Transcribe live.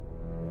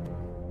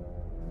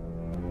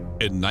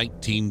In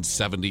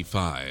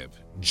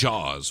 1975,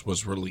 Jaws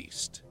was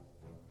released.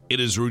 It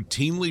is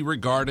routinely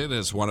regarded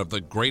as one of the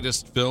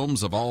greatest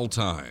films of all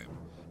time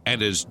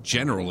and is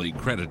generally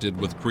credited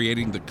with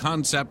creating the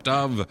concept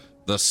of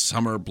the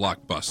summer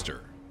blockbuster.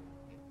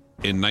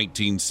 In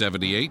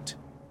 1978,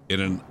 in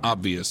an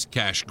obvious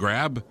cash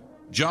grab,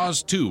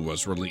 Jaws 2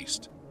 was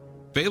released,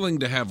 failing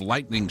to have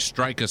lightning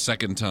strike a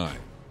second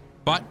time,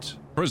 but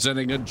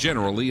presenting a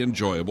generally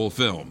enjoyable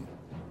film.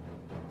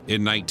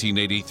 In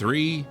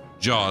 1983,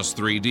 Jaws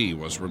 3D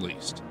was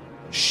released,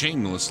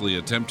 shamelessly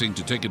attempting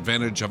to take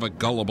advantage of a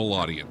gullible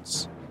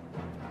audience.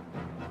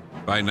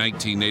 By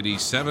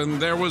 1987,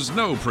 there was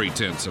no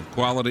pretense of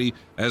quality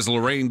as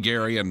Lorraine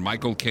Gary and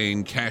Michael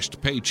Caine cashed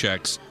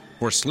paychecks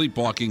for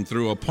sleepwalking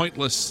through a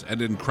pointless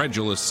and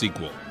incredulous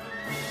sequel.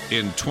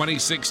 In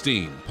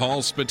 2016,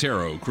 Paul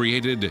Spataro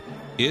created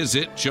Is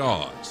It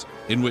Jaws?,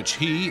 in which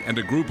he and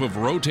a group of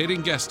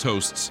rotating guest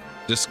hosts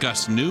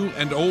discuss new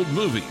and old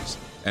movies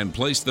and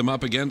place them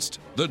up against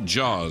the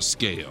Jaws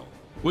scale,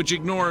 which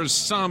ignores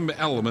some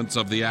elements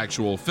of the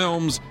actual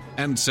films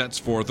and sets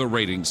forth a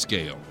rating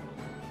scale.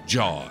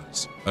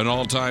 Jaws, an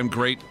all-time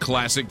great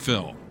classic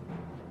film.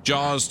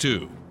 Jaws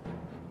 2,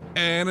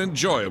 an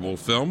enjoyable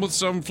film with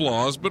some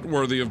flaws but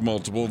worthy of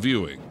multiple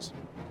viewings.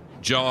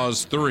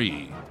 Jaws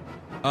 3,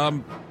 a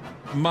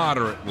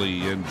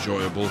moderately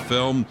enjoyable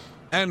film.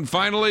 And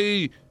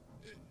finally,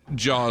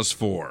 Jaws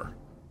 4,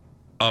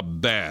 a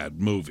bad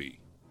movie.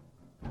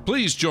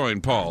 Please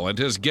join Paul and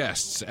his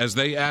guests as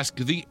they ask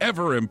the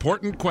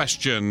ever-important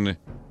question,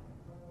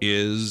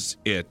 is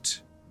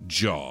it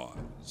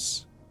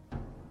Jaws?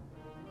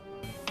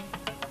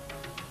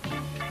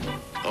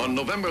 On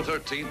November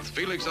 13th,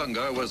 Felix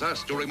Unger was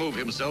asked to remove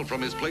himself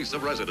from his place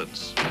of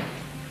residence.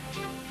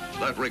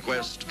 That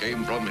request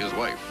came from his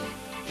wife.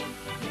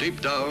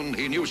 Deep down,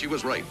 he knew she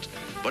was right,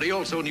 but he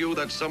also knew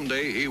that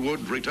someday he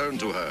would return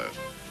to her.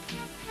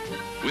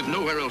 With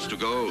nowhere else to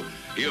go,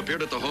 he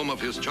appeared at the home of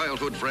his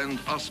childhood friend,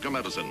 Oscar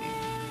Madison.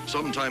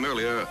 Sometime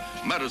earlier,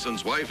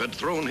 Madison's wife had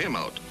thrown him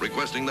out,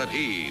 requesting that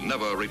he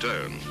never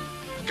return.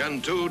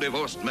 Can two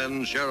divorced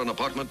men share an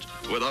apartment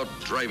without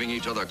driving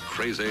each other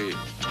crazy?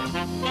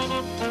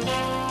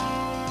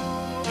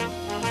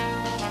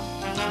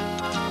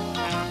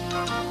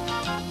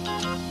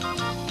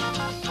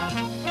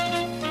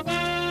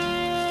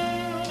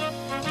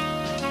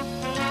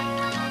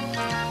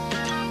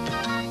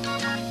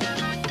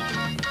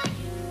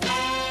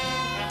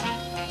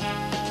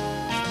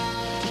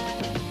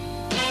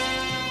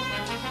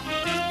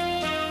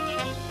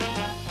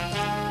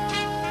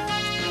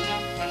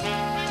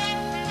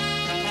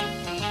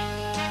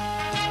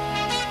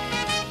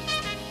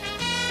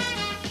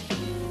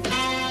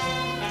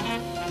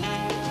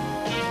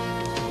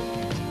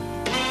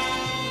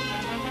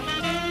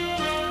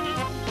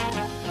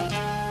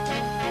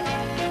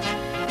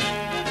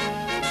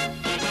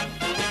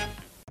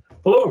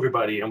 Hello,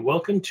 everybody, and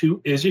welcome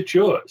to Is It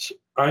Yours?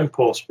 I'm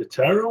Paul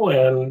Spataro,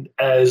 and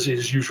as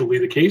is usually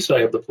the case, I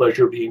have the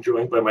pleasure of being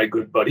joined by my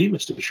good buddy,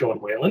 Mr. Sean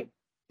Whalen.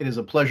 It is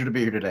a pleasure to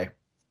be here today.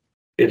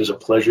 It is a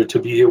pleasure to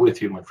be here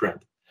with you, my friend.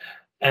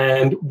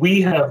 And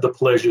we have the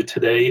pleasure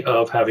today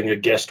of having a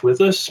guest with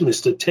us,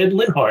 Mr. Ted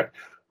Linhart,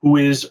 who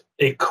is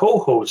a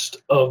co-host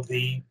of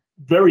the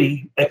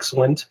very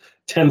excellent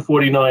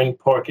 1049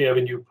 Park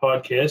Avenue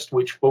podcast,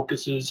 which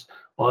focuses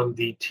on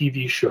the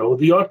TV show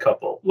The Odd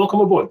Couple.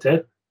 Welcome aboard,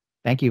 Ted.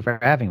 Thank you for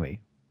having me.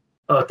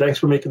 Thanks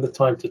for making the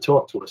time to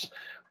talk to us.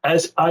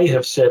 As I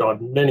have said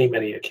on many,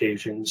 many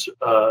occasions,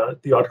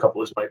 The Odd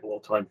Couple is my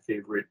all-time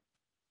favorite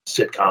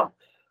sitcom.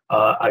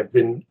 I've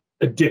been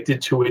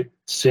addicted to it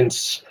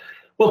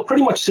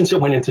pretty much since it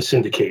went into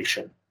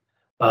syndication.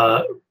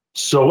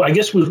 So I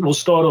guess we'll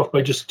start off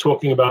by just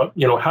talking about,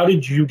 how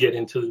did you get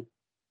into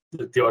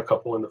The Odd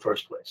Couple in the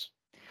first place?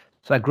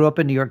 So I grew up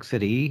in New York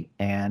City,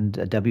 and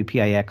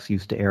WPIX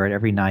used to air it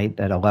every night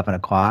at 11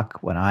 o'clock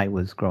when I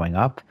was growing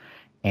up,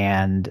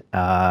 and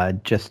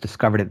just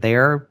discovered it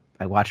there.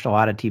 I watched a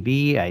lot of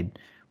TV. I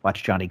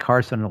watched Johnny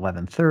Carson at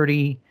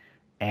 11:30,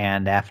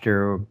 and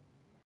after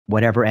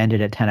whatever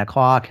ended at 10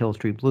 o'clock, Hill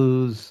Street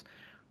Blues,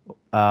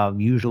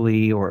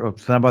 usually, or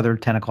some other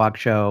 10 o'clock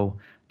show,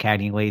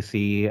 Cagney and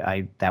Lacey,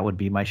 that would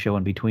be my show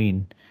in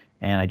between.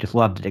 And I just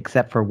loved it,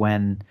 except for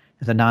when,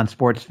 as a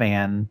non-sports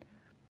fan,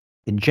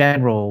 in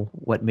general,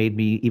 what made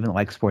me even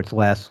like sports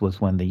less was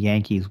when the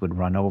Yankees would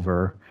run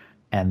over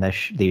and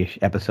the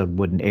episode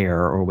wouldn't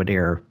air, or would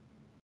air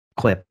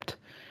clipped,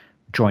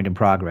 joined in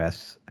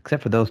progress.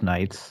 Except for those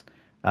nights,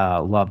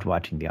 loved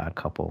watching The Odd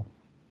Couple.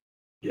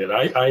 Yeah,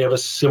 I have a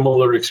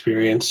similar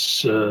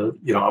experience.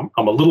 I'm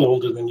a little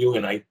older than you,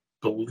 and I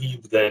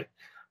believe that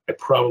I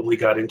probably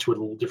got into it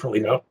a little differently.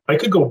 Now, I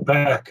could go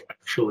back,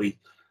 actually,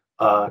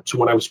 to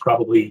when I was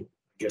probably,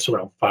 I guess,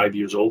 around 5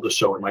 years old or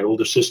so, and my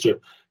older sister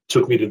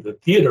took me to the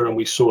theater, and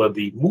we saw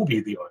the movie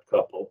The Odd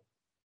Couple.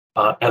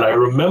 And I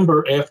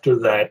remember after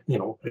that,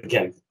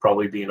 again,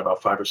 probably being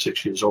about 5 or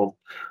 6 years old,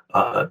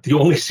 the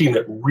only scene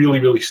that really,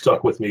 really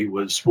stuck with me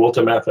was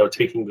Walter Matthau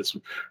taking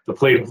the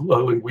plate of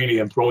linguine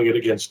and throwing it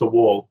against the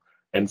wall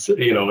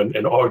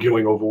and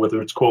arguing over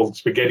whether it's called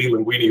spaghetti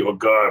linguine or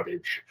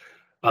garbage.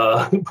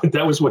 But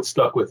that was what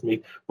stuck with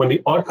me. When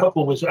The Odd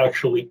Couple was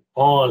actually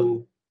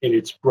on in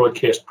its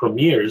broadcast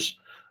premieres,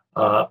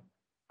 I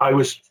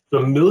was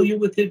familiar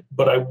with it,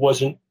 but I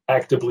wasn't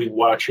actively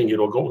watching it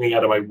or going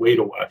out of my way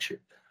to watch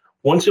it.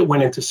 Once it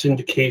went into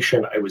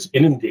syndication, I was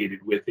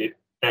inundated with it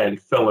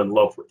and fell in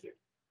love with it.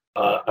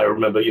 I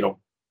remember,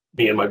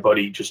 me and my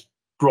buddy just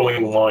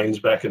throwing lines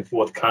back and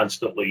forth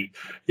constantly,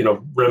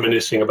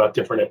 reminiscing about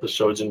different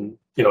episodes. And,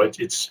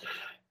 it's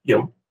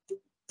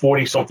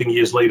 40 something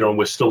years later and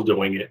we're still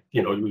doing it.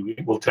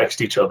 We'll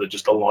text each other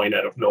just a line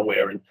out of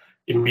nowhere and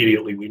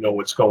immediately we know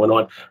what's going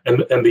on. And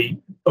the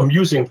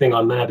amusing thing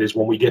on that is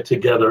when we get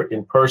together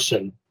in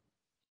person,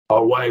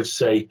 our wives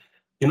say,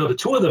 the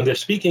two of them, they're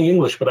speaking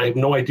English, but I have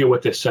no idea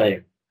what they're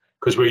saying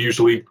because we're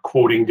usually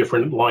quoting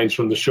different lines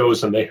from the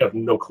shows and they have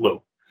no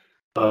clue.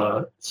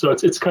 So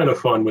it's kind of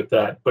fun with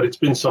that, but it's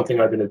been something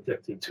I've been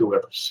addicted to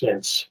ever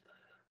since.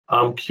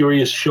 I'm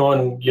curious,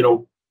 Sean,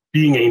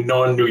 being a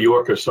non-New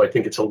Yorker, so I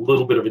think it's a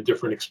little bit of a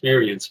different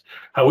experience.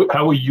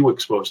 How were you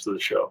exposed to the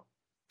show?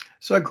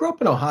 So I grew up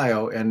in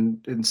Ohio,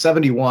 and in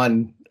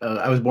 71,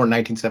 I was born in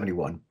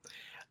 1971.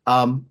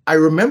 I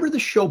remember the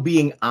show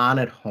being on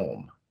at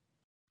home.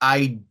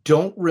 I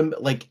don't remember,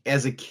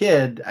 as a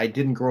kid, I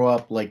didn't grow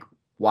up,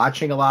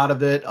 watching a lot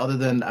of it, other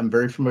than I'm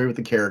very familiar with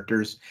the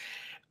characters.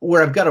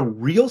 Where I've got a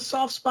real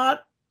soft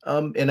spot,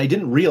 and I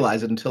didn't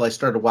realize it until I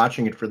started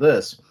watching it for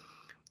this.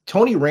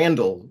 Tony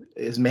Randall,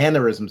 his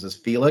mannerisms as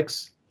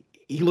Felix,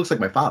 he looks like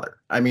my father.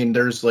 I mean,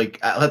 there's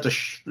I'll have to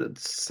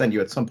send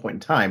you at some point in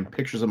time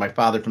pictures of my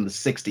father from the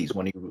 60s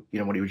when he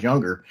was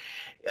younger.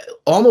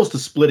 Almost a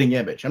splitting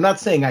image. I'm not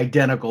saying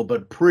identical,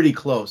 but pretty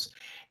close.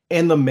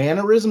 And the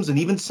mannerisms and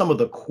even some of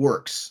the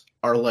quirks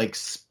are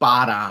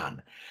spot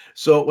on.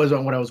 So it was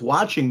when I was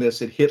watching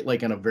this, it hit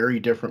on a very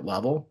different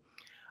level.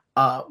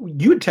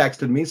 You had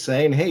texted me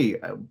saying, "Hey,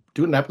 I'm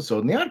doing an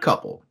episode in The Odd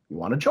Couple. You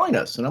want to join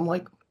us?" And I'm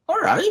like, "All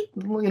right,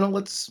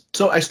 let's."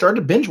 So I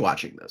started binge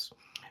watching this,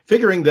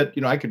 figuring that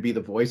I could be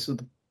the voice of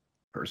the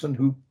person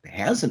who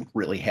hasn't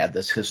really had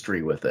this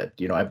history with it.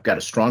 I've got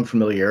a strong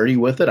familiarity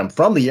with it. I'm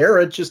from the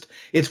era.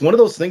 It's one of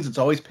those things that's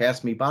always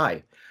passed me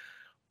by.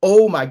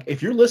 Oh my!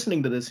 If you're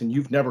listening to this and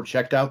you've never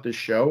checked out this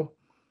show,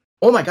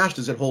 oh my gosh,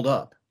 does it hold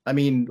up? I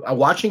mean,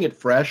 watching it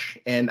fresh,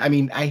 and I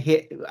mean,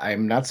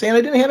 I'm not saying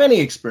I didn't have any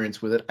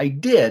experience with it. I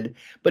did,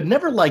 but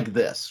never like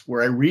this,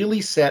 where I really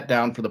sat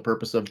down for the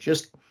purpose of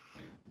just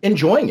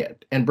enjoying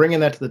it and bringing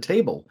that to the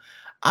table.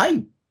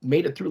 I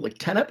made it through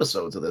 10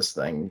 episodes of this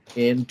thing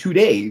in 2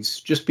 days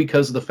just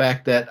because of the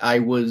fact that I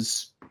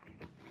was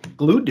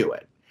glued to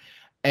it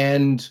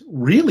and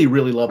really,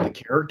 really love the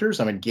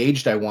characters. I'm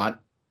engaged. I want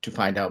to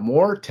find out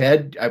more.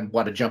 Ted, I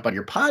want to jump on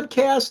your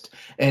podcast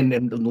and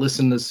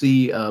listen to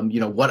see,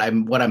 what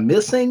I'm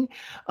missing.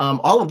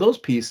 All of those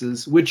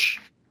pieces, which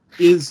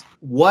is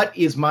what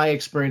is my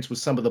experience with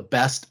some of the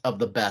best of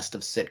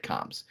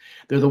sitcoms.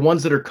 They're the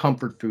ones that are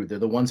comfort food. They're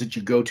the ones that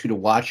you go to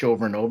watch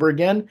over and over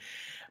again.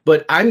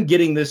 But I'm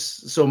getting this.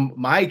 So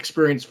my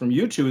experience from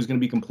you two is going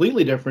to be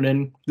completely different.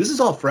 And this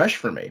is all fresh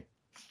for me.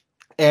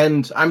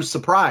 And I'm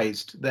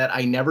surprised that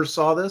I never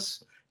saw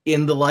this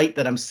in the light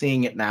that I'm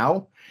seeing it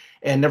now,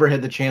 and never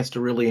had the chance to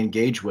really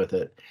engage with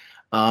it.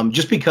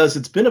 Just because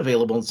it's been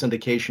available in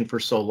syndication for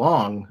so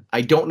long,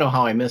 I don't know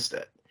how I missed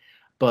it,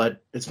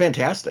 but it's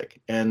fantastic.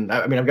 And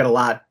I mean, I've got a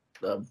lot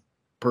of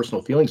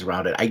personal feelings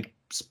around it.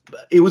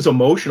 It was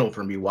emotional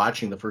for me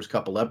watching the first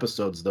couple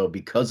episodes, though,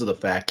 because of the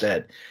fact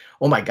that,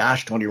 oh my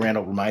gosh, Tony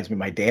Randall reminds me of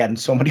my dad in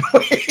so many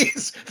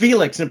ways.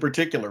 Felix in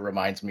particular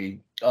reminds me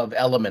of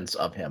elements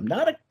of him,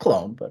 not a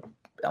clone, but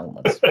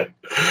elements.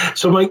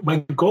 So my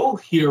goal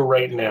here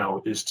right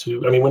now is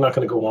we're not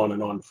going to go on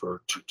and on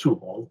for too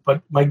long,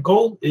 but my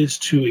goal is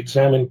to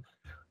examine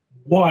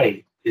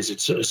why is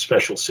it a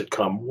special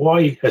sitcom?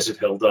 Why has it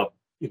held up,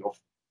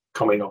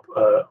 coming up?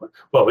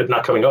 It's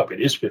not coming up. It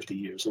is 50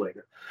 years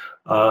later.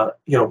 How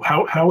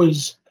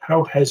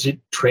has it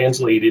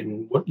translated,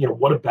 and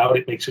what about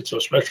it makes it so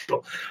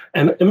special?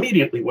 And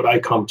immediately what I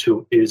come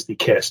to is the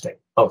casting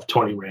of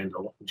Tony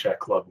Randall and Jack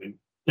Klugman.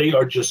 They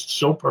are just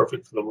so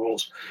perfect for the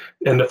roles.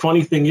 And the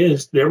funny thing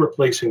is, they're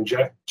replacing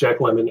Jack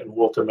Lemmon and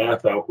Walter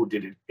Matthau, who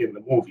did it in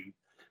the movie.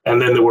 And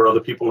then there were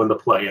other people in the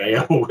play.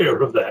 I am aware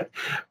of that.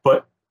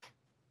 But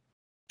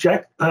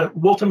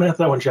Walter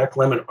Matthau and Jack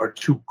Lemmon are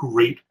two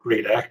great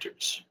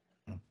actors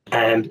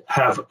and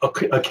have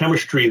a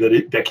chemistry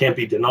that can't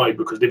be denied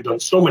because they've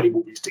done so many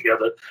movies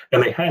together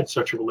and they had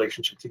such a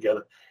relationship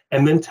together.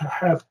 And then to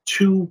have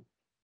two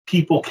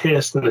people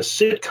cast in a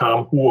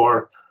sitcom who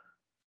are,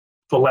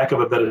 for lack of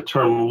a better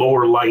term,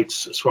 lower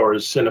lights as far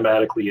as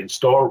cinematically and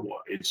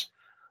star-wise,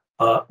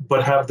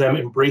 but have them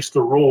embrace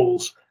the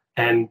roles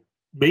and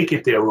make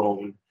it their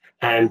own,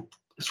 and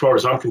as far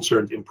as I'm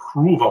concerned,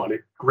 improve on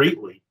it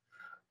greatly.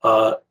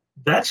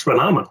 That's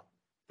phenomenal.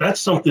 That's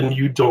something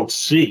you don't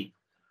see,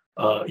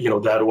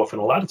 that often.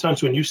 A lot of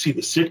times when you see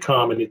the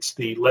sitcom and it's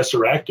the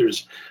lesser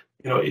actors,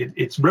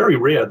 it's very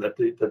rare that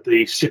the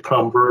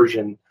sitcom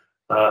version,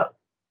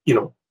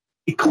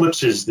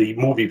 eclipses the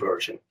movie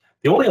version.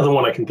 The only other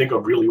one I can think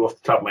of really off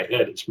the top of my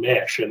head is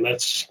MASH, and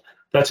that's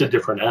a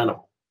different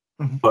animal.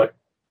 Mm-hmm. But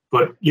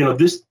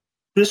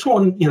this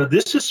one,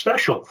 this is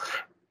special.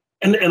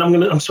 And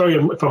I'm sorry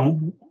if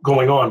I'm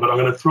going on, but I'm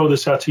gonna throw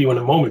this out to you in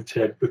a moment,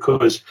 Ted,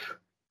 because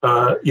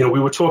we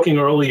were talking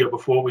earlier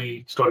before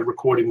we started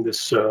recording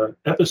this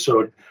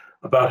episode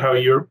about how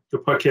the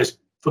podcast,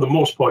 for the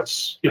most part,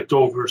 skipped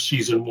over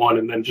season 1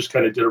 and then just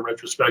kind of did a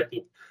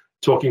retrospective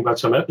talking about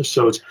some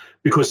episodes,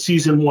 because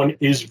season 1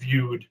 is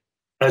viewed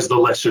as the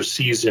lesser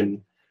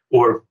season,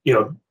 or,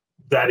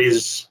 that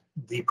is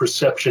the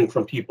perception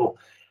from people.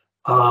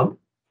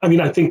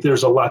 I think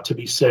there's a lot to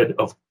be said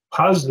of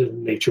positive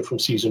nature from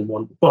season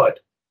 1, but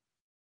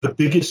the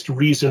biggest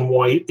reason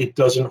why it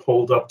doesn't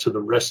hold up to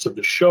the rest of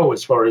the show,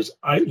 as far as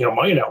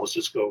my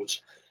analysis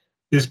goes,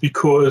 is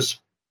because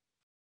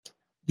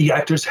the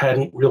actors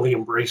hadn't really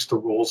embraced the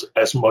roles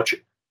as much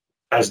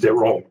as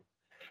their own,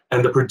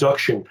 and the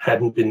production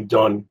hadn't been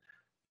done,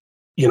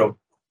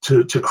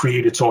 to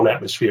create its own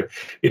atmosphere.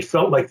 It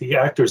felt like the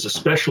actors,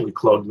 especially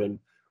Klugman,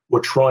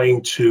 were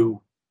trying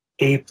to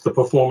ape the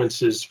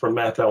performances from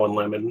Matthau and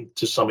Lemmon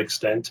to some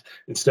extent,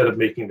 instead of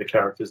making the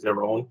characters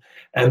their own.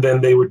 And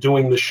then they were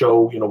doing the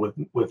show,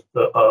 with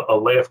a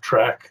laugh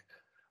track,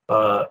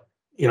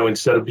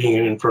 instead of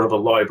being in front of a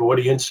live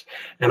audience.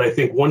 And I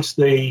think once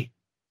they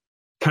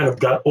kind of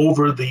got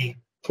over the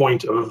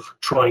point of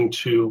trying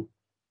to,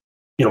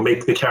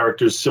 make the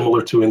characters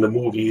similar to in the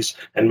movies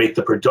and make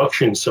the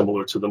production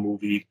similar to the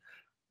movie,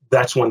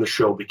 that's when the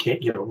show became,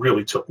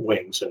 really took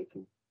wings and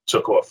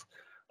took off.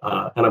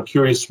 And I'm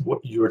curious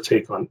what your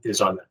take is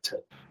on that,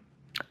 Ted.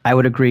 I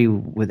would agree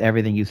with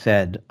everything you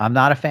said. I'm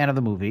not a fan of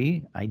the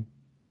movie.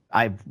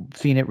 I've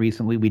seen it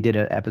recently. We did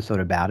an episode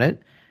about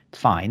it. It's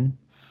fine.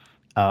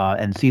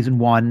 And season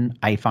 1,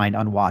 I find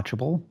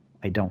unwatchable.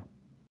 I don't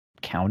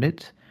count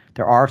it.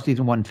 There are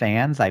season 1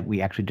 fans. We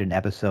actually did an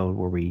episode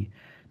where we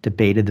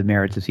debated the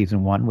merits of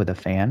season 1 with a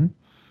fan.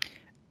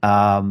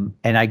 And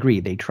I agree.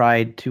 They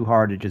tried too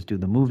hard to just do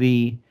the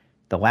movie.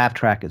 The laugh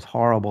track is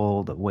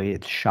horrible. The way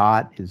it's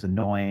shot is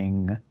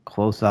annoying.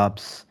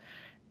 Close-ups.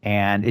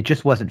 And it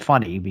just wasn't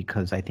funny,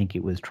 because I think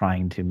it was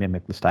trying to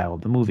mimic the style of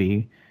the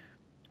movie,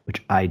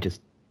 which I just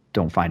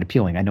don't find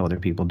appealing. I know other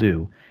people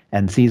do.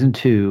 And season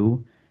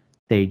 2,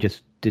 they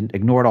just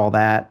ignored all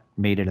that,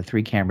 made it a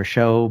 3-camera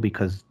show,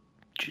 because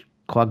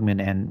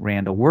Klugman and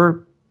Randall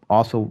were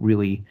also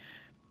really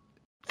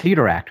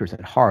theater actors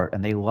at heart,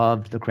 and they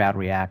loved the crowd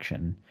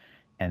reaction,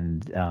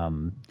 and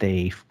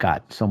they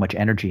got so much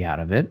energy out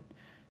of it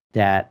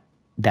that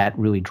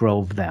really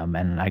drove them.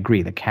 And I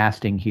agree, the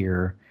casting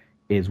here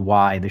is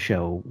why the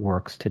show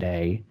works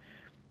today.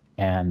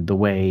 And the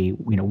way,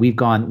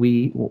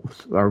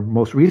 our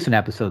most recent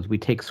episodes, we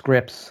take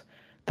scripts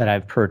that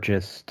I've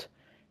purchased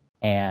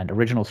and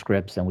original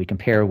scripts, and we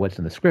compare what's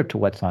in the script to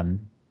what's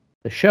on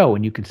the show,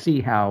 and you can see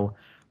how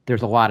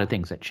there's a lot of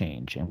things that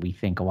change, and we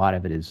think a lot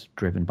of it is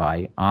driven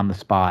by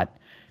on-the-spot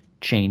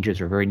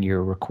changes or very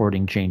near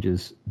recording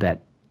changes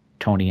that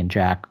Tony and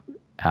Jack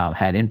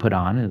had input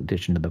on, in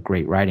addition to the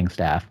great writing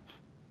staff.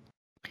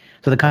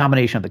 So the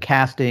combination of the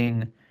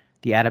casting,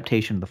 the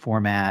adaptation of the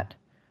format,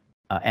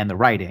 and the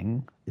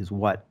writing is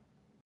what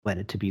led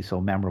it to be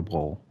so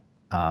memorable.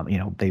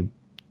 They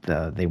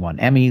won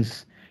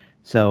Emmys,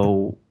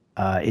 so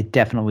it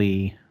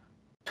definitely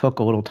took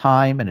a little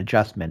time and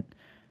adjustment,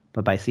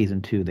 but by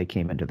season 2 they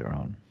came into their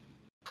own.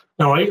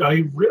 No,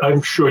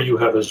 I'm sure you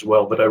have as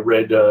well, but I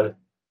read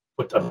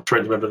what I'm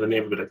trying to remember the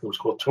name of it. I think it was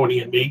called Tony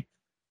and Me,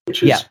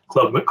 which is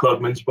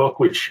Klugman's book,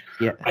 which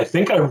I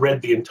think I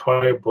read the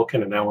entire book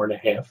in an hour and a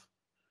half.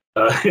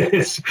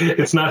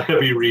 It's not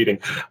heavy reading,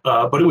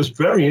 but it was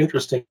very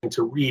interesting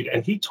to read.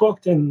 And he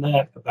talked in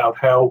that about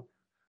how,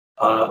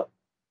 I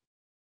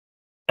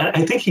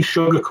think he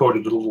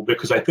sugarcoated it a little bit,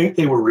 because I think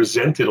they were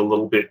resented a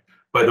little bit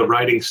by the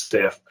writing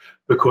staff,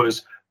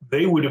 because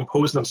they would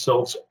impose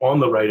themselves on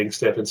the writing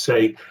staff and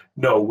say,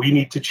 no, we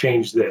need to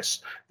change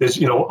this.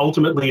 There's,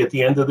 ultimately at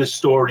the end of this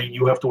story,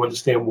 you have to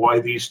understand why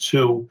these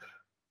two,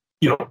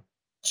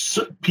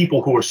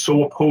 people who are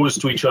so opposed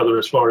to each other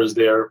as far as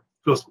their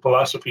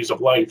philosophies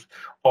of life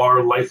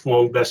are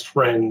lifelong best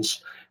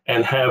friends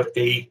and have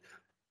a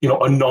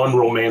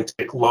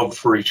non-romantic love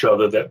for each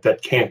other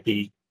that can't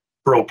be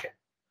broken.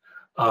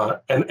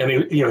 And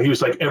he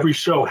was like, every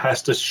show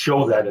has to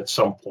show that at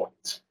some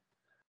point,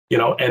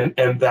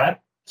 and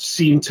that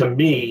seemed to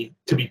me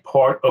to be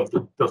part of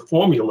the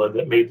formula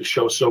that made the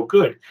show so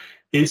good.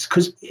 Is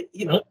because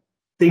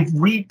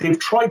they've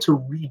tried to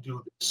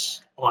redo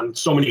this on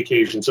so many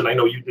occasions, and I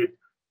know you did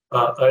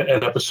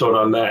an episode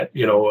on that,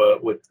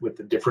 with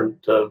the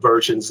different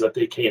versions that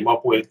they came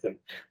up with, and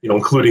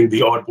including the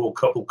oddball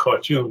couple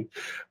cartoon,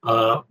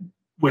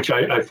 which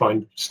I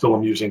find still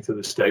amusing to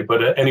this day.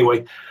 But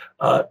anyway,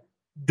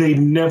 they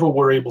never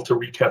were able to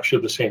recapture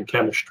the same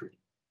chemistry.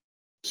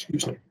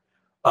 Excuse me.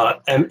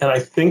 And I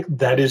think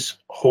that is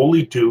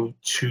wholly due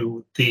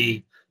to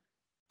the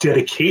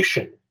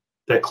dedication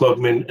that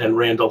Klugman and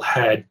Randall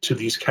had to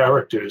these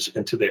characters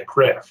and to their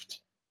craft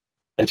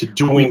and to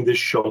doing this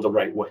show the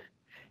right way.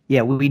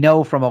 Yeah, we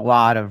know from a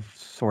lot of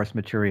source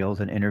materials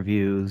and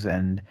interviews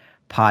and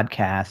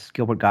podcasts.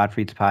 Gilbert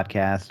Gottfried's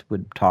podcast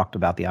would talked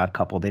about The Odd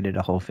Couple. They did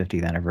a whole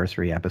 50th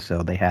anniversary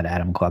episode. They had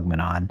Adam Klugman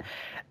on.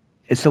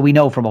 So we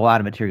know from a lot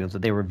of materials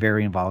that they were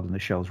very involved in the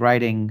show's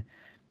writing.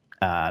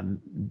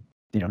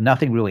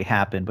 Nothing really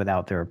happened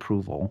without their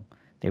approval.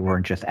 They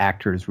weren't just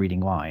actors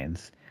reading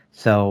lines.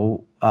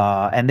 So,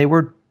 and they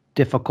were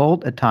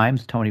difficult at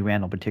times. Tony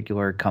Randall in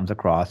particular comes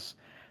across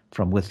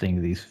from listening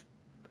to these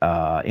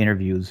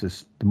interviews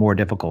as the more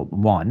difficult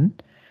one.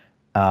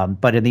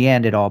 But in the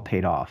end, it all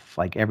paid off.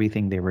 Like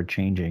everything they were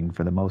changing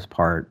for the most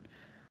part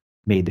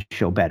made the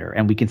show better.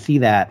 And we can see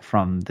that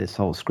from this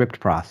whole script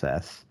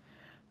process,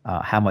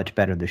 how much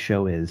better the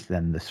show is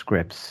than the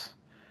scripts.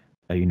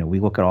 We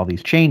look at all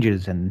these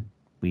changes and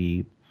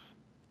we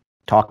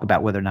talk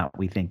about whether or not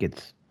we think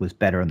it was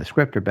better on the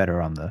script or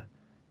better on the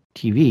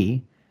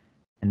TV.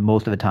 And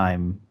most of the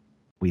time,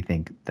 we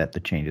think that the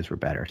changes were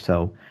better.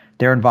 So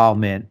their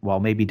involvement, while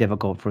maybe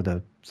difficult for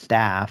the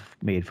staff,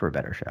 made for a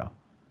better show.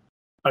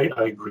 I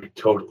agree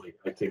totally.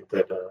 I think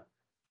that,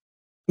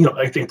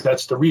 I think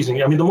that's the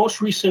reason. I mean, the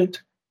most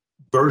recent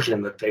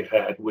version that they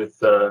had with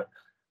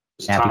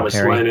Thomas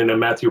Lennon and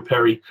Matthew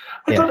Perry,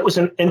 I thought it was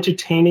an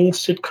entertaining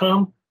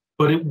sitcom,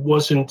 but it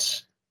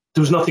wasn't,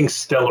 there was nothing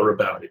stellar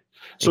about it.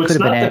 So it's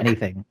not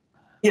anything.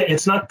 Yeah,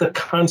 it's not the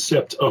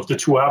concept of the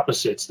two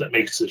opposites that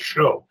makes the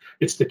show.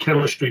 It's the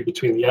chemistry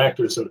between the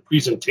actors and the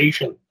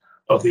presentation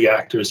of the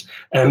actors.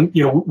 And,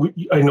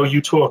 I know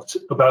you talked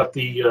about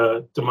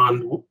the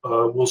Damon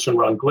Wilson,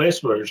 Ron Glass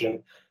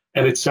version,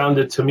 and it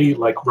sounded to me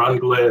like Ron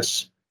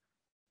Glass,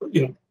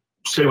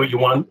 say what you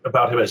want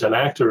about him as an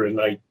actor, and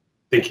I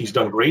think he's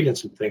done great in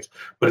some things,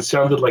 but it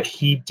sounded like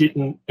he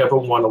didn't ever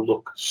want to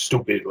look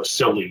stupid or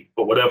silly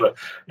or whatever.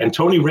 And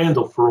Tony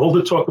Randall, for all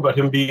the talk about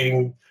him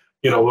being,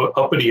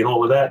 uppity and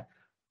all of that,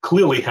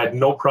 clearly had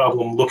no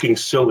problem looking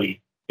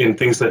silly in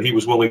things that he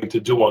was willing to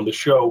do on the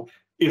show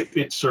if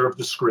it served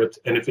the script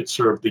and if it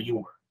served the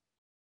humor.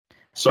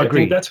 So Agreed.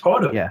 I think that's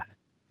part of it.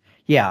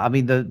 Yeah. I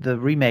mean, the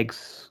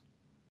remakes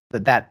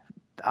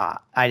I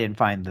didn't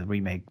find the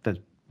remake, the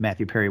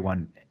Matthew Perry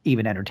one,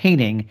 even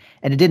entertaining,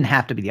 and it didn't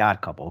have to be The Odd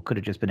Couple. It could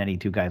have just been any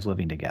two guys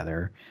living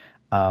together.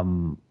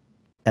 And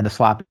the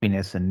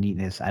sloppiness and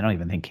neatness, I don't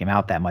even think came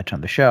out that much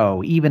on the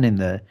show. Even in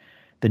the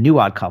new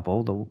Odd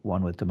Couple, the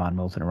one with Damon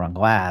Wilson and Ron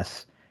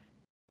Glass,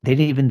 they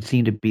didn't even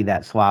seem to be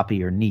that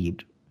sloppy or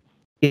neat.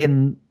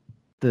 In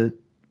the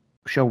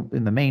show,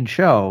 in the main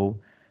show,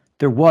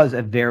 there was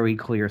a very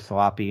clear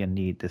sloppy and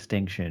neat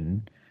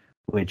distinction,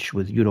 which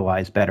was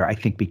utilized better, I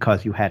think,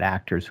 because you had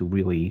actors who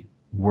really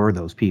were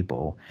those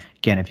people.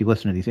 Again, if you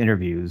listen to these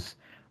interviews,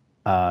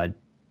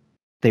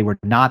 they were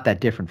not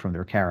that different from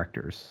their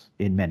characters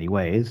in many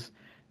ways.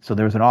 So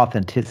there was an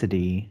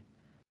authenticity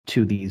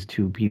to these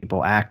two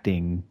people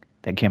acting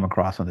that came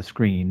across on the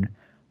screen,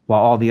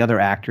 while all the other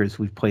actors,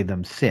 we've played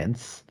them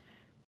since,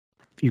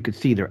 you could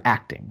see they're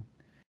acting.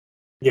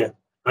 Yeah,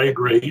 I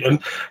agree.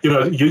 And,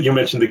 you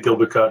mentioned the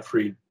Gilbert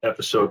Gottfried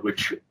episode,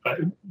 which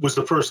was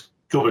the first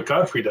Gilbert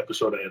Gottfried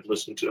episode I had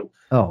listened to.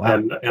 Oh, wow.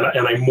 And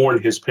I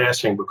mourn his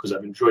passing because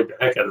I've enjoyed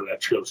the heck out of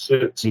that show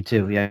since. Me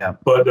too, yeah.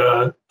 But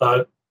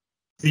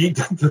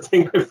the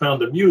thing I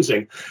found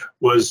amusing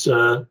was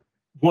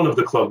one of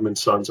the Klugman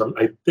sons,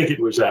 I think it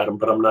was Adam,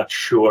 but I'm not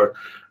sure.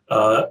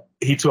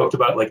 He talked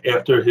about, like,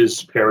 after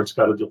his parents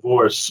got a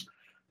divorce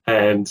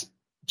and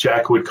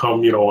Jack would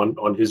come,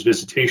 on his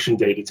visitation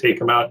day to take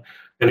him out,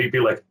 and he'd be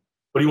like,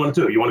 what do you want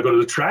to do? You want to go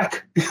to the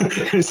track?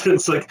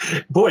 It's like,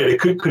 boy,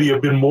 could he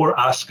have been more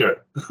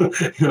Oscar?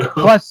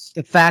 Plus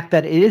the fact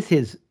that it is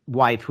his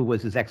wife who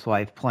was his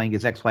ex-wife playing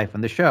his ex-wife on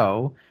the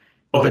show.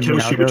 Oh, the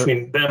chemistry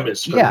between them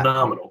is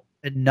phenomenal.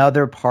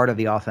 Another part of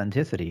the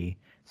authenticity.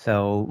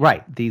 So,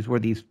 right, they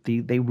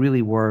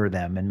really were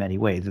them in many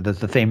ways. There's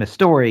the famous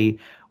story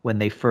when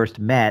they first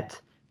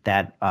met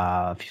that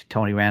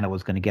Tony Randall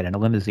was going to get in a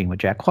limousine with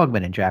Jack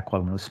Klugman, and Jack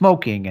Klugman was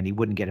smoking, and he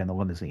wouldn't get in the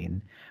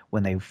limousine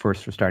when they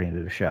first were starting to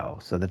do the show.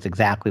 So that's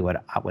exactly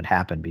what would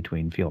happen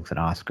between Felix and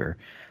Oscar.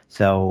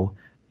 So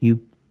you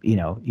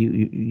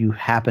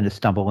happen to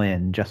stumble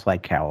in just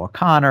like Carol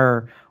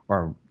O'Connor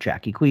or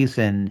Jackie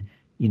Gleason.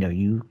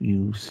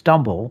 You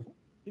stumble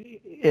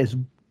as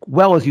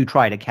well as you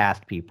try to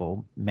cast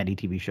people. Many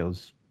TV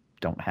shows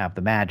don't have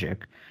the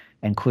magic,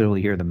 and clearly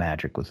here the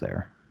magic was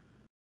there.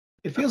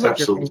 It feels like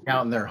you're hanging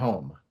out in their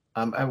home,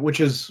 which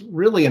is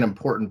really an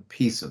important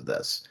piece of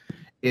this.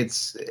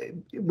 It's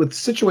with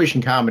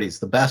situation comedies,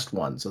 the best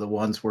ones are the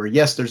ones where,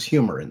 yes, there's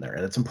humor in there,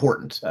 and it's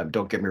important.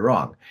 Don't get me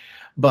wrong,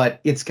 but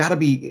there's got to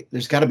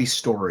be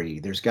story.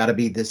 There's got to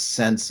be this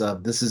sense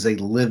of this is a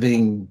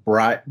living,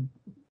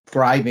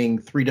 thriving,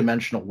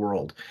 three-dimensional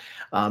world.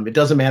 It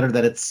doesn't matter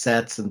that it's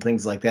sets and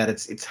things like that.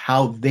 It's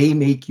how they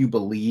make you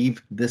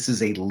believe this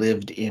is a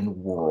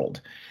lived-in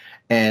world,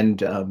 and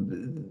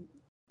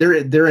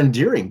they're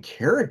endearing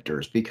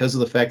characters because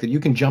of the fact that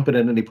you can jump in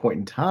at any point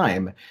in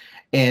time,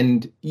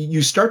 and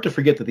you start to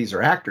forget that these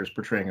are actors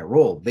portraying a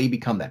role. They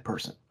become that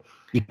person.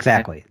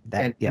 Exactly.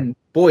 And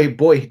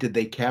boy, did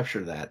they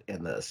capture that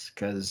in this,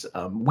 because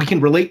we can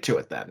relate to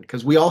it then,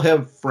 because we all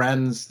have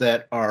friends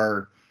that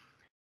are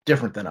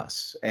different than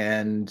us,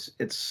 and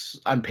it's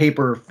on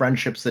paper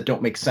friendships that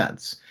don't make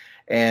sense.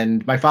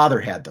 And my father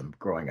had them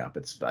growing up.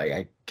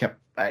 I kept,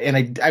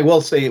 and I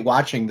will say,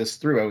 watching this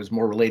through, I was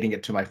more relating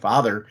it to my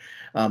father.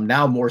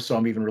 Now more so,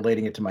 I'm even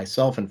relating it to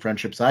myself and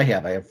friendships I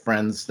have. I have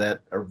friends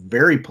that are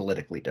very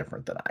politically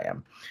different than I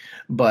am,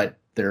 but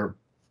they're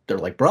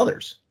like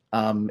brothers.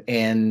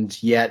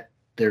 And yet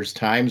there's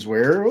times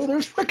where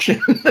there's friction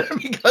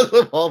because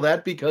of all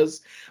that,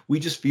 because we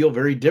just feel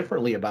very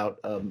differently about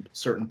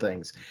certain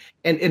things.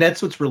 And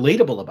that's what's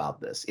relatable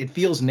about this. It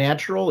feels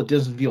natural. It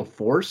doesn't feel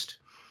forced.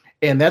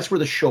 And that's where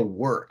the show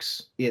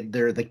works.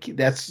 There's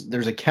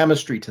a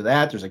chemistry to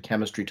that. There's a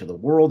chemistry to the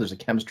world. There's a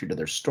chemistry to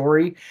their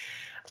story.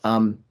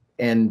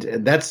 And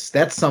that's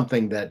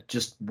something that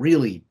just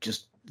really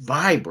just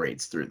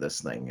vibrates through this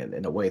thing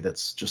in a way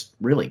that's just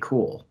really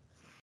cool.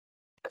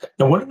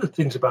 Now, one of the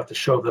things about the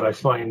show that I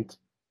find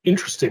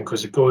interesting,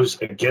 because it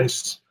goes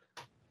against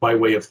my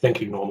way of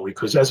thinking normally,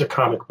 because as a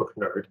comic book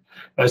nerd,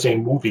 as a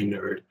movie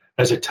nerd,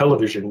 as a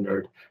television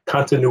nerd,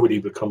 continuity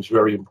becomes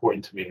very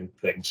important to me in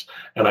things.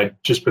 And I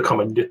just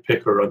become a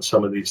nitpicker on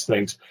some of these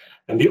things.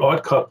 And The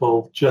Odd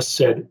Couple just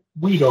said,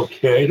 we don't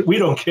care. We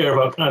don't care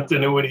about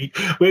continuity.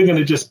 We're going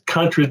to just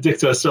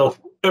contradict ourselves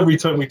every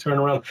time we turn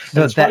around.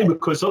 And it's funny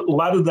because a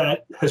lot of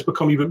that has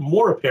become even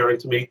more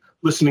apparent to me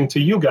listening to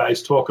you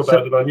guys talk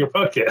about it on your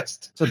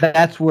podcast. So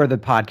that's where the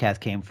podcast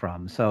came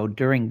from. So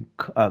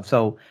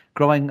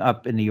growing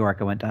up in New York,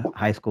 I went to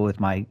high school with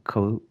my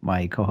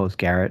co-host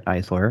Garrett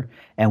Eisler,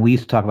 and we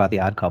used to talk about The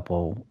Odd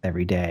Couple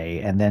every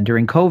day. And then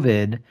during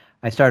COVID,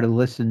 I started to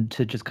listen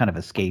to, just kind of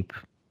escape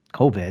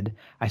COVID,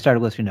 I started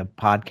listening to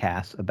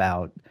podcasts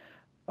about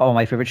all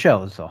my favorite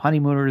shows. So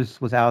Honeymooners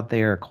was out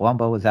there,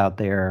 Columbo was out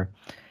there,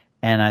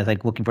 and I was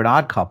like looking for an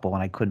Odd Couple,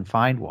 and I couldn't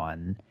find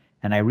one.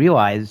 And I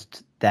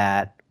realized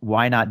that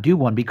why not do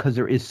one? Because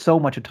there is so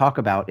much to talk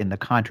about in the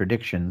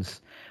contradictions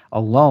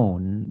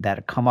alone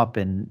that come up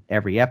in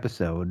every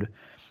episode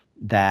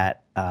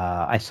that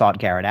I sought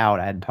Garrett out.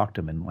 I hadn't talked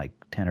to him in like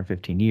 10 or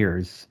 15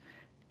 years,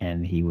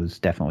 and he was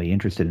definitely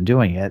interested in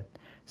doing it.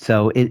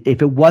 So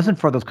if it wasn't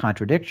for those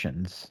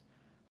contradictions,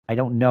 I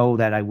don't know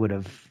that I would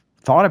have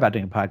thought about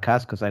doing a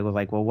podcast, because I was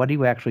like, well, what are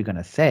you actually going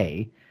to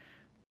say?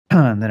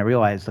 And then I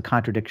realized the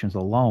contradictions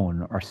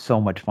alone are so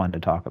much fun to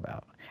talk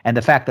about. And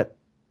the fact that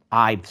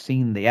I've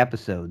seen the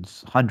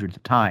episodes hundreds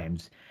of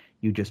times,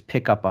 you just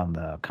pick up on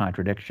the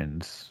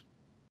contradictions,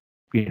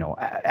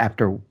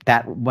 after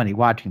that, when you're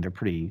watching, they're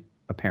pretty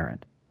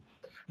apparent.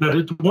 Now,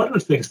 one of the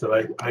things that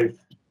I've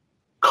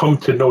come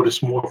to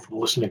notice more from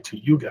listening to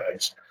you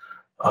guys,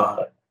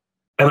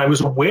 and I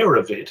was aware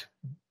of it,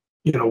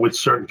 with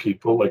certain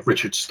people like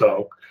Richard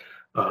Stowe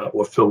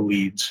or Phil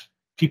Leeds,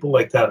 people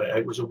like that,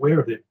 I was aware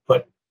of it,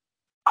 but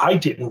I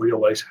didn't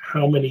realize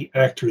how many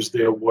actors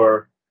there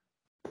were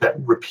that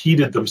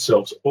repeated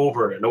themselves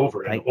over and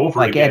over and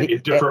over again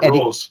in different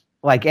roles.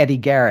 Like Eddie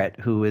Garrett,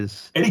 who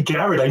is... Eddie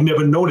Garrett, I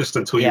never noticed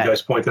until you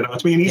guys pointed out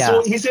to me.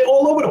 And he's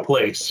all over the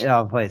place.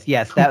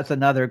 Yes, that's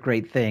another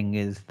great thing,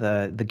 is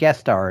the guest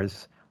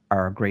stars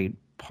are a great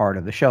part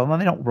of the show. Well,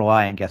 they don't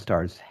rely on guest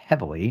stars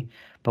heavily,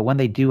 but when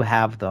they do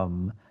have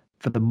them,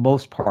 for the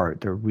most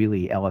part, they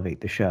really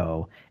elevate the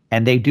show.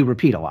 And they do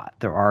repeat a lot.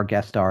 There are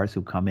guest stars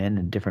who come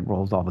in different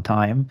roles all the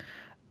time.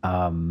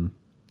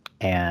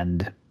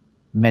 And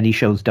many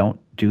shows don't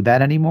do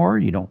that anymore.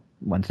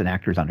 Once an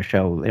actor's on a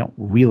show, they don't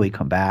really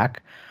come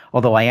back.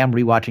 Although I am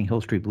rewatching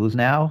Hill Street Blues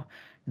now,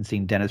 and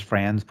seeing Dennis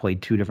Franz play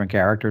two different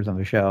characters on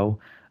the show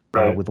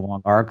with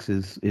long arcs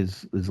is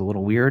a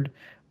little weird.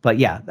 But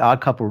yeah, The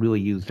Odd Couple really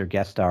used their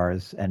guest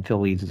stars, and Phil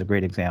Leeds is a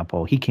great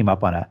example. He came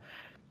up on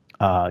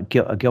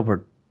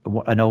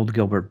an old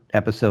Gilbert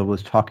episode,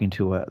 was talking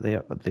to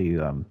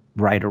the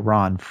writer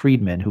Ron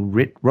Friedman,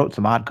 who wrote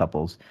some Odd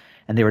Couples,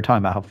 and they were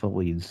talking about how Phil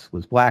Leeds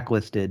was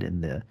blacklisted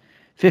in the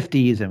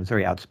 50s and was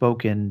very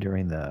outspoken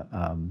during the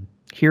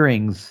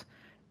hearings,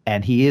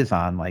 and he is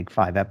on like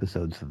 5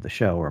 episodes of the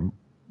show, or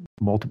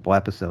multiple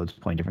episodes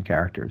playing different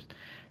characters.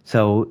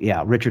 So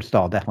yeah, Richard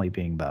Stahl definitely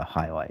being the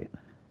highlight.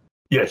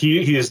 Yeah,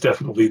 he is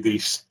definitely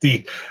the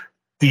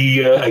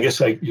I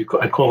guess I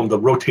call him the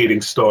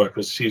rotating star,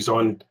 because he's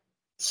on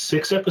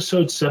 6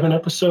 episodes, 7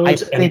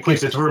 episodes, and he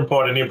plays a different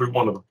part in every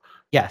one of them.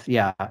 Yes,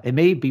 yeah, it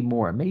may be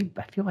more.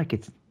 I feel like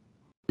it's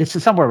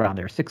somewhere around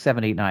there, 6,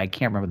 7, 8, 9. I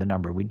can't remember the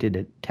number. We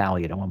did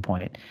tally it at one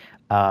point,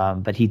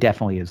 but he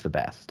definitely is the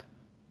best.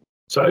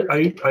 So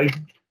I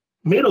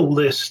made a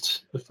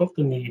list. I felt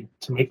the need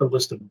to make a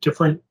list of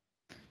different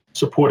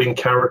supporting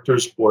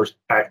characters or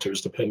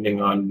actors,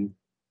 depending on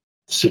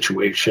the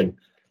situation.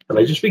 And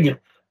I just figured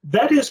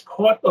that is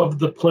part of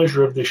the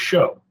pleasure of this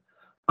show.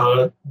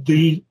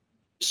 The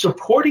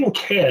supporting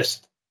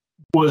cast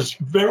was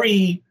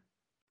very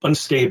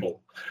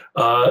unstable.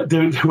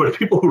 There were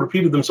people who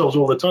repeated themselves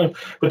all the time,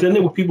 but then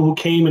there were people who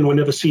came and were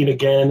never seen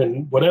again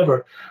and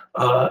whatever.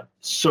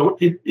 So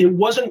it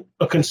wasn't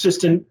a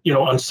consistent,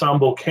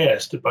 ensemble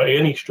cast by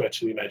any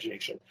stretch of the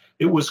imagination.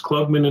 It was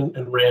Klugman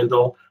and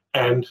Randall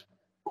and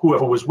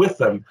whoever was with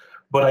them.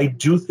 But I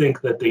do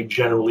think that they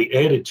generally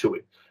added to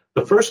it.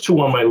 The first two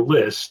on my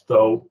list,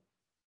 though,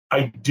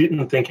 I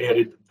didn't think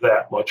added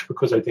that much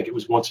because I think it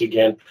was, once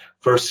again,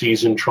 first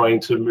season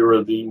trying to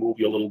mirror the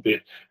movie a little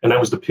bit. And that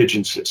was the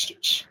Pigeon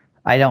Sisters.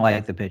 I don't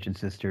like the Pigeon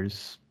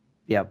Sisters.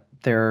 Yep.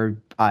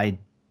 I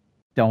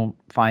don't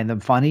find them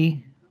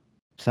funny.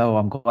 So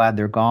I'm glad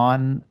they're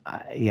gone.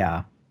 I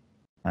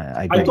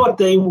agree. I thought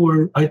they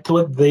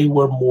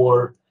were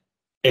more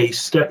a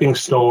stepping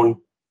stone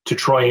to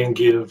try and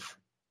give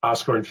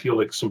Oscar and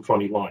Felix some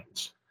funny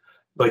lines.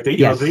 Like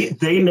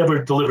they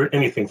never delivered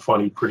anything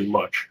funny, pretty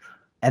much.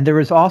 And there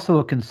is also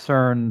a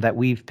concern that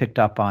we've picked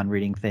up on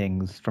reading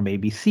things from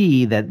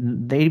ABC that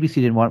the ABC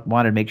didn't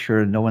want to make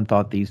sure no one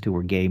thought these two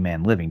were gay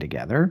men living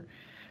together.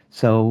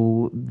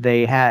 So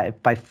they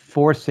had, by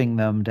forcing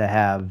them to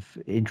have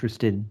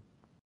interested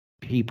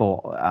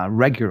people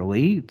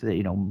regularly,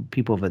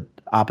 people of the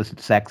opposite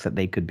sex that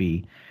they could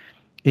be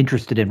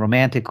interested in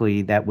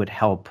romantically, that would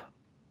help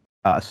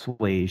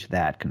assuage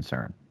that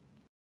concern.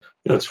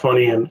 It's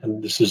funny,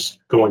 and this is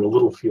going a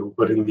little field,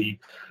 but in the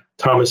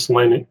Thomas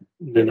Lennon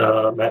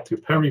and Matthew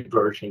Perry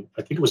version,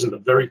 I think it was in the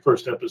very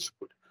first episode,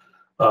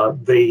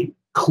 they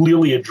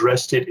clearly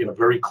addressed it in a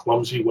very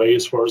clumsy way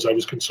as far as I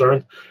was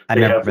concerned.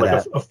 They have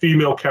like a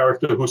female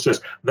character who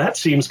says, that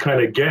seems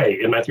kind of gay.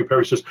 And Matthew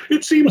Perry says,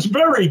 it seems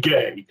very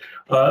gay.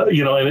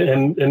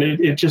 And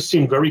it just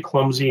seemed very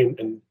clumsy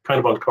and kind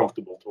of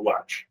uncomfortable to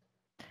watch.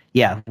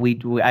 Yeah,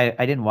 I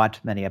didn't watch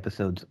many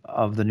episodes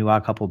of The New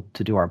Odd Couple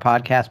to do our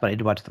podcast, but I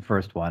did watch the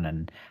first one.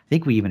 And I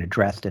think we even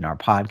addressed in our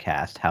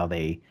podcast how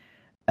they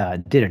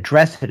did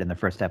address it in the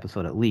first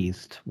episode, at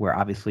least, where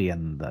obviously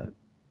in the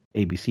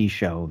ABC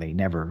show, they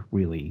never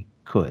really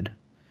could.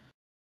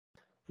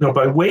 No,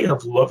 by way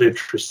of love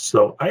interests,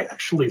 though, I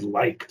actually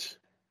liked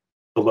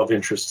the love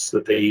interests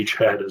that they each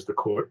had as the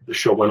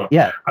show went on.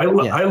 Yeah, I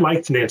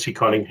liked Nancy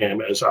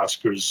Cunningham as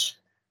Oscar's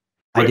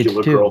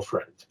regular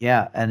girlfriend.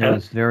 Yeah, and it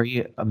was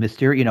very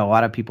mysterious. A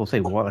lot of people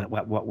say,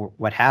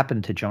 what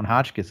happened to Joan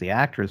Hotchkiss, the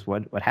actress?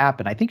 What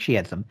happened? I think she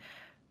had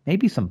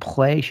maybe some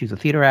play. She's a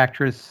theater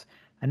actress.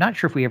 I'm not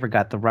sure if we ever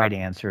got the right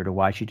answer to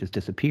why she just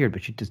disappeared,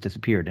 but she just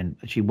disappeared and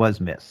she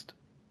was missed.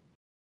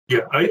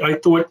 Yeah, I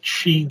thought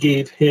she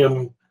gave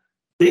him,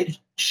 if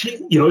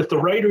the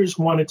writers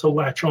wanted to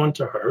latch on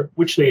to her,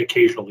 which they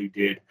occasionally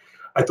did,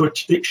 I thought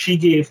she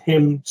gave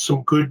him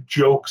some good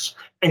jokes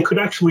and could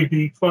actually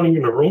be funny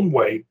in her own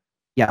way.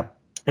 Yeah.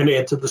 And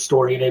add to the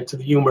story and add to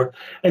the humor.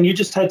 And you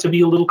just had to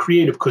be a little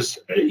creative because,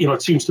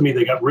 it seems to me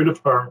they got rid of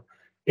her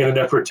in an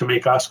effort to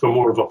make Oscar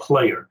more of a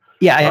player.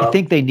 Yeah, I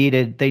think they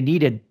needed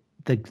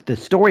the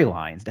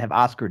storylines to have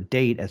Oscar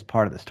date as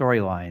part of the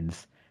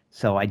storylines.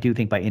 So I do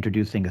think by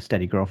introducing a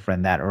steady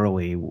girlfriend that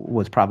early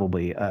was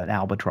probably an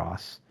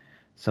albatross.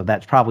 So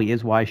that probably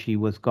is why she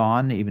was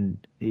gone, even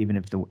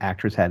if the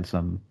actress had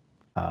some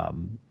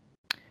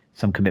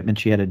commitment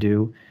she had to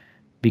do,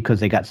 because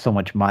they got so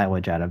much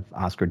mileage out of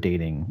Oscar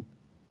dating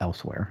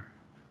elsewhere.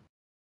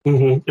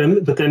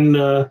 Mm-hmm. But then,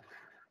 I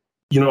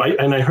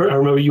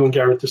remember you and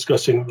Garrett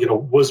discussing,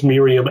 was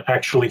Miriam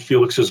actually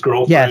Felix's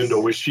girlfriend, yes,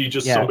 or was she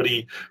just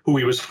somebody who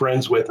he was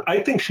friends with?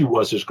 I think she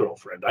was his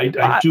girlfriend.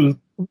 I do.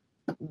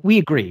 We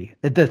agree.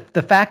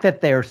 The fact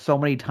that there are so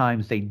many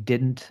times they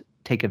didn't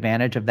take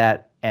advantage of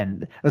that,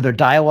 or their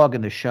dialogue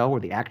in the show or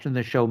the action in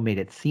the show made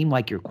it seem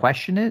like you're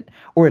questioning it,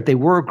 or if they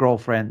were a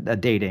girlfriend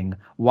dating,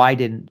 why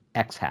didn't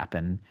X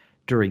happen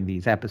during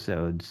these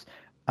episodes,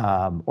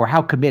 or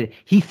how committed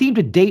he seemed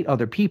to date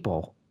other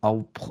people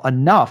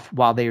enough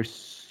while they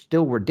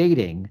still were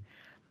dating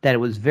that it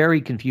was very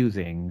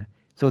confusing.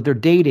 So they're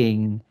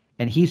dating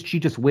and she's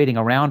just waiting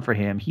around for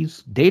him.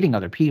 He's dating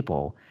other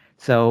people.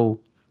 So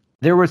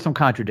there were some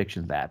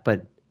contradictions that,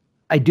 but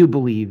I do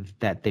believe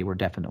that they were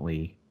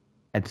definitely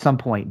at some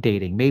point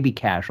dating, maybe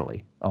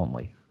casually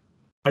only.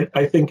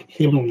 I think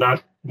him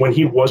not, when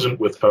he wasn't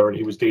with her and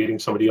he was dating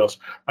somebody else,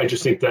 I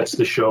just think that's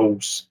the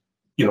show's,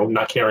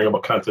 not caring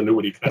about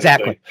continuity.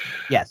 Exactly.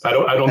 Yes. I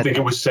don't think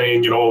it was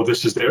saying,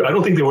 this is there. I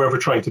don't think they were ever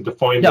trying to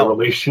define their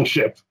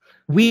relationship.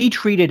 We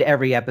treated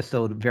every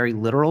episode very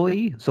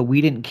literally. So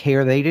we didn't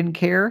care. They didn't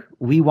care.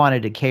 We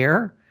wanted to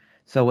care.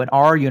 So in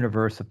our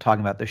universe of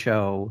talking about the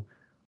show,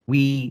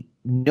 we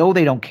know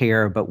they don't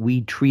care, but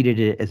we treated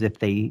it as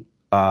if we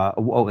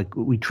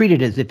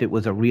treated it as if it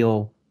was a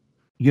real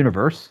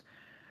universe.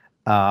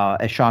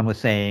 As Sean was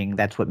saying,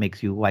 that's what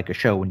makes you like a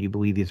show, when you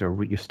believe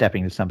you're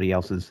stepping into somebody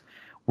else's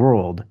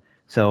world.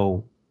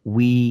 So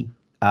we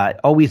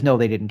always know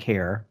they didn't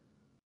care,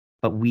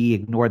 but we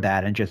ignored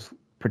that and just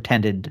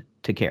pretended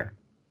to care.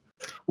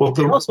 Well,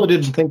 they also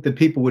didn't think that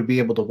people would be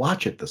able to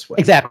watch it this way.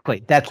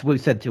 Exactly. That's what we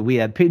said too.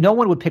 No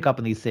one would pick up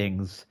on these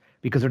things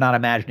because they're not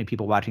imagining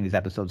people watching these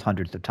episodes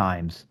hundreds of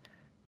times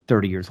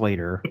 30 years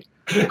later.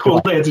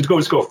 Well, they had to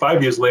go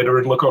 5 years later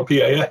and look on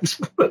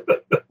PAX.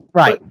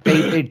 Right.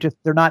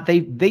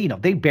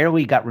 They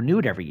barely got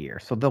renewed every year.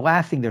 So the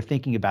last thing they're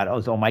thinking about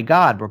is, oh my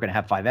God, we're going to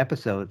have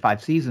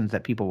 5 seasons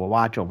that people will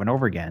watch over and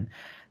over again.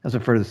 That's the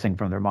furthest thing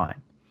from their mind.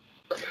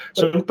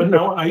 So, but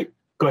now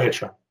go ahead,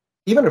 Sean.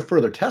 Even a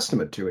further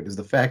testament to it is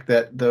the fact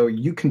that though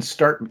you can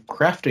start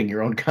crafting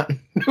your own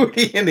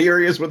continuity in the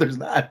areas where there's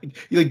not,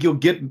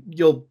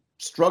 you'll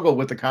struggle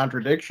with the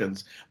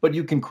contradictions, but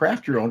you can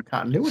craft your own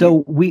continuity.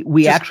 So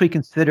we actually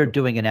considered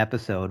doing an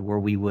episode where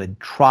we would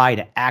try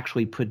to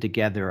actually put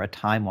together a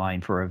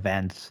timeline for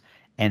events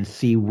and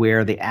see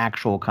where the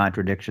actual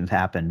contradictions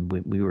happened.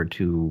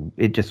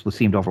 It just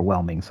seemed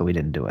overwhelming, so we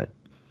didn't do it.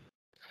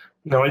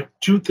 Now, I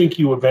do think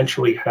you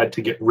eventually had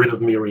to get rid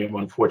of Miriam,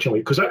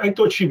 unfortunately, because I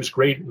thought she was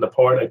great in the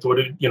part. I thought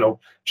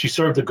she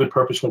served a good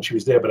purpose when she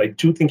was there, but I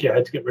do think you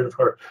had to get rid of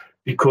her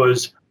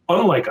because,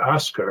 unlike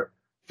Oscar,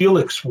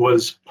 Felix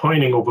was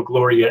pining over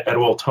Gloria at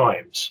all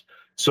times.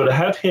 So to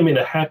have him in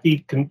a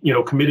happy,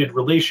 committed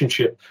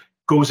relationship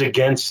goes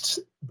against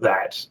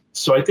that.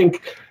 So I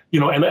think,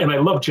 and I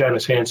love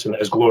Janice Hansen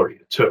as Gloria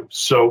too.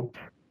 So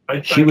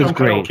I'm great.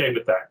 kind of okay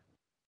with that.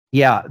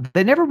 Yeah,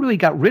 they never really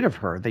got rid of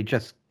her.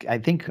 I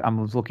think I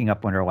was looking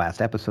up when her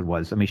last episode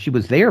was. I mean, she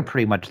was there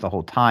pretty much the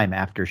whole time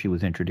after she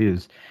was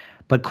introduced,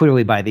 but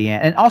clearly by the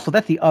end. And also,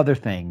 that's the other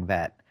thing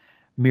that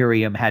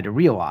Miriam had to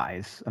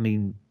realize. I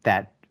mean,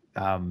 that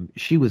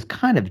she was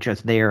kind of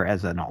just there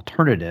as an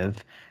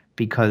alternative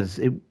because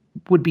it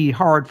would be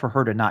hard for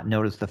her to not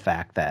notice the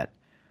fact that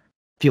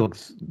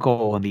Felix's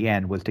goal in the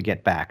end was to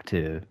get back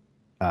to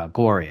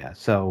Gloria.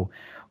 So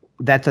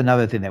that's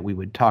another thing that we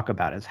would talk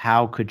about is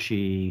how could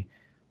she...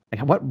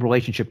 Like, what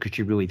relationship could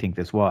she really think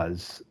this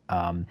was?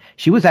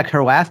 She was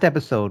her last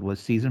episode was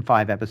season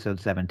 5, episode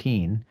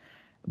 17,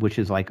 which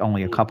is like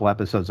only a couple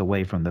episodes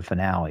away from the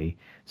finale.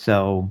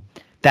 So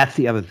that's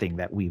the other thing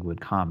that we would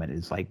comment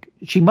is like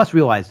she must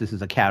realize this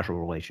is a casual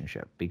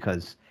relationship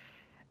but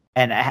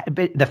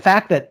the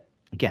fact that,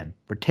 again,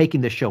 we're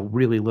taking the show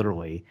really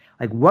literally.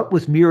 Like, what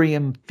was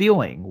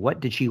feeling? What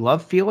did she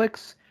love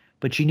Felix?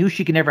 But she knew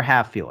she could never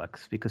have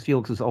Felix because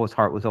Felix's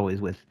heart was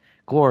always with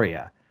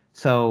Gloria.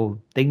 So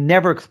they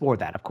never explored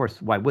that. Of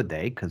course, why would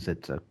they? Because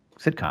it's a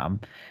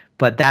sitcom.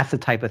 But that's the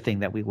type of thing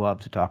that we love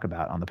to talk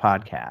about on the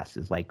podcast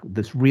is like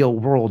this real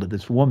world of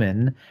this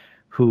woman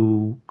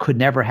who could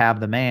never have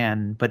the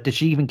man. But did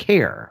she even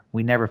care?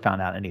 We never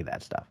found out any of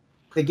that stuff.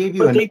 They gave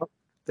you enough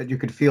that you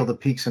could feel the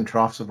peaks and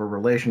troughs of a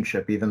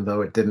relationship, even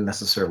though it didn't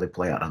necessarily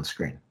play out on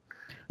screen.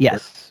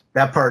 Yes.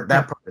 That part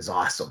is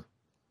awesome.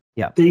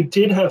 Yeah. They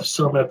did have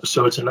some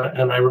episodes, and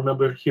I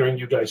remember hearing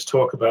you guys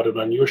talk about it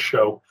on your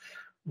show,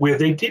 where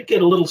they did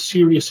get a little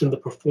serious in the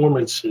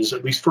performances,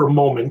 at least for a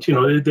moment.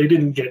 They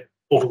didn't get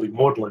overly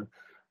maudlin,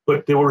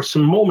 but there were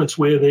some moments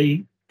where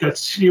they got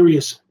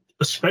serious,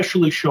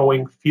 especially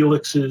showing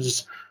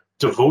Felix's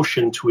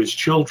devotion to his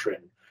children.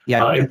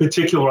 Yeah. In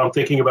particular, I'm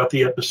thinking about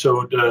the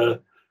episode,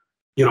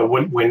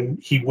 when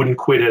he wouldn't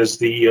quit as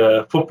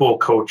the football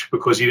coach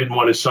because he didn't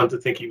want his son to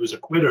think he was a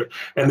quitter.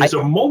 And there's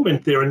a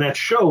moment there in that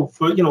show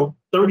for,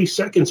 30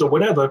 seconds or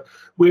whatever,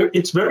 where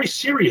it's very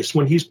serious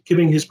when he's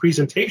giving his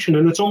presentation,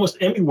 and it's almost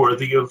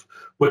Emmy-worthy of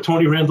what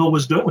Tony Randall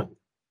was doing.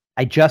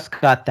 I just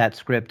got that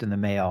script in the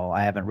mail.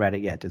 I haven't read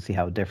it yet to see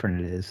how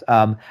different it is.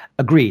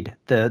 Agreed.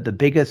 The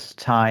biggest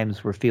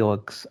times where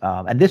Felix,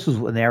 and this was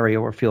an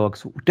area where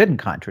Felix didn't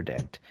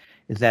contradict,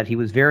 is that he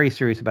was very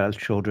serious about his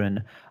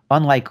children.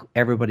 Unlike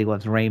Everybody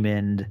Loves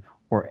Raymond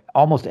or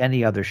almost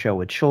any other show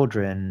with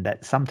children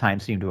that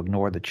sometimes seem to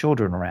ignore the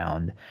children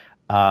around,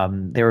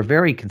 they were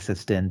very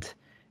consistent,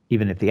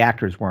 even if the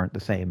actors weren't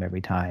the same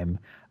every time,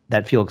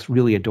 that Felix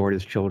really adored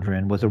his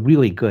children, was a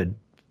really good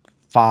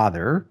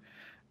father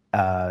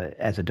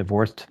as a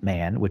divorced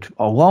man, which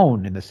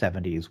alone in the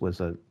 70s was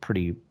a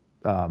pretty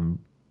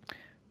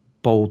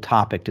bold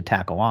topic to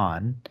take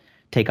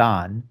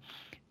on.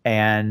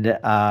 And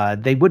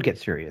they would get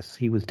serious.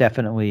 He was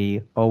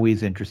definitely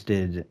always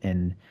interested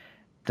in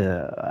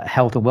the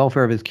health and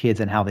welfare of his kids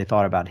and how they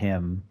thought about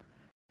him.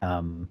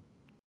 And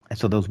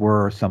so those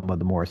were some of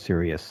the more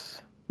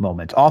serious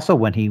moments. Also,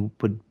 when he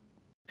would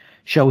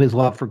show his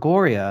love for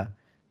Gloria,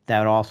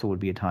 that also would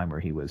be a time where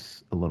he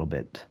was a little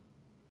bit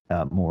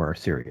more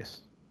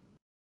serious.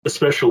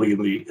 Especially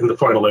in the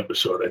final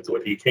episode, I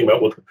thought he came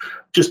out with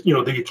just,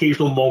 the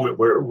occasional moment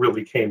where it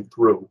really came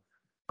through.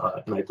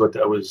 And I thought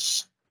that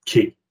was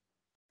key.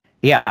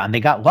 Yeah, and they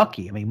got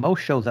lucky. I mean,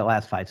 most shows that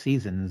last 5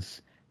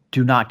 seasons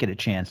do not get a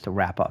chance to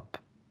wrap up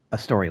a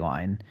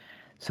storyline.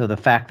 So the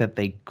fact that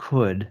they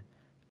could,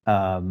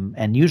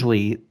 and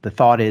usually the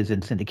thought is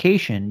in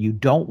syndication, you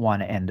don't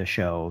want to end the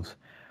shows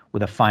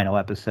with a final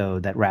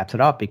episode that wraps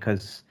it up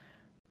because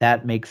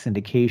that makes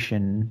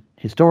syndication,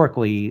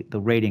 historically,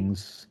 the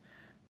ratings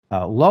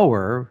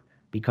lower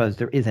because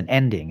there is an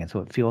ending. And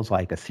so it feels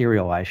like a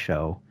serialized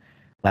show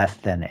less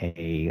than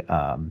a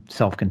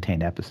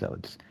self-contained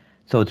episodes.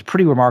 So it's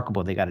pretty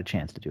remarkable they got a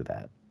chance to do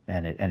that,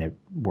 and it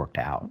worked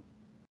out.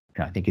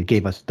 I think it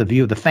gave us, the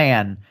view of the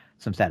fan,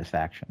 some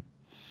satisfaction.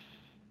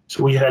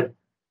 So we had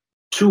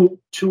two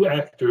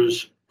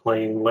actors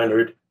playing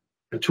Leonard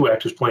and 2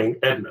 actors playing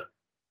Edna.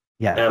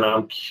 Yeah. And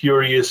I'm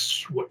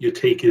curious what your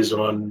take is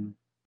on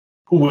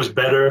who was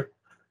better,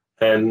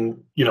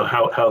 and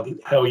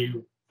how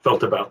you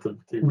felt about the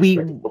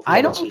respective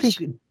I don't performances.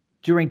 think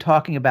during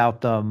talking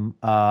about them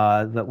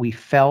that we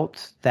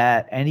felt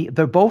that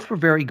they both were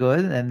very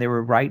good and they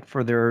were right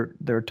for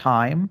their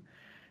time.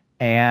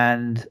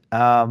 And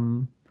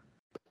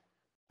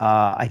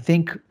I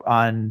think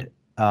on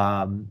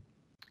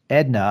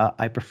Edna,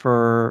 I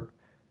prefer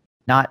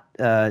not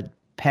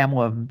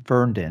Pamela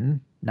Vernon,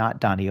 not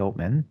Donnie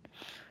Oatman.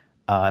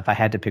 If I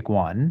had to pick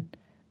one,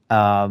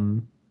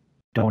 Donnie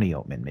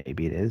Oatman,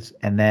 maybe it is.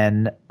 And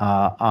then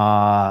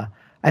I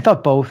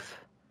thought both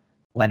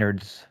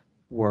Leonards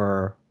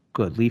were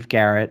good. Leif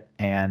Garrett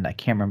and I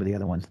can't remember the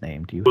other one's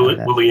name. Do you have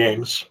that? Willie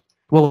Ames.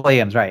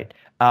 Williams, right?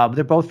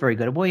 They're both very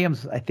good.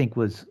 Williams, I think,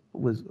 was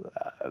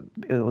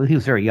he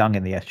was very young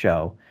in the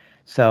show,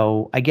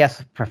 so I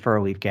guess prefer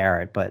Leif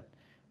Garrett. But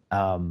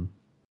I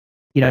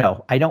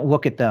don't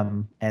look at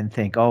them and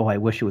think, oh, I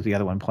wish it was the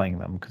other one playing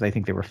them, because I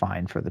think they were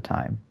fine for the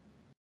time.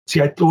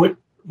 See, I thought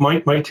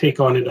my take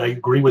on it, I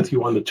agree with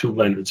you on the two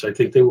Leonards. I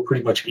think they were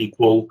pretty much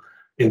equal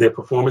in their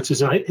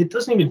performances, and it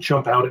doesn't even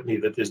jump out at me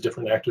that there's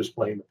different actors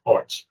playing the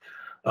parts.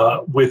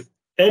 With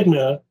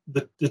Edna,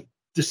 the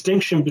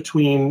distinction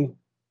between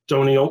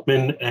Donnie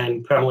Oatman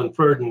and Pamela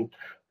Vernon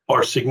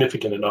are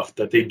significant enough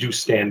that they do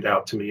stand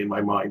out to me in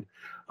my mind.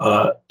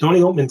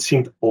 Donnie Oatman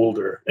seemed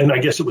older, and I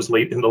guess it was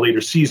late in the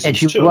later seasons. And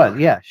she too.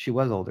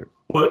 was older.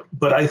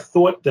 But I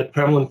thought that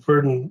Pamela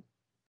Vernon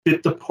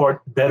fit the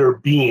part better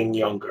being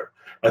younger.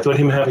 I thought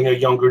him having a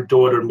younger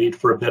daughter made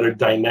for a better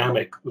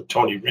dynamic with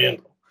Tony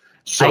Randall.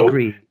 So I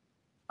agree.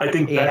 I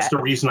think that's the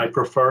reason I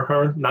prefer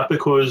her, not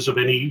because of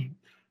any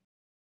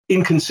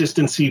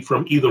inconsistency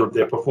from either of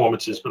their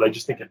performances, but I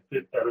just think it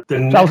fit better.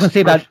 I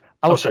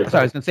was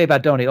going to say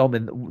about Donnie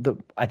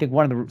Oatman. I think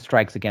one of the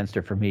strikes against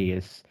her for me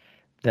is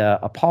the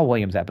Paul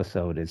Williams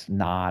episode is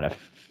not a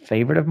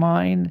favorite of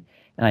mine,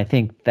 and I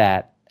think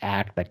that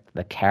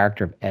the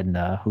character of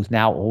Edna, who's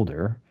now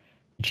older,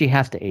 she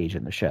has to age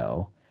in the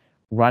show,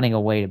 running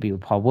away to be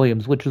with Paul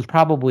Williams, which was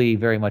probably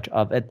very much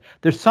of it.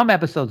 There's some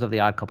episodes of The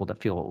Odd Couple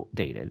that feel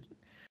dated.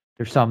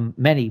 There's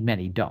many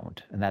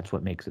don't, and that's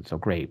what makes it so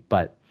great.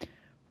 But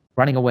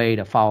running away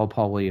to follow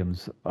Paul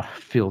Williams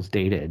feels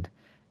dated,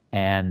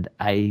 and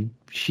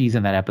she's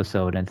in that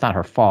episode, and it's not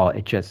her fault.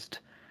 It just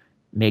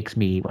makes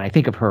me, when I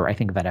think of her, I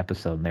think of that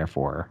episode, and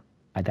therefore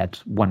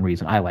that's one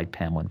reason I like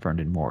Pamela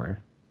Vernon more.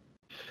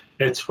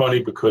 It's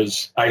funny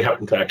because I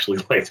happen to actually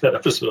like that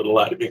episode a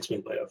lot. It makes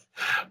me laugh.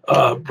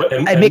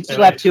 It makes me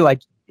laugh too.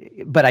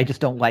 But I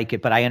just don't like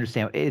it. But I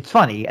understand. It's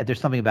funny. There's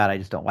something about it I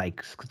just don't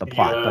like the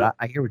plot. Yeah. But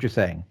I hear what you're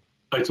saying.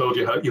 I told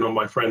you how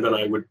my friend and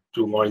I would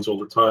do lines all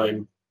the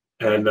time,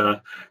 and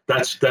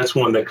that's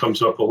one that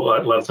comes up a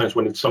lot of times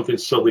when it's something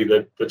silly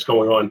that's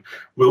going on.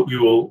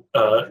 You will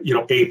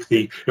ape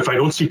the, if I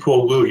don't see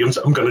Paul Williams,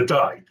 I'm going to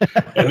die,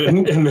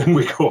 and then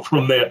we go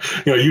from there.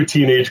 You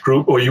teenage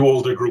group or you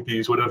older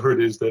groupies, whatever it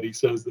is that he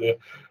says there.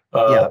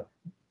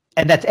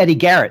 And that's Eddie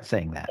Garrett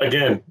saying that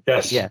again.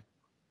 Yes. Yeah.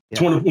 It's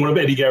one of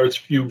Eddie Garrett's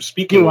few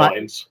speaking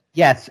lines.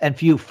 Yes, and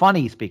few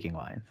funny speaking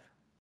lines.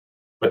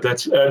 But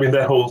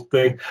that whole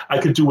thing, I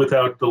could do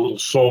without the little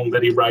song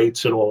that he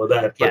writes and all of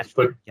that.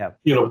 But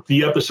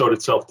the episode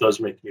itself does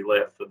make me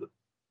laugh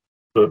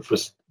for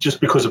just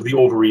because of the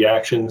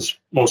overreactions,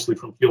 mostly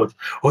from Felix.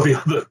 Or the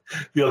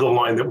other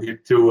line that we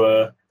do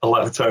a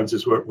lot of times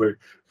is where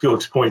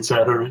Felix points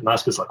at her and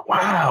Oscar's like,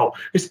 "Wow,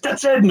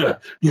 that's Edna!"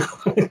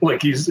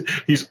 Like he's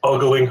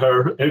ogling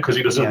her because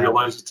he doesn't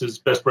realize it's his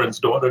best friend's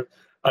daughter.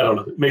 I don't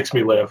know. It makes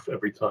me laugh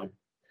every time.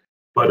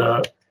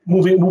 But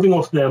moving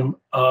off them,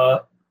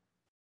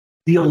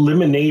 the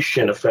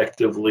elimination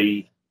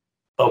effectively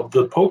of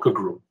the poker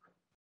group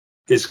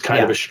is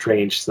kind of a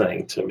strange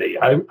thing to me.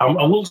 I'm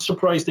a little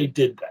surprised they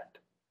did that.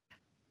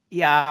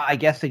 Yeah, I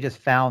guess they just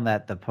found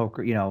that the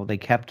poker, they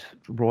kept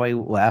Roy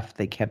left,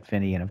 they kept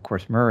Vinny, and of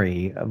course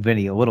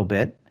Vinny a little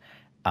bit,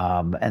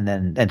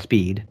 and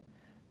Speed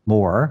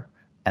more,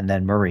 and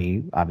then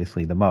Murray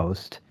obviously the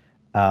most.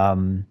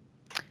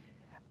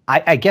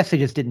 I guess they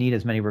just didn't need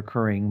as many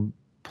recurring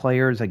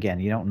players. Again,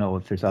 you don't know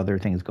if there's other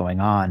things going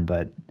on,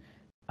 but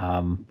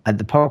at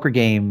the poker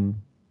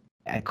game,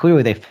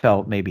 clearly they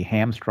felt maybe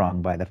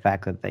hamstrung by the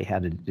fact that they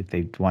had to, if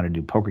they wanted to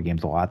do poker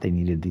games a lot, they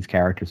needed these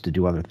characters to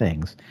do other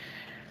things.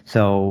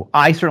 So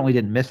I certainly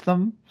didn't miss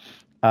them.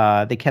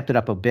 They kept it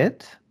up a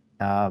bit,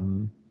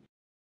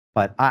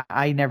 but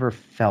I never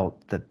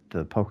felt that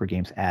the poker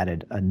games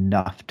added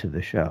enough to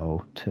the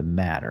show to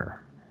matter.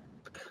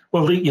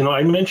 Well,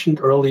 I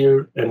mentioned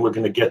earlier, and we're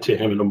going to get to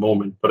him in a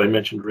moment, but I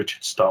mentioned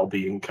Richard Stahl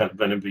being kind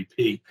of an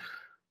MVP.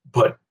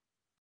 But,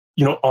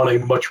 on a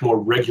much more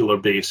regular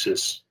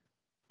basis,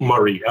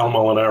 Murray, Al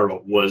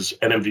Molinaro, was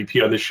an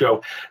MVP on the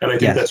show. And I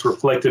think that's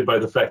reflected by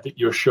the fact that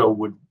your show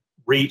would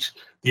rate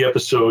the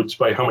episodes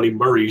by how many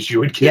Murrays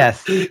you would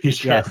give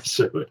each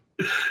episode.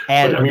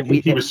 And but,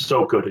 he was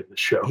so good in the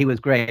show. He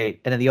was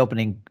great. And in the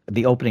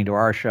opening to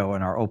our show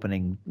and our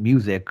opening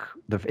music,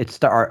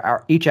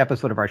 each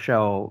episode of our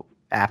show,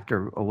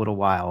 after a little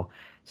while,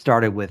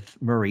 started with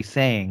Murray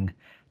saying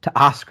to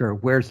Oscar,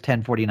 "Where's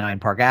 1049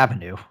 Park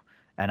Avenue?"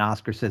 And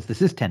Oscar says,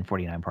 "This is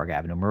 1049 Park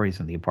Avenue." Murray's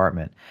in the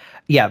apartment.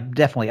 Yeah,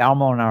 definitely. Al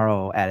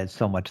Molinaro added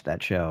so much to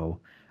that show.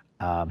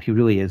 He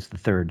really is the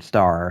third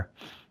star.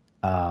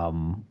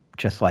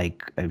 Just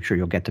like I'm sure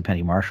you'll get to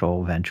Penny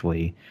Marshall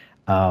eventually.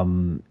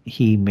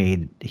 He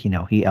made,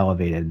 he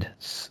elevated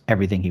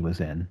everything he was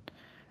in.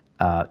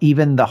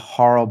 Even the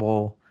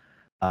horrible,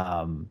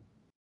 the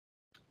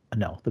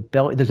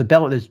belly. There's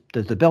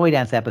the belly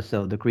dance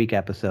episode, the Greek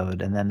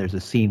episode, and then there's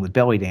a scene with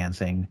belly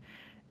dancing,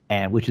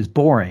 and which is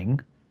boring.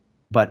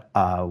 But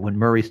when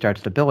Murray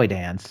starts to belly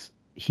dance,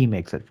 he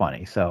makes it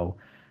funny. So,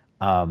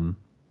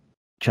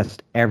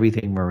 just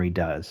everything Murray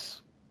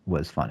does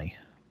was funny.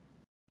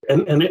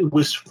 And it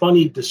was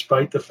funny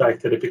despite the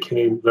fact that it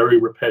became very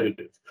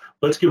repetitive.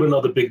 Let's give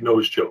another big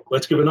nose joke.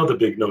 Let's give another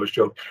big nose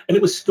joke. And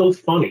it was still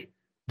funny.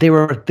 They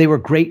were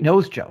great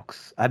nose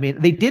jokes. I mean,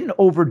 they didn't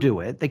overdo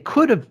it. They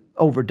could have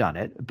overdone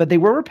it, but they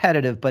were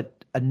repetitive,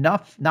 but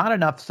not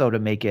enough so to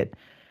make it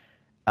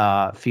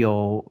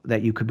feel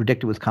that you could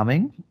predict it was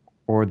coming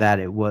or that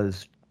it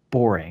was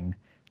boring.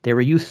 They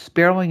were used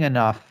sparingly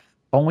enough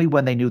only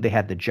when they knew they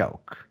had the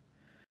joke.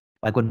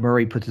 Like when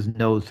Murray puts his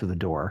nose through the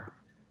door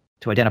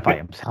to identify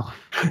himself.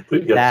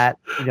 Yes.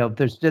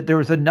 That, there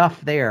was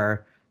enough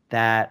there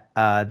that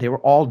they were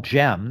all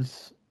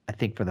gems, I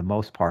think, for the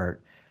most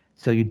part.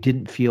 So you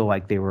didn't feel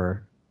like they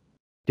were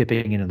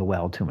dipping into the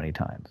well too many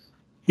times.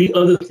 The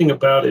other thing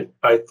about it,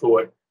 I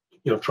thought,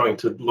 trying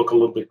to look a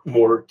little bit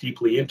more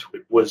deeply into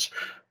it, was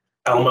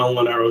Al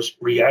Molinaro's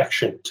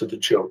reaction to the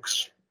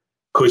jokes.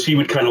 Because he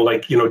would kind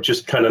of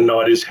just kind of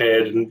nod his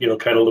head and,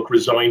 kind of look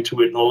resigned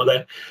to it and all of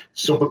that.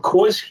 So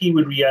because he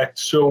would react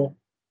so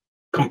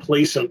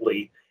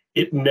complacently,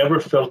 it never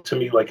felt to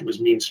me like it was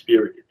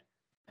mean-spirited,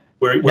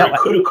 where it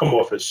could have come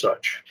off as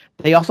such.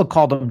 They also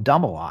called him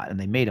dumb a lot, and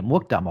they made him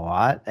look dumb a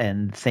lot,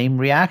 and same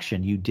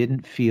reaction. You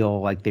didn't feel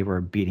like they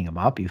were beating him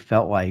up. You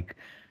felt like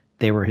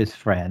they were his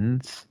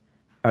friends,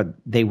 or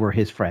they were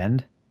his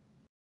friend,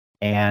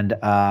 and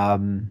I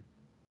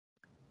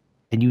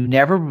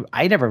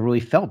never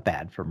really felt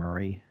bad for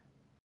Murray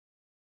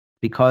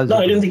because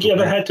I didn't think he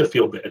ever had to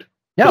feel bad.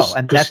 No,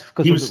 and that's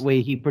because of the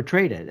way he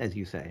portrayed it, as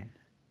you say.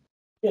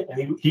 Yeah,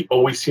 and he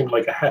always seemed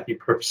like a happy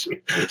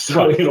person. So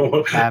why would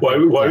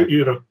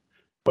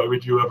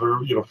you ever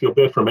feel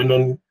bad for him? And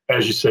then,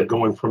 as you said,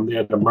 going from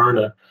there to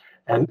Myrna,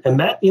 and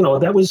that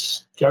that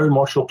was Gary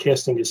Marshall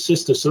casting his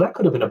sister, so that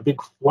could have been a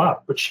big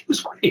flop. But she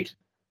was great.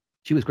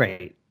 She was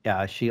great.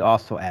 She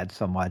also adds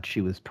so much.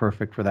 She was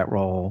perfect for that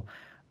role.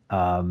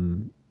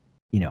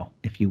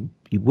 If you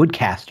would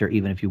cast her,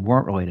 even if you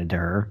weren't related to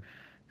her,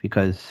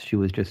 because she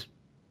was just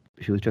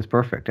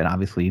perfect. And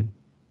obviously,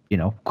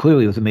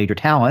 clearly it was a major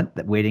talent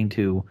that waiting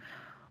to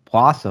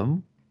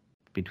blossom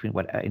between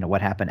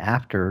what happened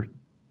after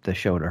the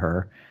show to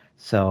her.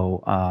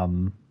 So,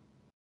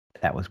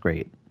 that was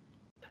great.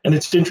 And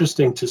it's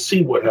interesting to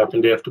see what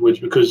happened afterwards,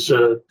 because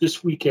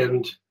this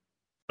weekend,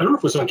 I don't know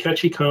if it was on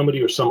Catchy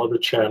Comedy or some other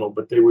channel,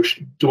 but they were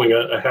doing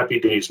a Happy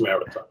Days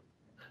marathon.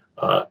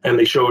 And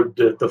they showed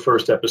the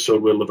first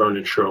episode where Laverne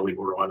and Shirley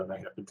were on, and I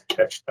happened to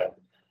catch that.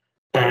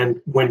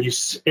 And when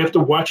after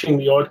watching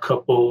The Odd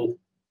Couple,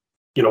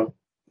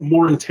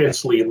 more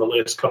intensely in the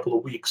last couple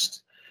of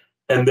weeks,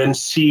 and then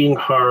seeing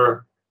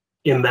her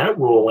in that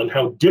role and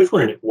how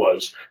different it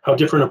was, how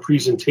different a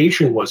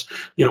presentation was,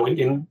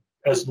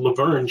 as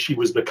Laverne, she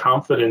was the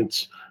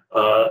confident,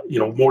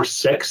 more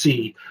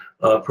sexy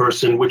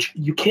person, which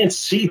you can't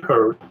see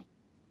her.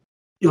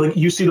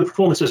 You see the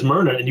performance as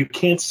Myrna, and you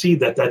can't see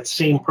that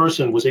same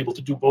person was able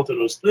to do both of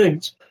those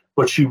things,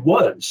 but she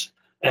was.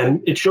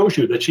 And it shows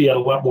you that she had a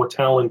lot more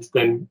talent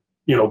than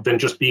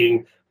just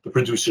being the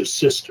producer's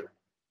sister.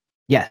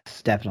 Yes,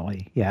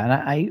 definitely. Yeah, and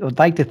I would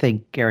like to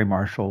think Gary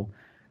Marshall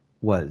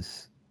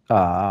was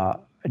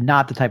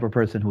not the type of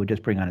person who would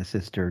just bring on his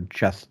sister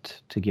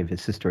just to give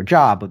his sister a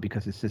job, but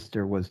because his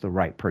sister was the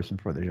right person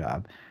for the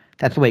job.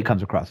 That's the way it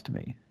comes across to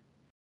me.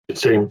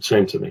 Same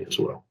to me as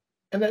well.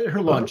 And then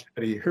her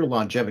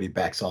longevity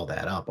backs all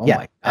that up. Oh yeah,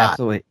 my God.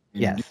 Absolutely.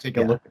 Yes. You take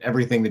a look at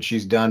everything that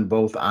she's done,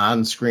 both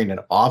on screen and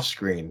off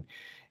screen.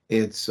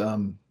 It's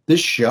this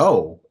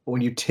show,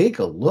 when you take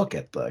a look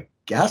at the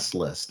guest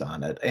list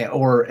on it,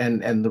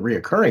 and the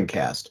reoccurring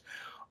cast,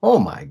 oh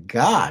my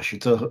gosh,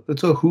 it's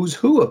a who's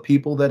who of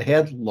people that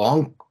had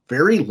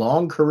very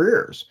long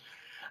careers.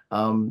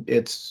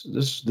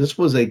 This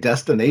was a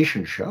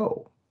destination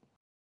show.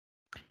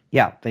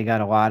 Yeah, they got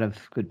a lot of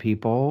good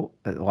people.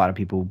 A lot of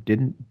people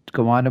didn't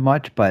go on to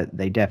much, but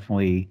they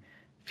definitely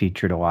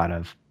featured a lot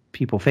of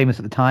people famous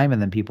at the time,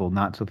 and then people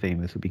not so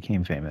famous who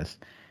became famous.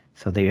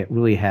 So they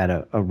really had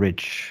a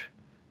rich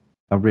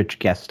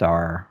guest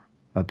star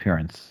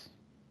appearance.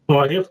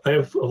 Well, I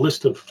have a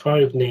list of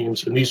 5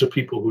 names, and these are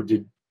people who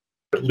did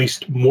at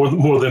least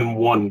more than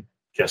one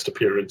guest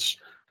appearance.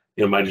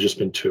 It might have just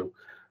been 2,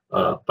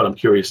 but I'm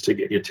curious to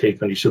get your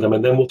take on each of them,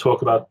 and then we'll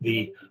talk about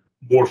the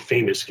more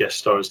famous guest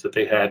stars that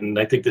they had, and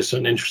I think there's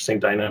an interesting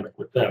dynamic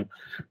with them.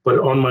 But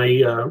on my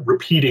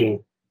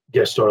repeating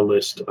guest star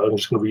list. I'm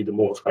just going to read them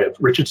off. I have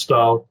Richard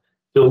Stahl,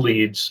 Phil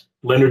Leeds,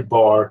 Leonard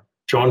Barr,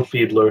 John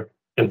Fiedler,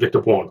 and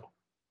Victor Buono.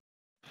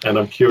 And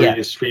I'm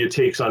curious for your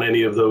takes on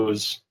any of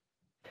those.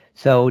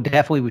 So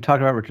definitely, we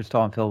talked about Richard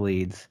Stahl and Phil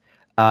Leeds.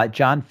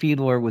 John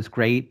Fiedler was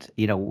great.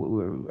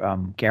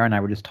 Garen and I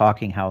were just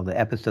talking how the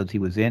episodes he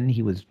was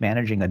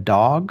managing a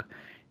dog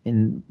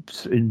in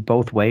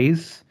both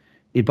ways.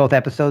 In both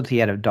episodes, he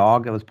had a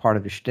dog that was part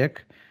of his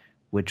shtick,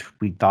 which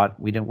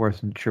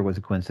wasn't sure was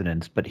a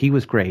coincidence, but he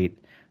was great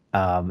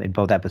in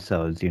both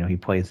episodes. He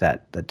plays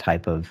the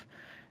type of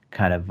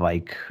kind of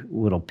like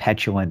little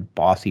petulant,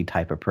 bossy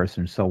type of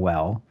person so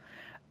well.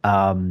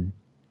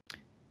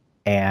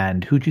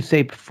 And who'd you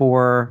say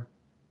before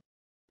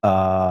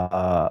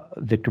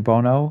Victor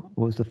Buono?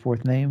 What was the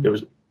fourth name? It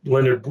was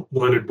Leonard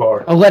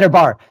Barr. Oh, Leonard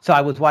Barr. So I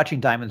was watching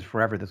Diamonds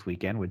Forever this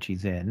weekend, which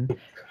he's in,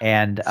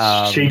 and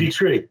Shady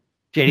Tree.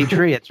 Shady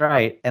Tree, that's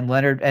right. And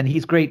Leonard, and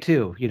he's great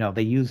too.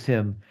 They use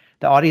him.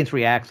 The audience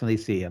reacts when they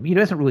see him. He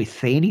doesn't really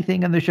say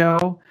anything in the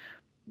show.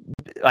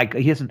 Like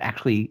he's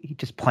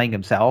just playing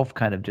himself,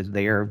 kind of just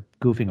there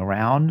goofing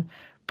around.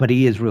 But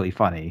he is really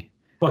funny.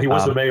 Well, he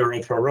was the mayor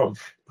of Rome.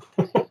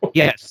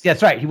 Yes,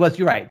 that's right. He was.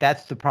 You're right.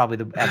 That's probably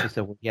the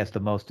episode where he has the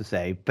most to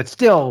say. But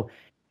still,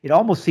 it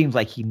almost seems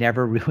like he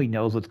never really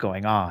knows what's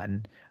going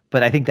on.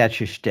 But I think that's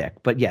his shtick.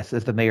 But yes,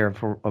 as the mayor of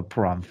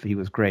Pahrump, he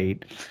was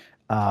great.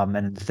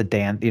 And it's the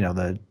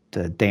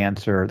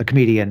dancer, the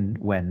comedian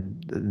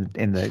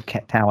in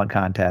the talent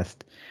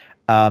contest.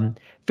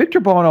 Victor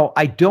Buono,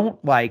 I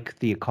don't like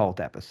the occult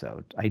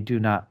episode. I do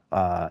not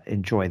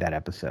enjoy that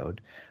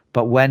episode.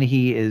 But when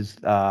he is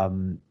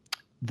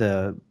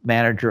the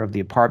manager of the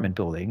apartment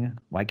building,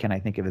 why can't I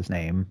think of his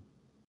name?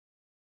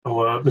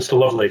 Mr.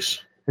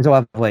 Lovelace. Mr.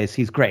 Lovelace,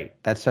 he's great.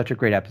 That's such a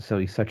great episode.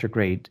 He's such a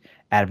great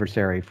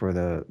adversary for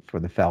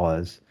the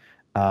fellas.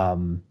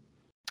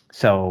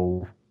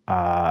 So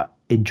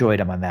enjoyed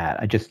him on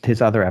that.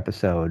 His other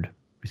episode.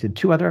 He's in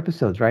 2 other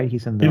episodes, right? He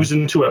was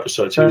in 2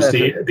 episodes. He was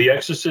the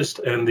Exorcist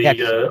and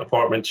the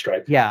Apartment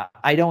Strike. Yeah,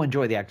 I don't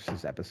enjoy the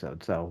Exorcist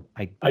episode, so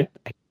I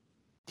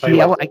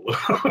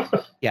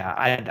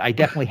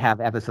definitely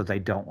have episodes I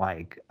don't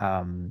like.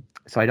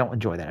 So I don't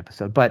enjoy that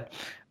episode. But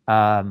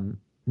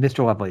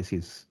Mr. Lovelace,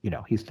 he's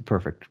the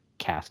perfect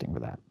casting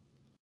for that.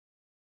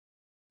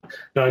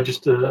 No,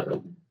 just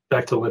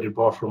back to Leonard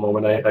Barr for a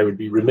moment. I would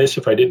be remiss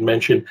if I didn't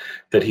mention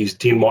that he's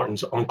Dean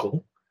Martin's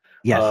uncle.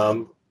 Yes.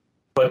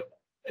 But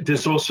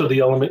there's also the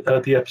element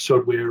of the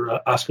episode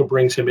where Oscar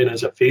brings him in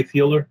as a faith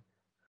healer,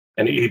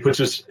 and he puts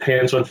his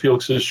hands on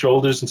Felix's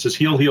shoulders and says,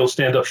 "Heal,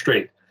 stand up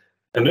straight."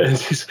 And he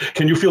says,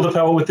 "Can you feel the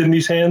power within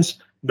these hands?"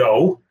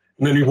 "No."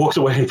 And then he walks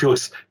away, and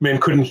Felix, man,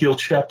 couldn't heal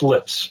chapped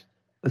lips.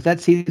 Was that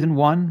season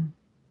 1,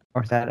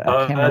 or is that?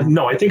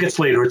 No, I think it's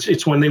later.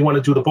 It's when they want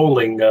to do the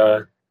bowling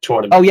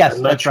tournament. Oh yes,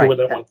 I'm not sure right. what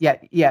that one.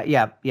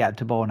 Yeah.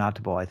 To bowl, not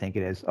to bowl. I think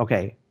it is.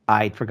 Okay,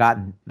 I'd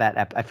forgotten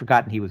that. I'd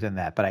forgotten he was in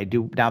that, but I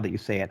do now that you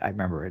say it. I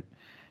remember it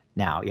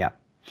now. Yeah.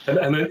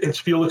 And it's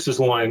Felix's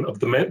line of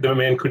the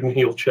man couldn't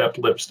heal chapped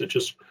lips that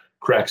just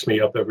cracks me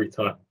up every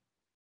time.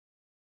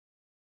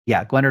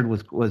 Yeah, Leonard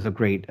was a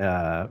great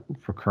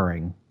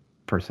recurring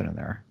person in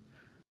there.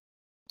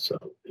 So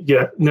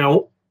yeah,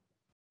 now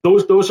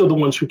those are the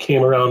ones who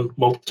came around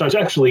multiple times.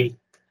 Actually,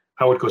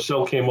 Howard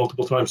Cosell came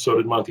multiple times, so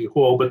did Monty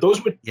Hall, but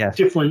those were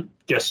different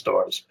guest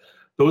stars.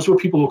 Those were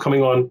people who were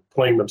coming on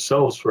playing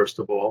themselves, first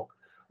of all.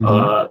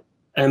 Mm-hmm.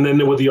 And then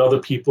there were the other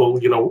people.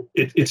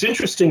 It's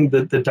interesting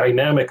the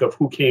dynamic of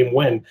who came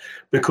when,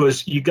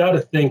 because you got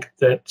to think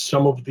that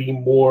some of the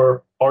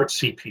more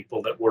artsy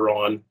people that were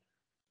on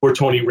were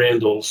Tony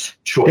Randall's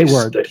choice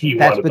that he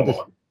wanted them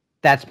on.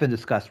 That's been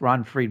discussed.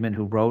 Ron Friedman,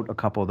 who wrote a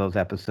couple of those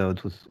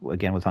episodes, was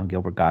on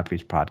Gilbert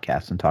Gottfried's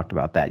podcast and talked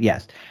about that.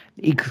 Yes,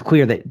 it's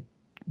clear that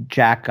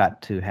Jack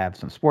got to have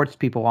some sports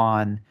people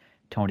on.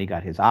 Tony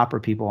got his opera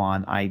people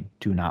on. I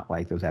do not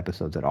like those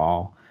episodes at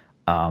all.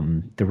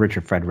 The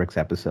Richard Fredericks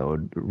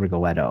episode,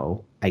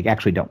 Rigoletto, I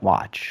actually don't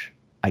watch.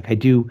 Like I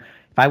do,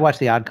 if I watch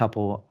The Odd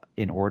Couple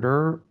in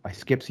order, I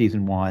skip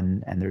season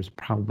 1, and there's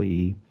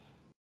probably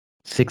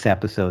 6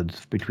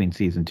 episodes between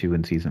season 2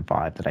 and season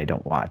 5 that I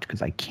don't watch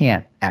because I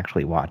can't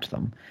actually watch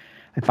them.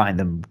 I find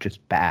them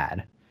just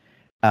bad.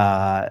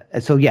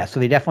 So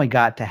they definitely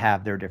got to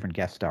have their different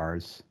guest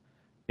stars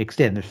mixed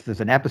in. There's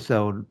an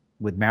episode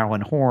with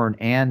Marilyn Horne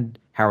and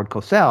Howard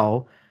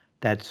Cosell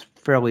that's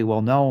fairly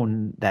well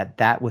known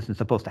that wasn't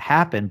supposed to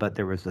happen, but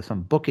there was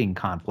some booking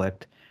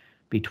conflict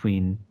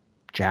between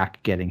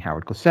Jack getting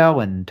Howard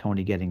Cosell and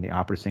Tony getting the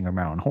opera singer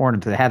Marilyn Horne,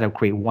 and so they had to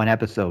create one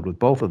episode with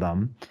both of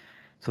them.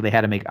 So they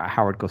had to make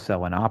Howard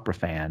Cosell an opera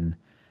fan.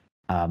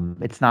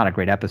 It's not a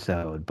great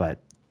episode,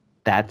 but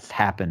that's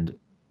happened.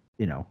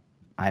 I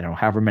don't know,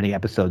 however many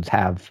episodes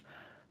have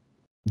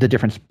the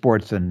different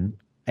sports and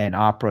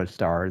opera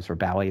stars or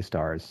ballet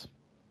stars,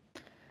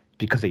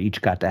 because they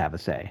each got to have a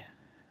say.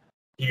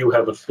 Do you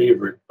have a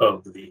favorite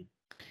of the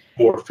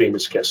more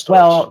famous guest stars?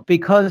 Well,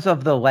 because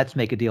of the Let's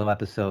Make a Deal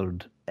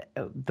episode,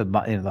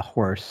 the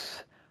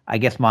horse, I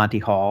guess Monty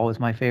Hall is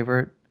my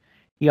favorite.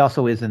 He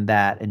also isn't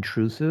that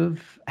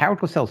intrusive. Howard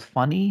Cosell's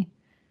funny.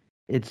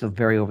 it's a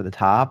very over the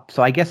top.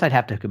 So I guess I'd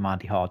have to go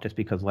Monty Hall just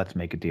because Let's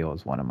Make a Deal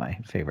is one of my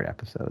favorite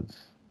episodes.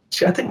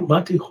 See, I think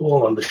Monty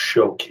Hall on the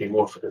show came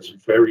off as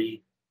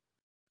very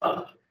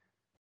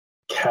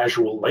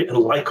casual, light, and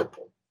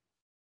likable.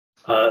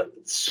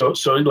 So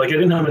like I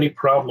didn't have any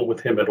problem with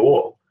him at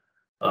all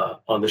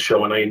on the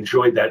show, and I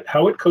enjoyed that.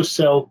 Howard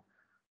Cosell,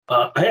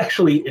 I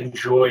actually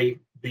enjoy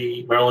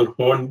the Marilyn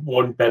Horn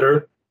one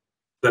better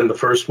than the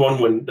first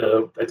one when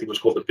I think it was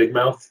called The Big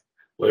Mouth,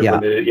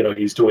 when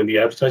he's doing the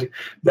advertising.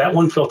 That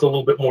one felt a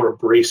little bit more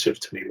abrasive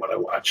to me when I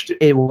watched it.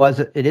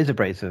 It is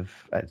abrasive.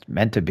 It's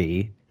meant to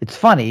be. It's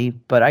funny,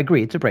 but I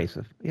agree, it's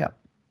abrasive. Yeah.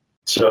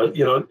 So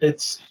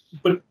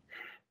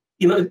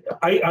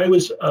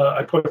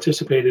I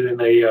participated in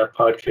a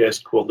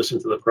podcast called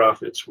Listen to the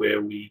Prophets,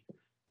 where we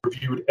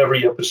reviewed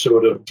every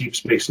episode of Deep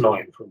Space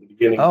Nine from the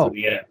beginning to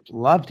the end.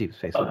 Love Deep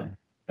Space Nine.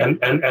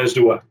 And as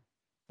do I.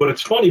 But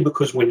it's funny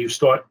because when you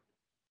start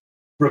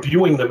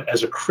reviewing them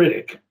as a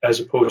critic as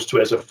opposed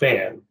to as a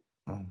fan,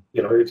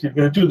 if you're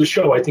going to do the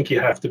show, I think you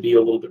have to be a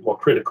little bit more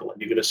critical,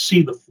 and you're going to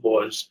see the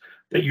flaws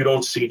that you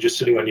don't see just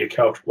sitting on your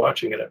couch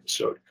watching an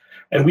episode.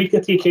 And we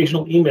get the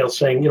occasional email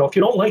saying, if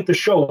you don't like the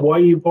show, why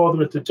are you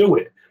bothering to do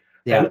it?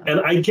 Yeah. And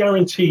I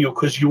guarantee you,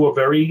 because you were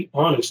very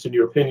honest in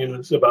your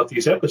opinions about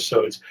these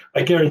episodes,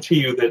 I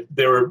guarantee you that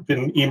there have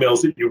been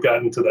emails that you've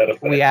gotten to that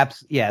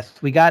effect. Yes,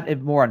 we got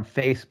it more on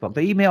Facebook.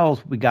 The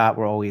emails we got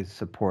were always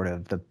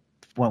supportive.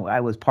 When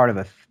I was part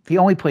of the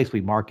only place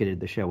we marketed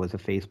the show was a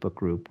Facebook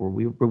group where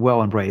we were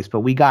well embraced, but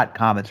we got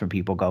comments from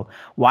people go,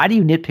 why do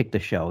you nitpick the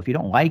show? If you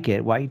don't like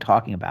it, why are you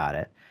talking about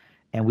it?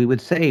 And we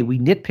would say we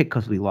nitpick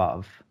because we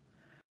love.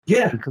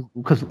 Yeah.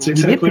 Because we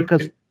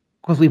nitpick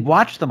because we've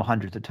watched them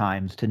hundreds of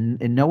times and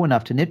know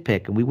enough to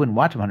nitpick, and we wouldn't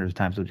watch them hundreds of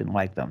times if we didn't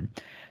like them.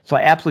 So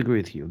I absolutely agree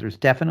with you. There's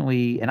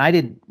definitely, and I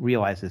didn't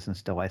realize this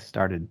until I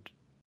started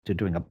to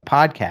doing a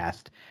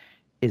podcast,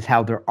 is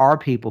how there are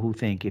people who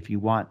think if you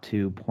want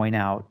to point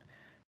out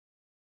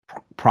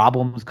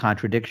problems,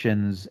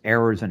 contradictions,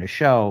 errors in a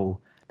show,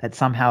 that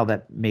somehow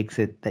that makes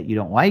it that you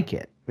don't like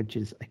it, which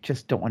is, I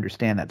just don't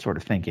understand that sort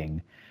of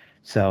thinking.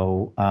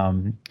 So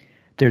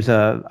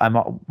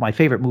my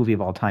favorite movie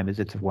of all time is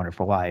It's a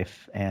Wonderful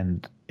Life,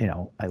 and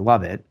I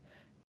love it.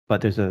 But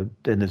there's a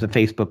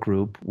Facebook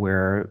group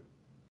where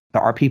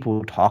there are people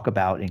who talk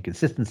about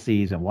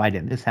inconsistencies and why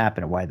didn't this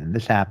happen and why didn't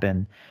this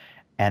happen,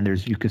 and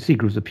you can see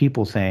groups of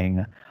people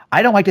saying,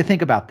 I don't like to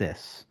think about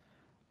this.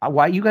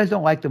 Why you guys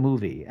don't like the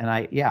movie? And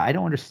I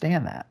don't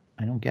understand that.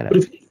 I don't get it.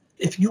 But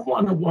if you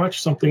want to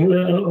watch something,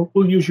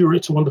 we'll use your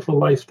It's a Wonderful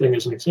Life thing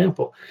as an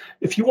example.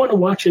 If you want to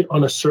watch it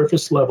on a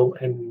surface level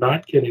and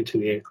not get into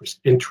the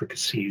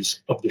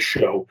intricacies of the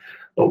show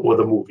or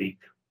the movie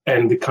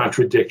and the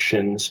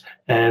contradictions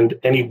and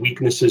any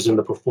weaknesses in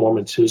the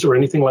performances or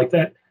anything like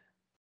that,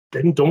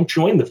 then don't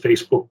join the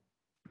Facebook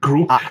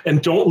group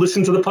and don't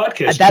listen to the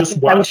podcast. Just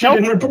watch it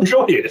and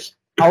enjoy it.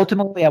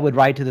 Ultimately, I would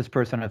write to this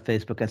person on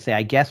Facebook and say,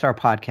 I guess our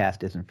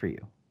podcast isn't for you.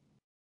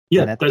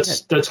 Yeah,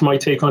 that's my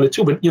take on it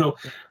too.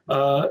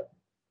 But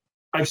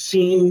I've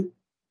seen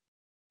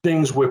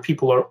things where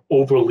people are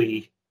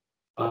overly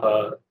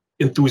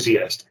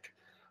enthusiastic.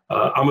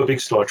 I'm a big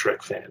Star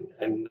Trek fan,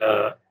 and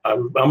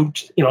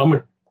I'm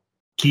a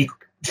geek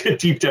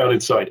deep down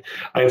inside.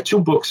 I have two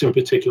books in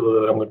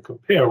particular that I'm going to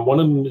compare. And one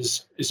of them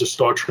is a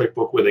Star Trek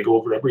book where they go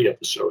over every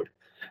episode,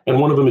 and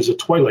one of them is a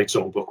Twilight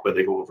Zone book where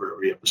they go over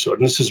every episode.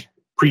 And this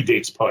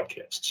predates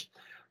podcasts.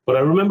 But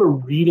I remember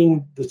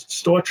reading the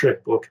Star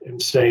Trek book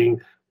and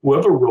saying,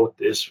 whoever wrote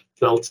this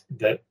felt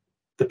that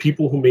the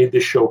people who made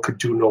this show could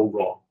do no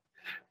wrong.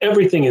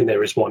 Everything in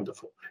there is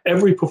wonderful.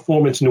 Every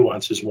performance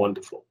nuance is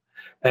wonderful.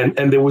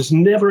 And there was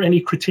never any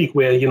critique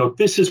where,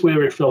 this is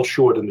where it fell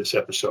short in this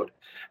episode.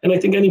 And I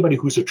think anybody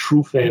who's a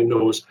true fan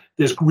knows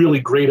there's really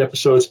great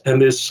episodes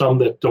and there's some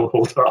that don't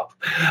hold up.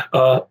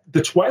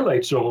 The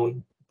Twilight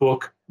Zone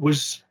book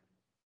was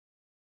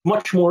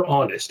much more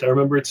honest. I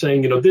remember it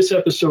saying, this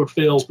episode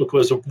fails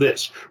because of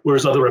this,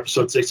 whereas other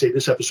episodes, they say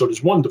this episode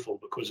is wonderful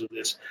because of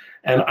this.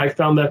 And I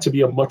found that to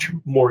be a much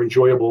more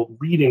enjoyable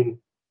reading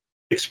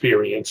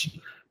experience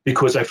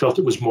because I felt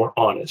it was more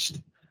honest.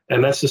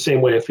 And that's the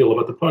same way I feel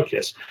about the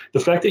podcast. The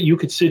fact that you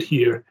could sit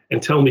here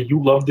and tell me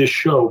you love this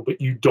show,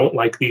 but you don't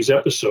like these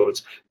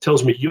episodes,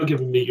 tells me you're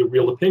giving me your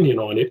real opinion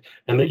on it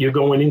and that you're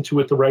going into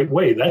it the right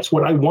way. That's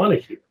what I want to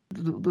hear.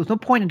 There's no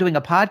point in doing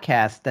a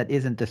podcast that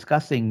isn't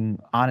discussing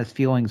honest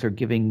feelings or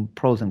giving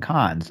pros and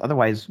cons.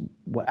 Otherwise,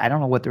 I don't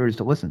know what there is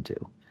to listen to.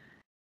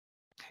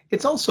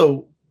 It's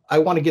also, I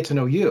want to get to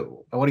know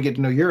you. I want to get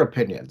to know your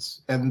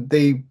opinions. And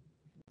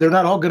they're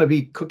not all going to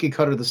be cookie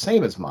cutter the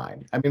same as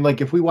mine. I mean,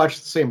 like if we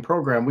watch the same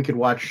program, we could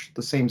watch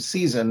the same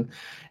season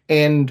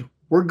and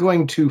we're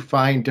going to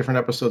find different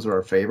episodes of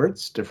our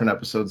favorites, different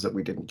episodes that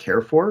we didn't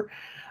care for.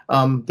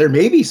 There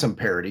may be some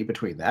parity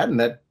between that, and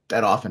that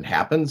often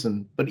happens.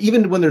 But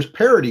even when there's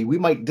parity, we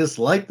might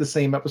dislike the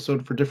same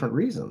episode for different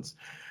reasons.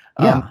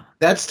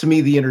 That's to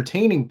me the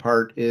entertaining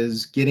part,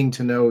 is getting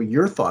to know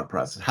your thought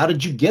process. How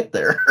did you get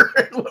there?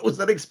 What was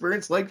that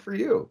experience like for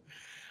you?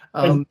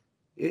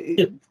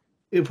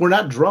 if we're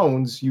not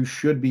drones, you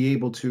should be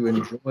able to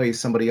enjoy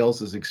somebody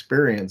else's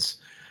experience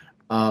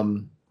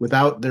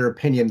without their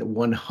opinion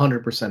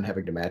 100%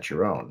 having to match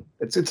your own.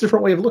 It's a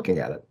different way of looking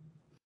at it.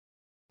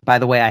 By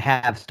the way, I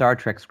have Star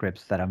Trek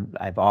scripts that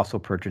I've also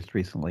purchased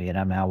recently, and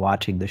I'm now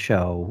watching the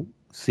show,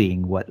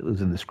 seeing what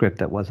was in the script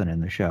that wasn't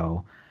in the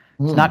show.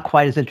 It's not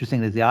quite as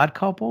interesting as The Odd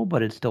Couple,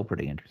 but it's still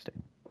pretty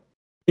interesting.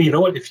 You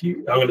know what?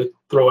 I'm going to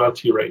throw out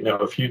to you right now,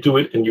 if you do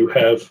it and you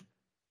have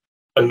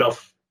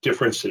enough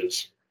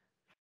differences,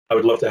 I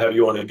would love to have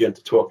you on again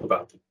to talk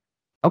about them.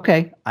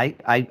 Okay. I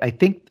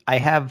think I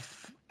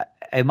have,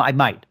 I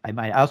might.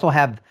 I also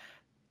have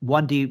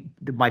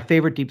my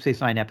favorite Deep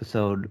Space Nine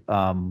episode,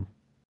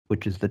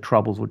 which is the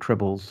Troubles with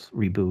Tribbles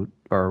reboot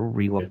or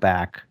relook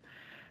back.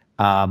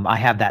 I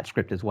have that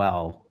script as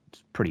well.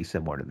 It's pretty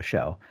similar to the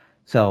show.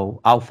 So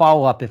I'll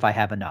follow up if I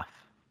have enough.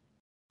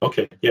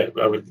 Okay. Yeah,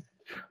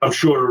 I'm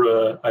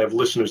sure I have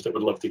listeners that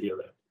would love to hear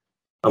that.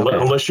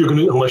 Unless you're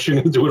gonna do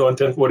it on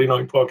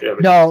 1049 Park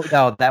Avenue.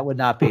 No, that would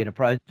not be a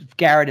problem.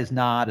 Garrett is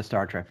not a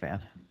Star Trek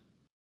fan.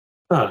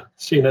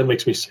 See, that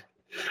makes me sick.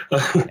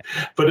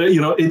 But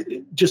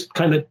it just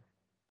kind of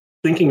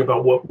thinking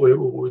about what we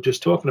were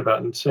just talking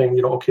about and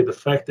saying, okay, the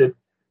fact that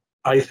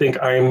I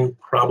think I'm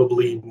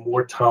probably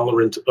more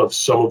tolerant of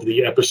some of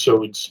the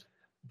episodes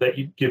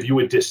that give you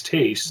a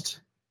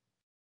distaste,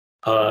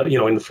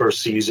 in the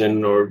first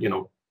season or,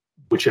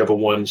 whichever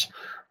ones,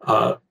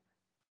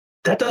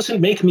 that doesn't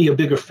make me a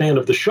bigger fan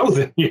of the show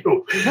than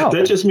you. No,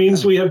 that just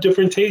means we have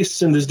different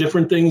tastes and there's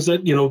different things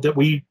that, that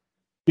we,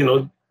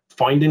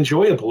 find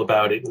enjoyable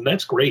about it. And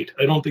that's great.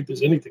 I don't think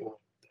there's anything wrong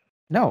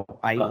with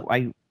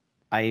that.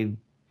 No,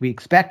 we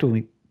expect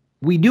we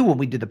knew when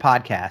we did the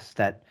podcast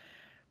that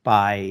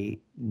by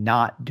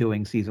not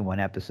doing season 1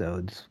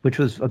 episodes, which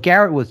was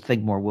Garrett was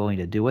more willing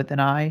to do it than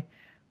I.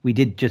 We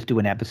did just do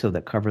an episode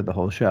that covered the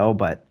whole show,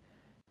 but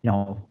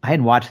I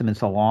hadn't watched them in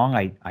so long.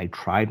 I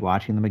tried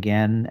watching them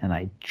again, and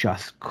I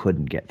just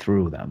couldn't get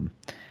through them.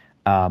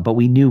 But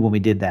we knew when we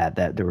did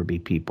that there would be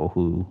people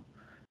who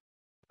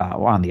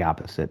were on the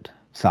opposite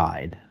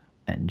side,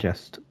 and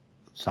there's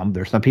some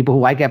people who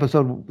like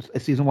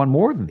season 1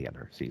 more than the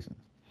other seasons.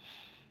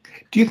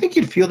 Do you think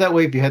you'd feel that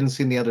way if you hadn't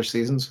seen the other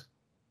seasons?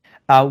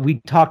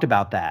 We talked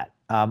about that.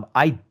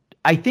 I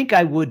think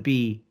I would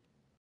be.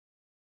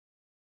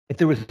 If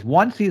there was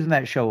one season of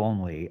that show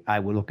only, I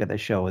would look at the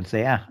show and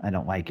say, I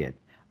don't like it.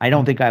 I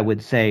don't think I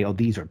would say, oh,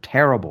 these are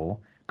terrible,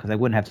 because I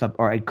wouldn't have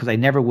because I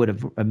never would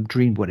have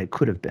dreamed what it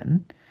could have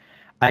been.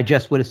 I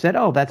just would have said,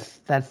 oh, that's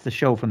the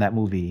show from that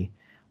movie.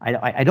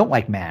 I don't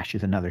like MASH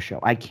is another show.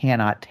 I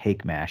cannot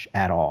take MASH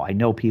at all. I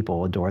know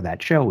people adore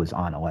that show. It was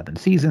on 11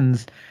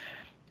 seasons.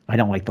 I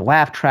don't like the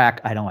laugh track.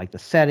 I don't like the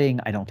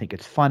setting. I don't think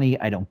it's funny.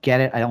 I don't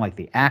get it. I don't like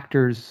the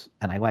actors,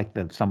 and I like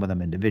some of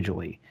them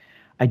individually.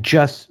 I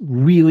just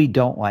really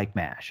don't like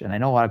MASH, and I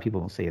know a lot of people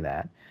don't say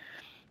that,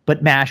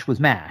 but MASH was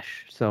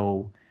MASH.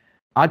 So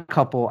Odd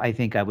Couple, I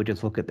think I would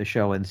just look at the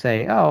show and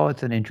say, oh,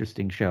 it's an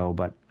interesting show,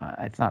 but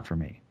it's not for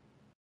me.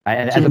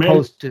 As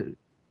opposed to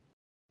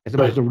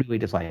really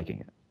disliking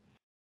it.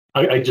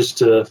 I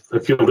just I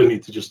feel the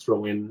need to just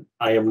throw in,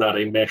 I am not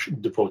a MASH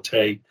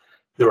devotee.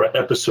 There are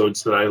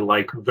episodes that I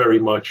like very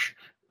much,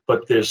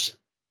 but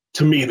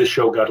to me, the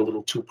show got a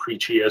little too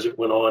preachy as it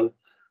went on.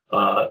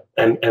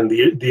 And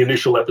the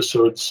initial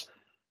episodes,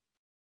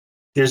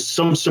 there's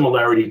some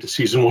similarity to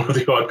season 1 of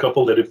The Odd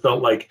Couple, that it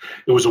felt like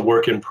it was a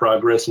work in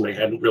progress and they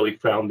hadn't really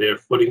found their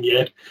footing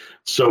yet.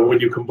 So when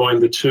you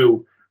combine the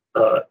two,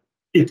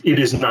 it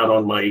is not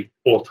on my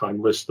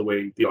all-time list the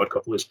way The Odd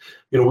Couple is.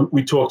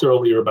 We talked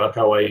earlier about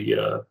how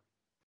I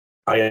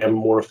am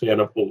more a fan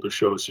of older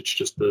shows. It's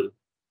just the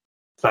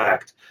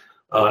fact.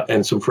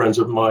 And some friends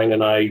of mine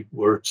and I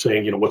were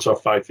saying, what's our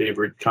 5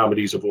 favorite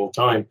comedies of all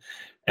time?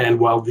 And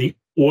while the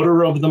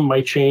order of them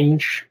might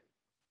change,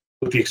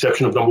 with the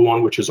exception of number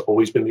 1, which has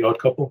always been The Odd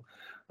Couple,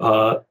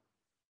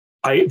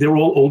 they're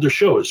all older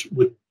shows.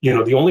 With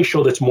the only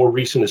show that's more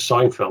recent is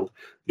Seinfeld.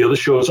 The other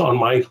shows on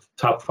my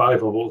top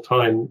 5 of all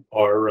time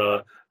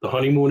are The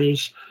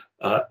Honeymooners,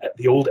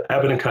 the old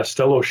Abbott and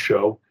Costello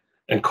show,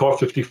 and Car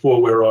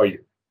 54. Where Are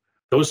You?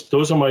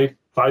 Those are my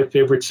 5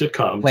 favorite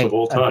sitcoms of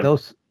all time.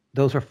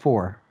 Those are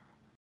 4.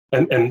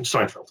 And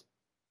Seinfeld.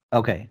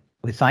 Okay,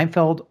 with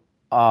Seinfeld,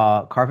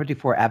 Car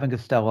 54, Abbott and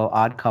Costello,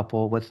 Odd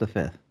Couple. What's the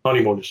 5th?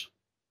 Honeymooners.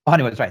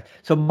 Honeymooners, right.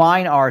 So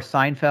mine are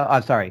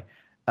Seinfeld.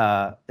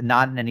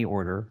 Not in any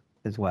order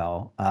as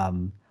well.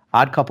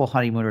 Odd Couple,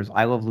 Honeymooners,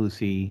 I Love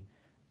Lucy,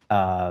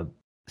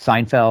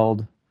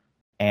 Seinfeld,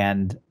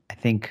 and I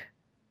think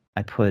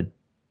I put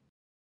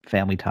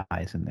Family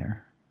Ties in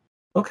there.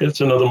 Okay,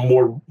 that's another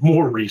more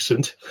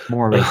recent.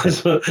 More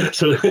recent.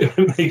 So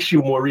it makes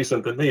you more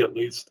recent than me, at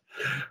least.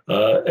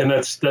 And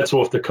that's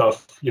off the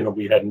cuff.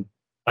 We hadn't.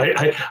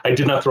 I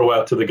did not throw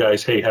out to the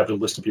guys, hey, have a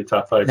list of your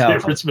top 5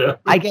 favorites.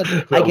 I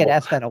get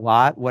asked that a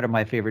lot. What are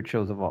my favorite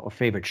show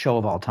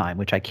of all time?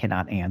 Which I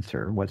cannot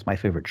answer. What's my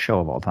favorite show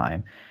of all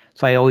time?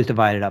 So I always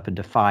divide it up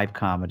into 5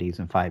 comedies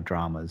and 5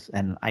 dramas,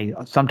 and I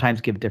sometimes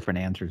give different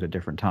answers at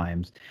different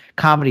times.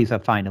 Comedies I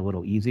find a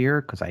little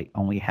easier because I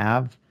only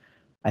have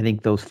I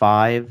think those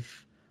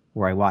 5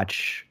 where I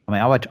watch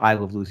I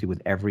Love Lucy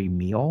with every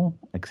meal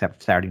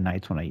except Saturday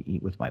nights when I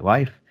eat with my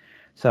wife.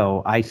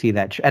 So I see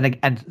that.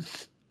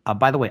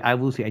 By the way, I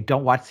Love Lucy, I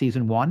don't watch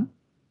season 1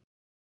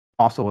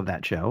 also of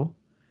that show.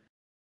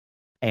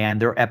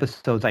 And there are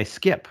episodes I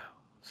skip.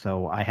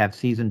 So I have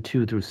season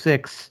 2 through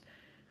 6,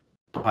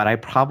 but I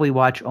probably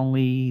watch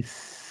only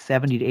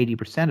 70 to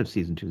 80% of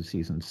season 2 to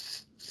season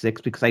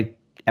 6 because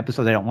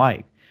episodes I don't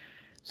like.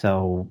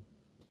 So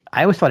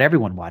I always thought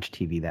everyone watched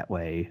TV that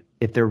way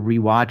if they're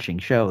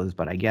rewatching shows,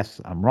 but I guess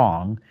I'm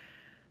wrong.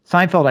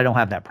 Seinfeld, I don't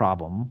have that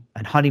problem.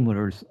 And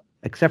Honeymooners,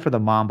 except for the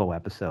Mambo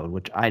episode,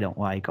 which I don't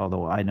like,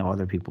 although I know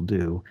other people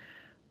do.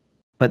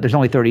 But there's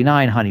only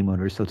 39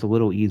 Honeymooners, so it's a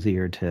little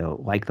easier to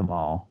like them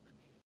all.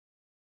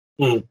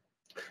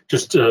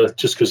 Just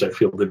because I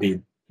feel the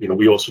need,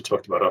 we also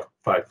talked about our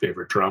 5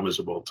 favorite dramas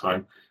of all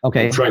time.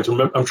 Okay. I'm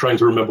trying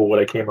to remember what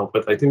I came up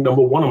with. I think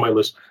number 1 on my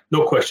list,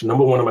 no question,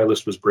 number 1 on my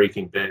list was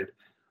Breaking Bad.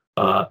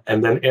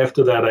 And then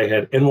after that, I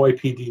had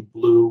NYPD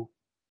Blue,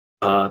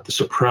 The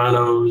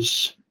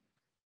Sopranos,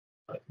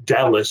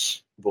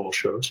 Dallas, of all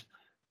shows,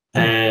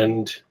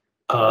 and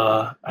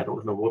I don't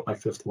remember what my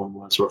 5th one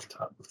was off the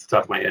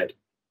top of my head.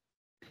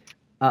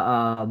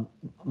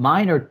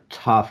 Mine are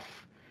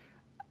tough.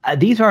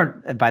 These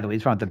aren't, by the way,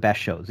 these aren't the best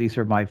shows. These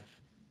are my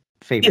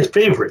favorites.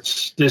 Yeah,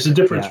 favorites. There's a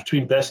difference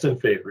between best and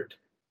favorite.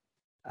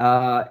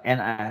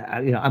 And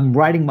I'm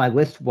writing my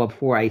list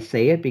before I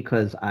say it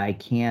because I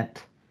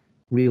can't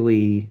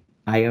really.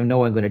 I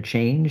know I'm going to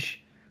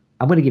change.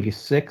 I'm going to give you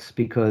 6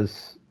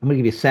 because I'm going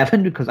to give you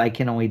 7 because I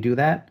can only do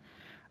that.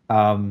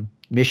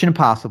 Mission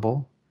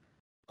Impossible,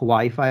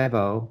 Hawaii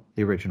Five-0,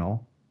 the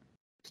original,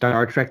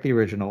 Star Trek, the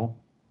original,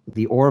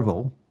 The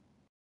Orville.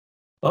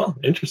 Oh,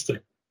 interesting.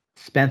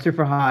 Spencer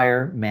for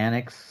Hire,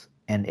 Mannix,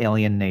 and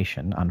Alien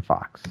Nation on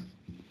Fox.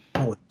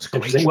 Oh, it's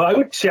interesting. Well, I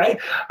would say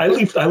I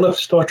left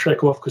Star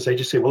Trek off because I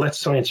just say, well, that's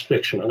science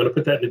fiction. I'm going to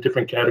put that in a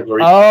different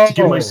category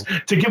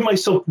to give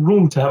myself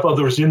room to have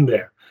others in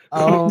there.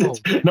 Oh,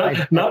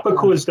 not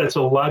because that's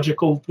a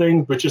logical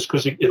thing, but just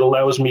because it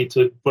allows me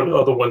to put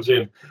other ones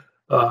in.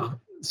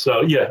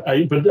 So yeah,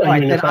 if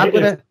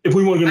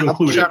we weren't going to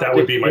include it, that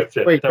would be my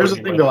 5th. Wait, here's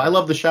the thing though. I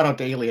love the shout out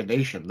to Alien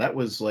Nation. That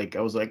was like,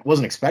 I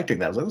wasn't expecting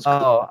that. I was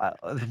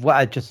like,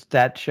 well, just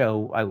that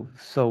show.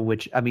 There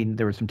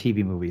were some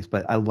TV movies,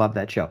 but I love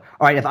that show.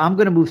 All right, if I'm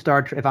going to move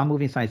if I'm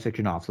moving science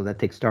fiction off, so that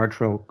takes Star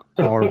Trek,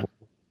 Orville,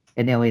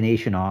 and Alien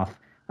Nation off.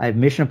 I have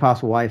Mission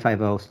Impossible, Hawaii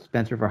Five-0,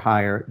 Spencer for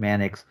Hire,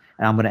 Mannix,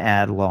 and I'm going to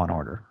add Law and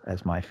Order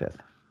as my 5th.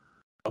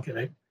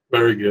 Okay,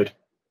 very good.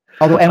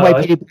 Although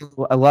NYPD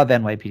Blue, I love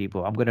NYPD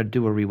Blue. I'm going to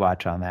do a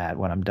rewatch on that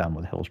when I'm done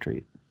with Hill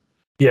Street.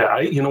 Yeah,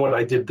 you know what?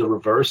 I did the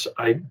reverse.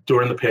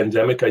 During the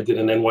pandemic, I did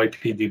an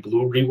NYPD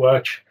Blue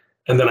rewatch,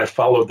 and then I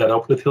followed that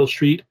up with Hill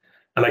Street.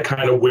 And I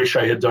kind of wish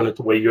I had done it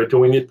the way you're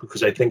doing it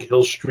because I think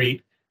Hill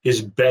Street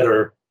is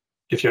better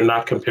if you're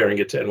not comparing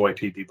it to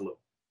NYPD Blue.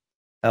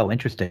 Oh,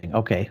 interesting.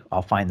 Okay,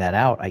 I'll find that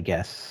out, I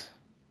guess,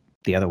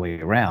 the other way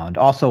around.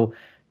 Also,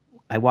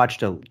 I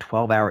watched a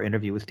 12-hour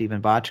interview with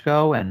Steven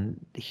Bochco and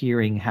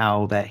hearing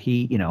how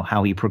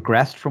he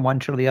progressed from one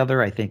show to the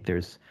other. I think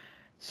there's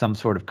some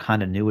sort of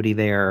continuity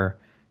there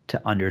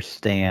to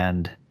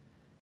understand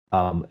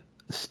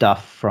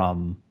stuff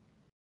from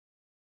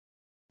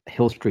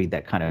Hill Street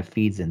that kind of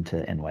feeds into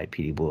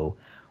NYPD Blue.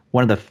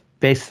 One of the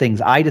best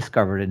things I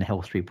discovered in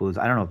Hill Street Blues,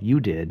 I don't know if you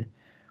did,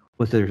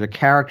 was there's a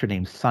character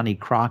named Sonny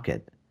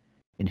Crockett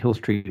in Hill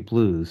Street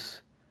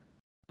Blues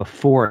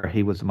before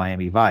he was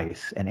Miami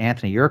Vice. And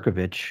Anthony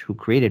Yerkovich, who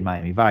created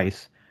Miami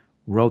Vice,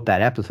 wrote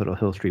that episode of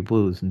Hill Street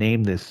Blues,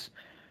 named this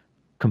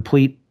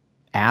complete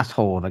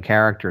asshole of a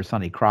character,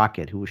 Sonny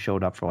Crockett, who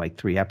showed up for like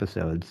 3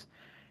 episodes,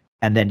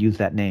 and then used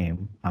that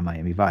name on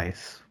Miami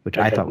Vice, which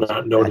I thought was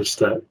not noticed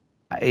that.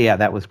 Yeah,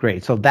 that was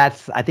great. So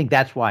I think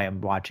that's why I'm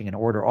watching in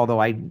order,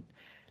 although I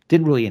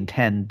didn't really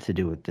intend to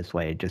do it this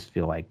way. I just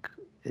feel like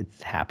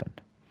it's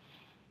happened.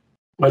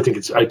 I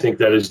think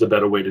that is the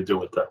better way to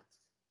do it, though.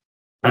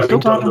 We're still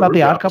talking about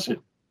The Odd Couple?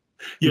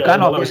 Yeah,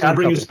 I was going to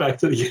bring us back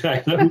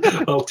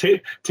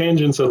to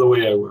tangents are the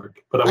way I work,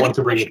 but I want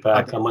to bring it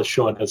back unless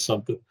Sean has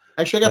something.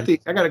 Actually,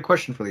 I got a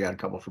question for The Odd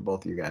Couple for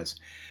both of you guys.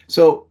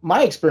 So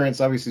my experience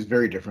obviously is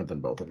very different than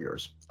both of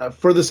yours.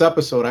 For this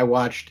episode, I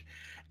watched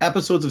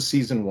episodes of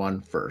season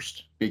 1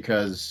 first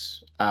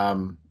because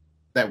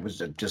that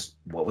was just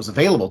what was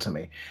available to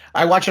me.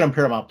 I watch it on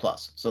Paramount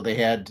Plus, so they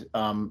have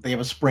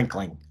a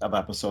sprinkling of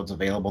episodes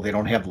available. They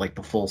don't have like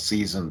the full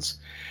seasons,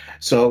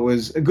 so it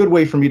was a good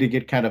way for me to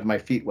get kind of my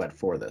feet wet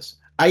for this.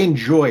 I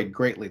enjoyed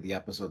greatly the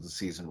episodes of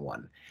season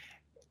 1.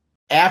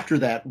 After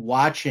that,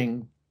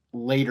 watching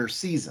later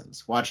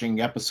seasons,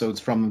 watching episodes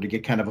from them to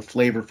get kind of a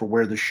flavor for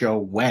where the show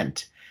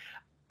went.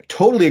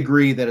 Totally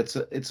agree that it's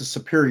a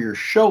superior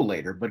show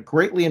later, but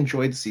greatly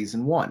enjoyed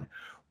season 1.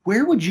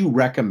 Where would you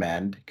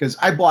recommend? Because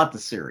I bought the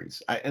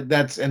series.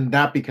 And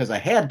not because I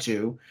had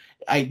to.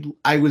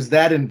 I was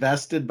that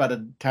invested by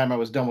the time I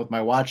was done with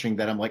my watching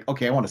that I'm like,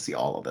 okay, I want to see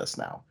all of this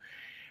now.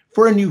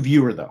 For a new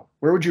viewer, though,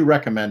 where would you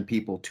recommend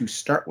people to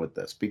start with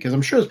this? Because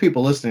I'm sure there's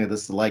people listening to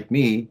this like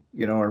me,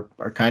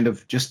 are kind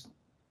of just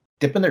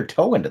dipping their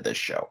toe into this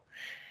show.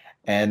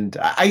 And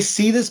I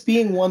see this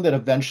being one that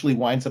eventually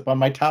winds up on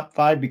my top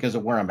 5 because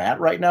of where I'm at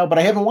right now, but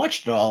I haven't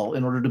watched it all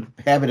in order to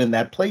have it in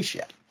that place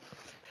yet.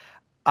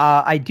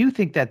 I do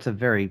think that's a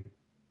very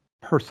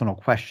personal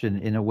question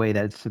in a way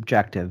that's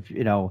subjective.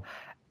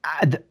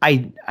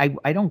 I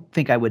don't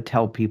think I would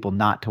tell people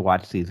not to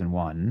watch season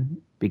 1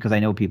 because I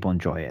know people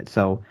enjoy it.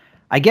 So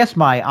I guess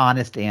my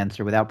honest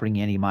answer, without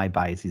bringing any of my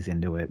biases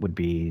into it, would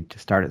be to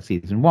start at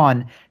season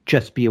 1.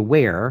 Just be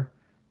aware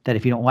that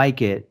if you don't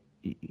like it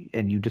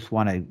and you just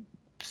want to,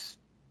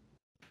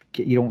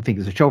 you don't think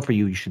it's a show for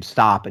you, you should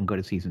stop and go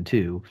to season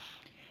 2.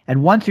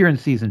 And once you're in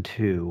season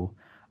 2,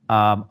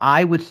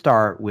 I would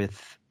start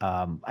with,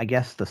 I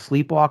guess, the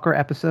Sleepwalker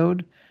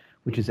episode,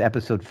 which is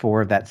episode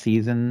 4 of that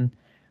season,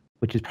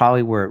 which is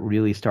probably where it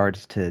really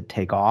starts to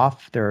take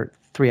off. There are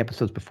 3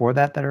 episodes before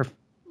that are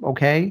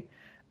okay.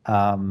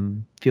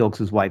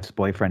 Felix's wife's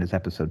boyfriend is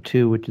episode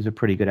 2, which is a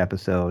pretty good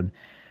episode.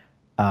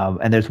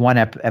 And there's one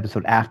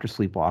episode after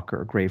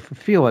Sleepwalker, Grave for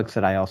Felix,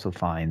 that I also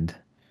find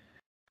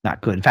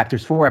not good. In fact,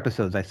 there's 4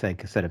 episodes, I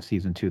think, instead of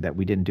season 2 that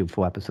we didn't do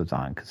full episodes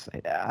on because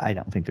I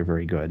don't think they're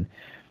very good.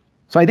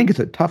 So I think it's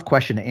a tough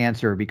question to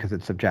answer because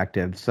it's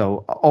subjective.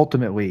 So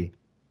ultimately,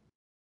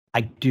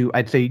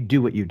 I'd say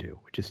do what you do,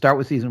 which is start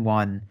with season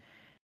 1.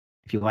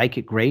 If you like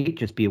it, great.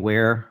 Just be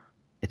aware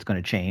it's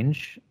going to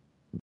change.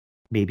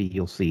 Maybe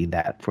you'll see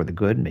that for the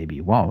good. Maybe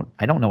you won't.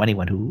 I don't know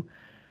anyone who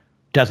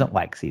doesn't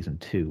like season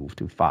 2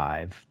 through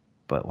 5,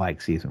 but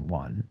likes season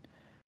 1.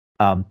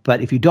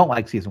 But if you don't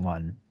like season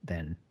 1,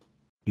 then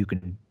you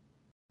can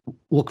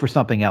look for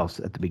something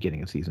else at the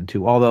beginning of season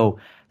 2. Although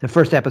the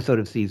first episode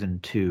of season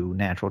 2,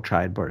 Natural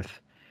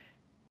Childbirth,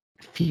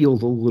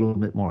 feels a little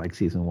bit more like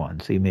season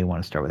 1. So you may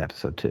want to start with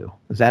episode 2.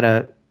 Is that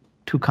a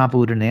too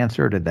convoluted an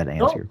answer, or did that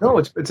answer? No,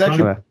 it's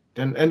actually,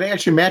 and it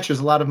actually matches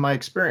a lot of my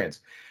experience.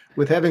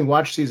 With having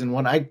watched season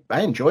 1, I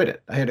enjoyed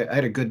it. I had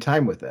a good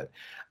time with it.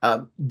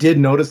 Did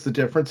notice the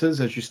differences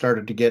as you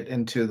started to get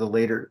into the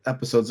later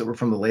episodes that were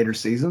from the later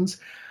seasons.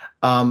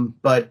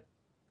 But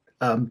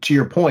to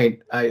your point,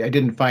 I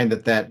didn't find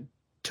that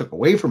took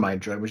away from my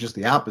enjoyment. It was just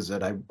the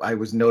opposite. I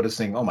was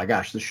noticing, oh my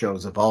gosh, this show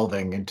is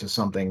evolving into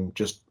something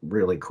just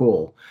really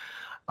cool.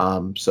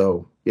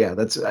 So yeah,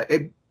 that's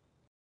it.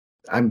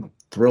 I'm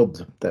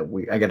thrilled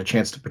that I got a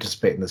chance to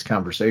participate in this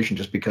conversation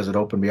just because it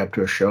opened me up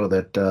to a show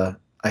that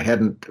I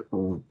hadn't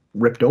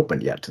ripped open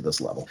yet to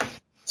this level.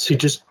 See,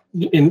 just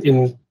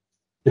in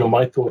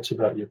my thoughts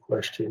about your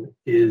question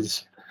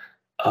is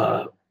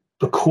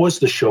because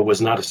the show was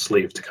not a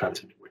slave to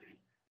continuity,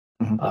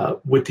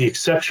 with the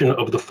exception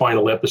of the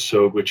final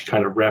episode, which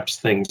kind of wraps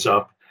things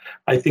up,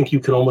 I think you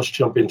can almost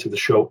jump into the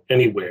show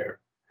anywhere,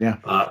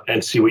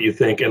 and see what you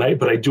think.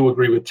 But I do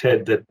agree with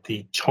Ted that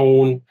the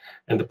tone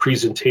and the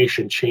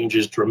presentation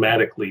changes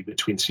dramatically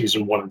between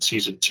season 1 and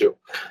season 2.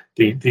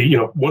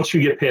 Once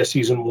you get past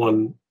season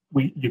 1,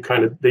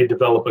 they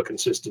develop a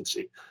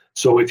consistency.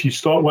 So if you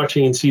start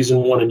watching in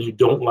season 1 and you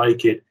don't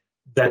like it,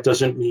 that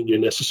doesn't mean you're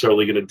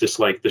necessarily going to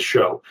dislike the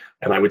show.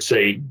 And I would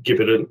say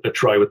give it a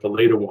try with the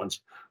later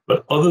ones.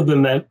 But other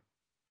than that,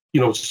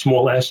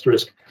 small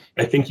asterisk,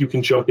 I think you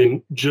can jump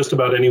in just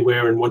about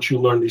anywhere. And once you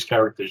learn these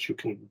characters, you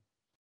can.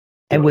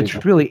 And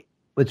what's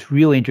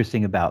really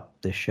interesting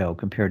about this show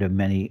compared to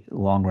many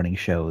long-running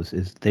shows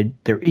is that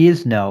there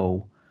is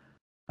no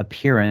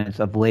appearance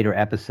of later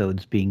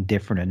episodes being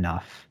different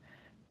enough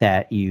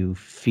that you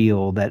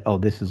feel that, oh,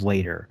 this is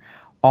later.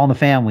 All in the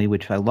Family,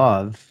 which I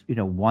love,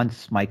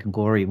 once Mike and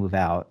Gloria move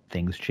out,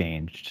 things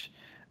changed.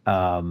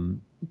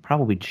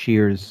 Probably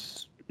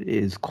Cheers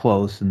is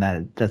close and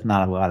that does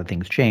not a lot of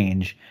things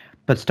change.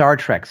 But Star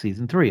Trek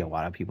season 3, a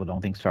lot of people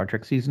don't think Star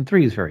Trek season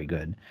 3 is very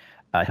good.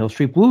 Hill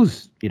Street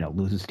Blues,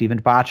 loses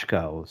Stephen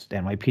Bochco.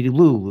 Stanway P.D.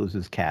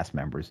 loses cast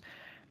members.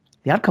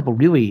 The Odd Couple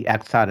really,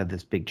 outside of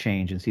this big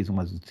change in season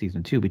 1 and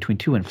season 2, between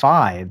 2 and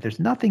 5, there's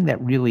nothing that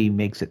really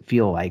makes it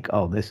feel like,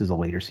 oh, this is a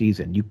later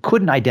season. You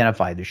couldn't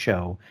identify the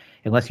show,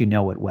 unless you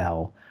know it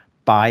well,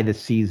 by the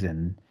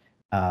season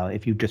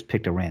if you just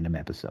picked a random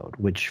episode,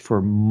 which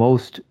for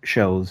most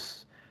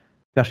shows,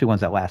 especially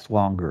ones that last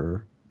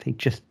longer, they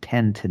just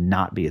tend to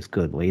not be as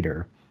good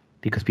later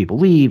because people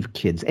leave,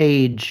 kids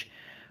age,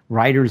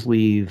 writers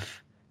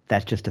leave.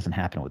 That just doesn't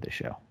happen with this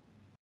show.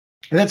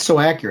 And that's so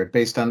accurate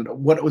based on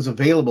what was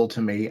available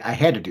to me. I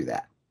had to do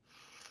that.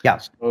 Yeah.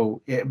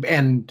 So,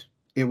 and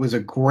it was a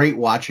great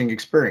watching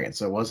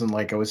experience. It wasn't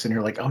like I was sitting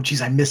here like, oh,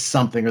 geez, I missed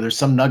something or there's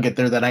some nugget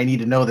there that I need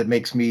to know that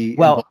makes me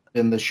involved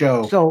in the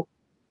show. So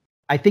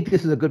I think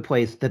this is a good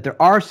place that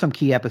there are some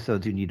key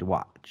episodes you need to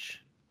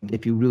watch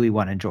if you really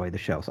want to enjoy the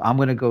show. So I'm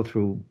going to go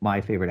through my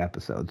favorite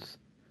episodes.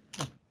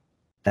 Is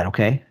that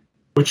okay?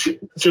 Which,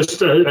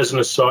 just as an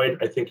aside,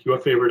 I think your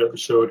favorite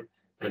episode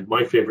and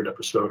my favorite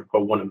episode are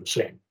one and the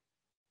same.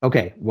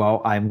 Okay,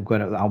 well,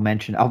 I'll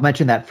mention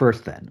that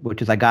first then,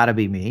 which is I Gotta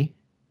Be Me.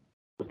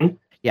 Mm-hmm.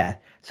 Yeah.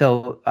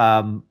 So,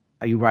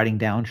 are you writing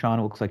down, Sean?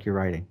 It looks like you're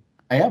writing.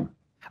 I am.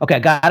 Okay,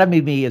 Gotta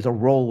Be Me is a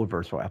role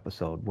reversal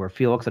episode where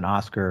Felix and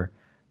Oscar,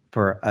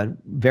 for a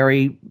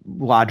very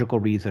logical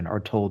reason, are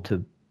told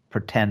to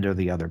pretend they're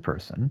the other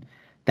person.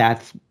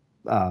 That's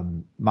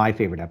my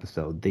favorite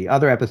episode. The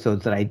other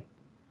episodes that I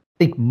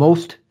think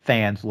most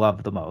fans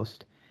love the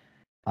most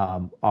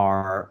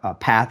are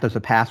There's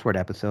a Password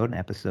episode, an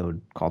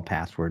episode called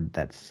Password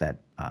that's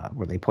set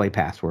where they play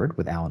Password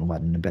with Alan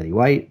Ludden and Betty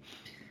White.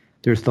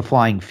 There's The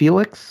Flying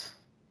Felix,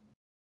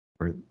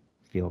 where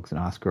Felix and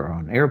Oscar are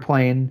on an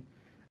airplane.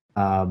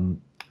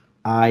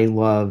 I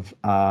love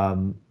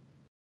The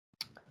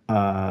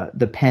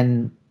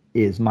Pen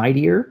is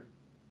Mightier.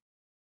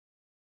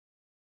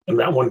 And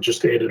that one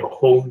just added a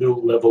whole new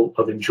level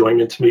of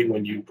enjoyment to me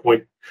when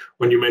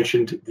you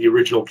mentioned the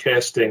original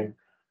casting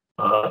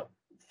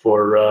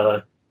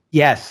for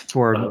yes,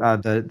 for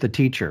the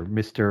teacher,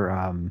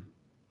 Mr.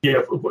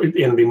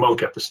 in the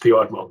Monk episode, the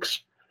Odd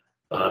Monks.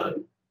 I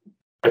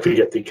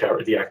forget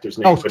the actor's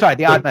name. Oh, sorry,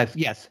 the Odd Monks.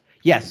 Yes.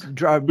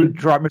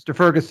 Mr.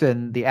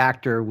 Ferguson, the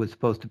actor, was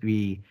supposed to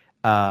be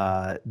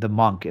the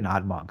monk in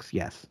Odd Monks.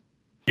 Yes.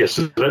 Yes,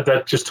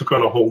 that just took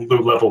on a whole new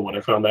level when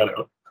I found that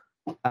out.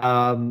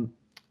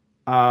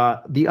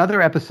 The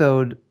other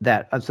episode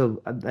that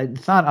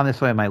it's not on this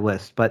way on my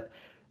list, but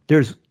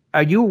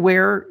are you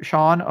aware,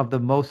 Sean, of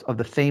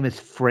the famous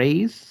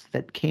phrase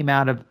that came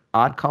out of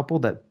Odd Couple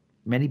that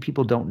many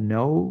people don't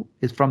know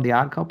is from the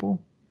Odd Couple?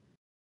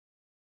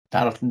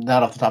 Not off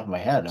the top of my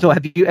head. So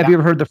have you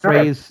ever heard the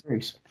phrase?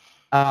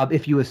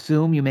 If you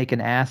assume you make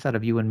an ass out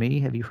of you and me,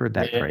 have you heard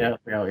that phrase?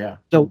 Yeah.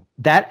 So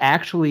that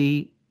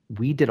actually,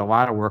 we did a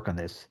lot of work on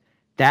this.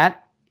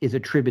 That is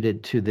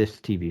attributed to this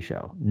TV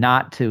show,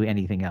 not to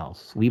anything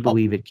else. We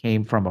believe it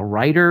came from a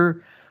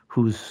writer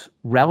whose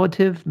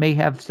relative may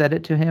have said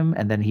it to him,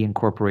 and then he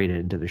incorporated it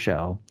into the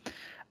show.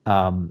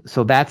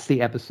 So that's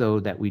the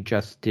episode that we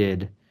just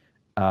did,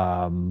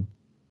 My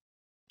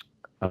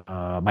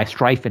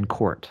Strife in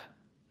Court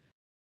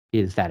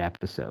is that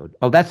episode.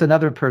 Oh, that's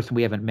another person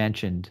we haven't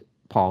mentioned,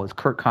 Paul, is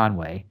Kurt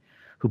Conway,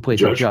 who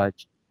plays a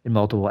judge in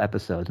multiple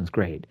episodes, and it's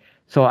great.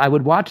 So I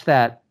would watch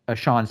that,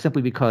 Sean,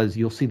 simply because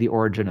you'll see the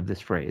origin of this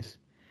phrase.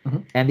 Mm-hmm.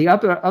 And the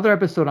other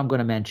episode I'm going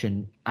to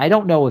mention, I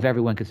don't know if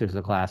everyone considers it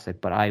a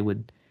classic, but I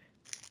would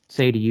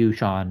say to you,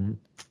 Sean,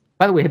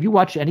 by the way, have you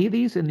watched any of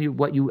these and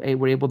what you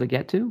were able to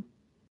get to?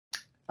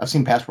 I've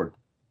seen Password.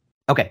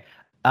 Okay.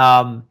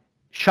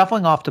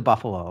 Shuffling Off to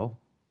Buffalo,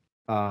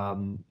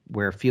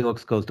 where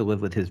Felix goes to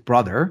live with his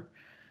brother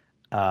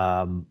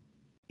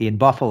in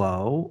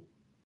Buffalo.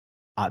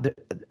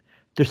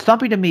 There's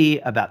something to me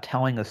about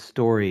telling a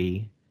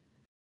story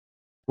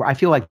where I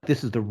feel like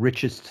this is the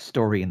richest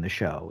story in the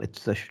show.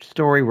 It's a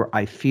story where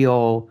I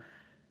feel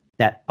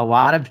that a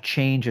lot of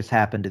change has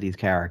happened to these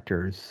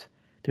characters.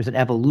 There's an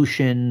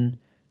evolution.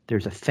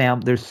 There's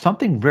there's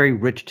something very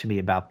rich to me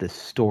about this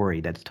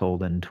story that's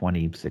told in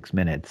 26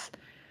 minutes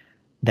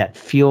that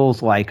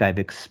feels like I've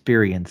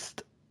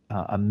experienced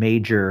a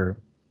major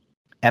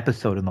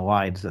episode in the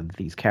lives of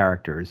these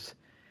characters.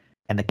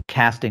 And the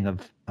casting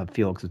of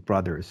Felix's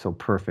brother is so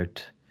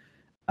perfect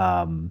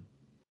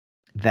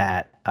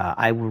that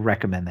I would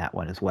recommend that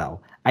one as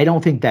well. I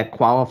don't think that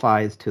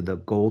qualifies to the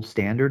gold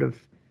standard of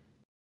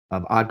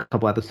Odd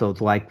Couple episodes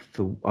like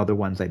the other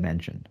ones I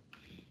mentioned.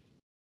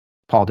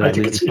 Paul, did I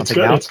leave something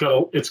else?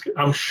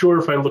 I'm sure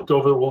if I looked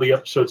over all the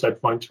episodes, I'd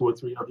find 2 or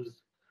 3 others.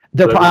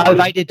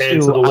 I did too.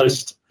 The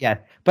list. Yeah,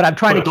 but I'm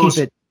trying to keep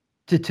it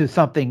to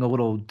something a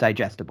little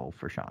digestible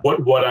for Sean.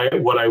 What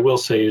I will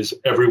say is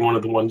every one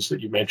of the ones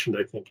that you mentioned,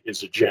 I think,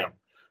 is a gem.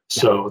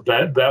 So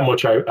that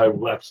much I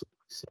will absolutely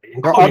say.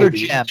 There are other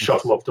gems.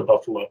 Shuffle Up to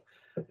Buffalo.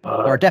 There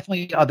are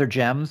definitely other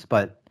gems,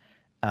 but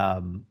I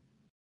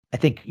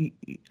think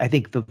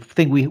the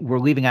thing we're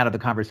leaving out of the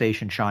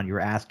conversation, Sean,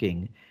 you're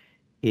asking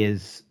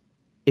is,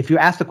 if you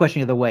ask the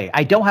question the other way,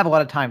 I don't have a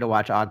lot of time to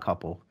watch Odd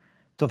Couple.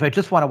 So if I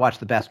just want to watch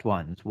the best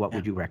ones, what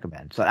would you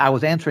recommend? So I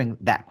was answering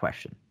that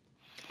question.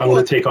 I'm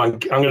going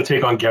to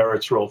take on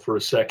Garrett's role for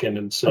a second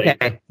and say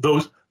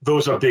those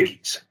are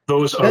biggies.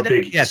 Those are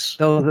biggies. Yes,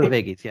 those are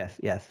biggies. Yes.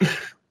 Yeah.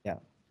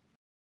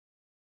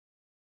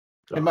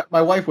 And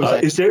my wife was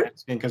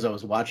asking because I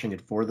was watching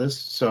it for this,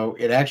 so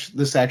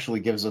this actually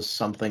gives us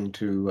something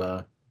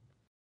to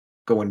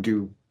go and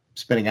do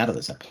spinning out of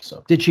this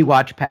episode. Did she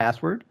watch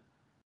Password?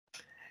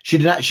 She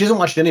did not. She hasn't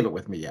watched any of it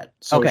with me yet.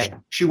 So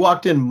she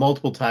walked in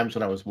multiple times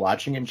when I was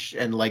watching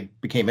and like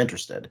became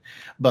interested,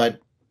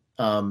 but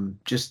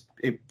just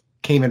it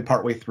came in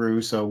partway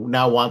through. So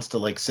now wants to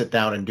like sit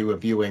down and do a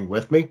viewing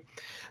with me.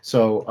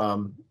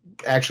 So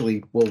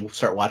actually, we'll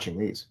start watching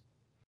these.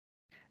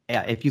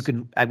 Yeah, if you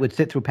can, I would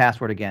sit through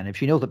Password again. If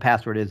she knows what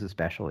Password is,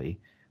 especially,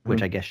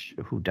 which I guess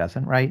who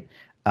doesn't, right?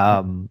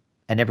 And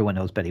everyone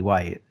knows Betty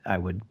White. I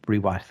would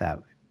rewatch that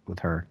with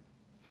her.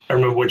 I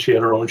remember when she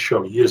had her own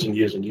show years and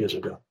years and years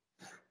ago.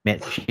 Man,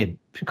 she had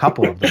a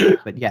couple of them,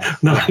 but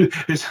yes. No, Yeah.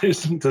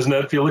 doesn't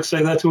that Felix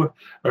say that to her?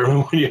 I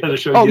remember when you had a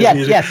show. Oh,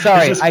 yes.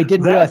 Sorry, I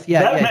didn't realize.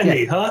 That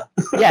many, huh?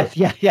 Yes.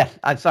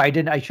 I'm sorry, I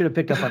didn't. I should have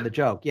picked up on the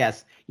joke.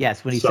 Yes.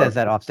 When he says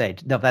that off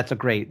stage. No, that's a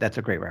great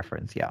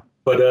reference. Yeah.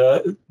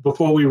 But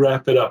before we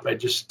wrap it up, I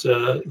just,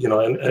 and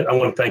I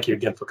want to thank you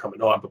again for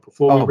coming on. But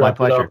before we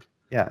wrap it up,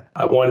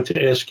 I wanted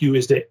to ask you: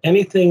 is there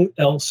anything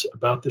else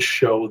about the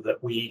show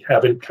that we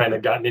haven't kind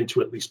of gotten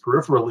into, at least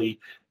peripherally,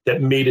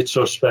 that made it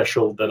so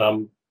special that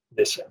I'm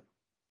missing?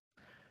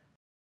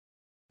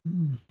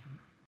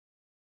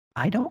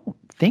 I don't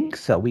think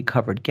so. We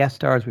covered guest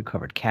stars, we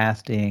covered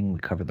casting, we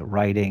covered the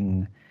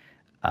writing,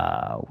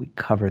 we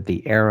covered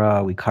the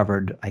era,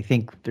 I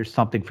think there's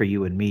something for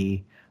you and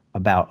me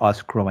about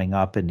us growing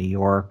up in New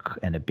York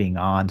and it being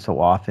on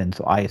so often.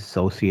 So I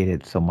associate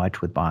it so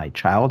much with my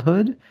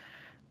childhood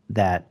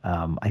that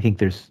I think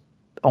there's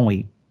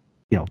only,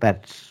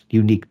 that's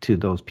unique to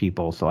those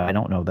people. So I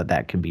don't know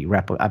that can be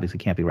obviously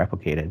can't be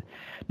replicated.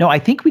 No, I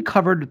think we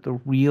covered the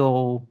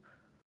real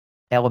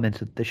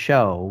elements of the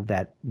show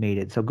that made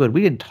it so good.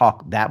 We didn't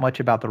talk that much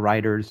about the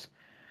writers,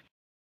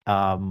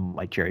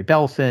 like Jerry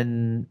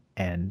Belson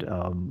and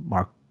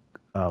Mark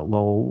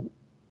Lowell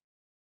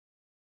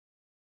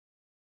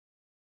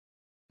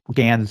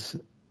Gans.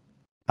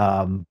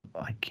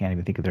 I can't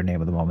even think of their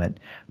name at the moment.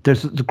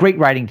 There's great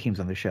writing teams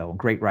on the show and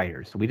great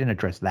writers. So we didn't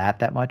address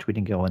that much. We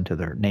didn't go into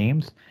their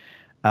names.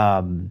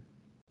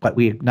 But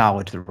we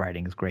acknowledge the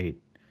writing is great.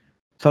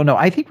 So no,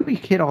 I think we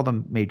hit all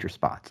the major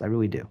spots. I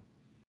really do.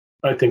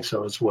 I think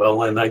so as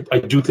well. And I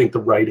do think the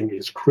writing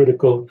is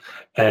critical.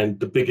 And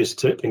the biggest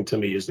thing to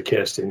me is the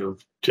casting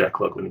of Jack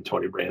Klugman and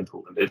Tony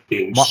Randall and it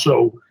being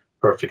so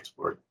perfect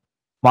for it.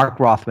 Mark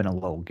Rothman and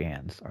Lowell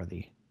Gans are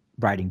the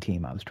writing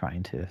team I was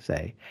trying to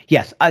say.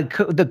 Yes,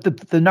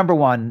 the number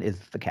one is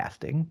the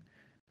casting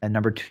and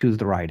number two is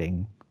the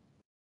writing.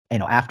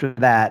 After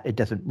that, it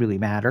doesn't really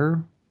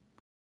matter.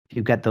 If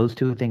you get those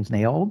two things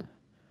nailed,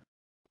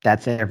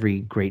 that's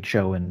every great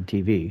show in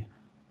TV.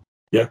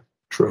 Yeah,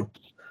 true.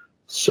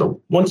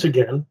 So once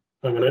again,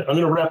 I'm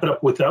gonna wrap it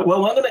up with that.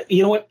 Well,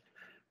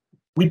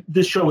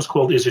 this show is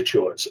called Is It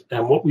Yours?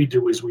 And what we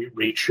do is we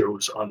rate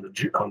shows on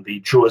the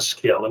Jaws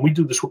scale, and we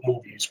do this with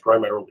movies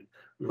primarily.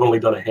 We've only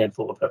done a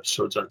handful of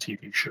episodes on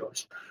TV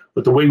shows,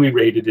 but the way we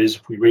rate it is,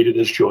 if we rate it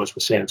as Jaws, we're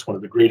saying it's one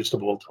of the greatest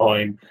of all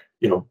time.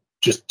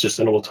 Just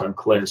an all-time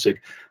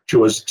classic.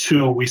 Jaws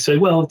 2, we say,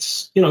 well,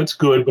 it's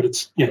good, but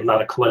it's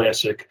not a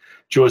classic.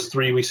 Jaws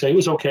 3, we say it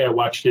was okay. I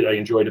watched it, I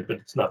enjoyed it, but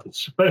it's nothing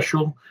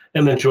special.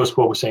 And then Jaws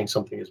 4, we're saying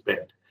something is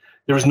bad.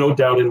 There is no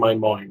doubt in my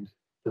mind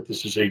that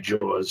this is a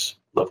Jaws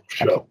level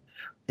show.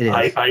 It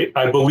is.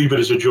 I believe it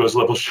is a Jaws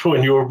level show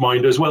in your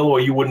mind as well, or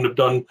you wouldn't have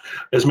done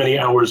as many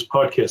hours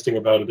podcasting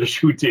about it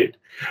as you did.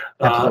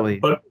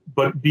 Absolutely.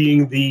 But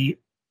being the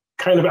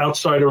kind of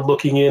outsider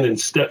looking in and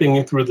stepping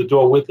in through the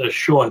door with us,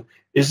 Sean,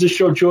 is this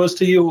show Jaws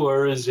to you,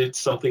 or is it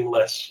something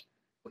less?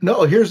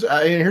 No, here's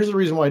the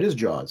reason why it is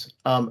Jaws.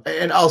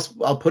 And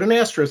I'll put an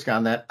asterisk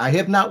on that. I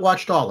have not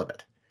watched all of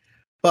it.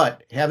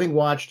 But having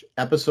watched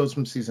episodes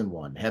from season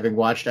 1, having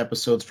watched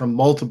episodes from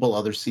multiple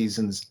other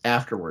seasons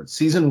afterwards,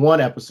 season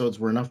 1 episodes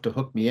were enough to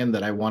hook me in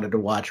that I wanted to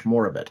watch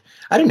more of it.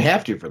 I didn't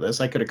have to for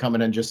this. I could have come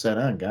in and just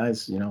said,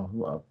 guys,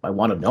 I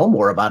want to know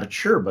more about it,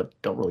 sure, but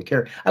don't really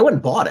care. I went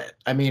and bought it.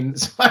 I mean,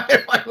 so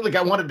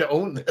I wanted to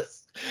own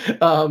this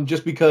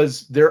just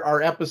because there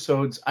are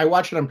episodes. I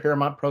watch it on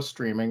Paramount Plus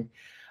streaming.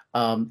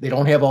 They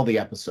don't have all the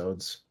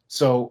episodes.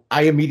 So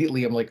I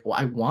immediately am like, well,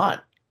 I want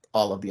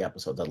all of the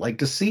episodes. I'd like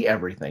to see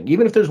everything,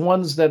 even if there's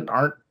ones that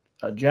aren't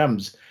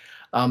gems.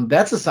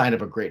 That's a sign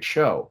of a great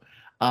show.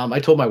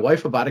 I told my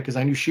wife about it because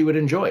I knew she would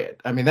enjoy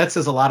it. I mean, that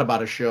says a lot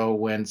about a show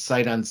when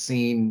sight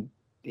unseen,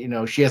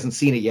 she hasn't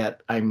seen it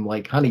yet. I'm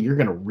like, honey, you're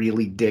going to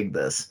really dig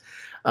this.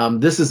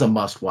 This is a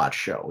must-watch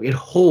show. It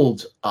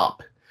holds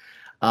up.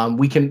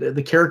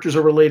 The characters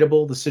are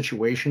relatable. The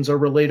situations are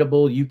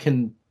relatable. You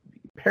can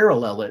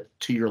parallel it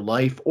to your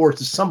life or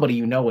to somebody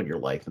in your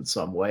life in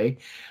some way.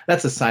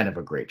 That's a sign of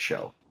a great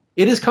show.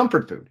 It is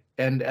comfort food.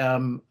 And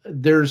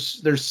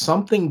there's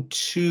something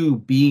to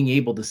being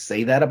able to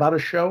say that about a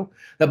show,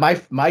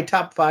 that my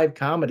top 5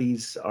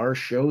 comedies are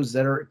shows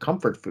that are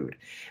comfort food.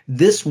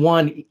 This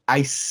one,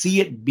 I see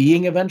it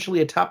being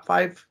eventually a top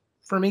 5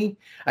 for me.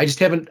 I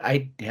haven't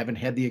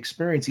had the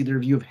experience either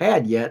of you have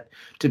had yet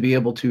to be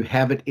able to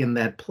have it in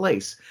that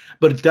place.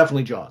 But it's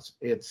definitely Jaws.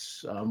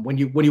 It's when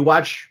you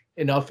watch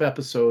enough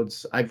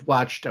episodes. I've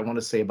watched, I want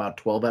to say, about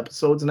 12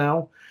 episodes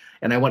now,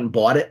 and I went and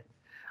bought it.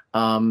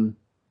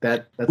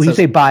 When you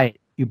say buy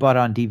it, you bought it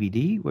on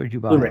DVD? Where did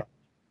you buy it?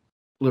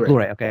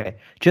 Blu-ray. Okay.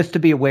 Just to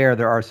be aware,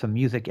 there are some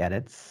music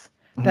edits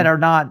that are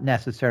not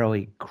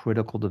necessarily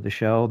critical to the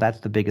show.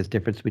 That's the biggest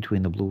difference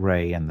between the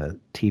Blu-ray and the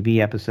TV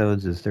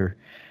episodes. Is there's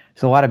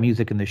a lot of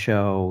music in the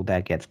show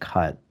that gets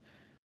cut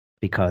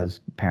because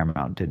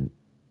Paramount didn't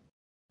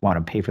want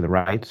to pay for the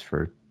rights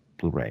for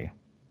Blu-ray.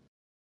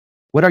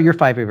 What are your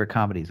 5 favorite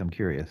comedies? I'm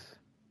curious.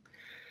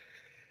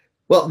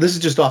 Well, this is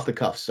just off the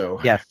cuff, so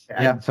Yes.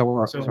 Yeah. So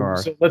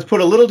let's put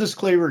a little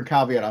disclaimer and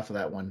caveat off of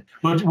that one.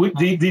 But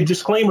the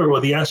disclaimer or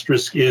the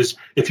asterisk is,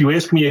 if you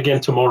ask me again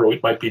tomorrow,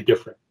 it might be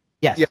different.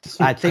 Yes.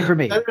 I'd say for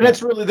me.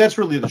 That's really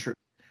the truth.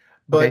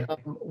 But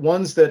Okay.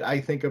 Ones that I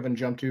think of and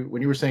jump to,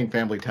 when you were saying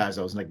Family Ties,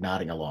 I was like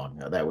nodding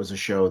along. That was a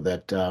show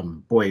that,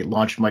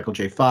 launched Michael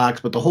J. Fox,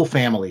 but the whole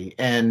family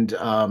and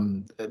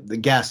the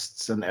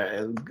guests and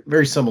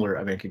very similar.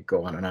 I mean, I could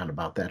go on and on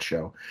about that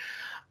show.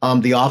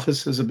 The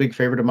Office is a big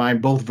favorite of mine,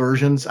 both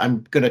versions.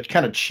 I'm going to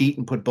kind of cheat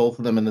and put both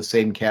of them in the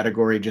same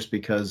category just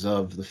because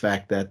of the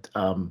fact that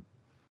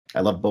I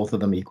love both of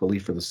them equally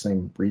for the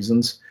same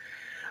reasons.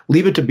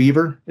 Leave It to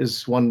Beaver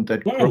is one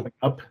that growing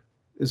up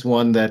is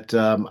one that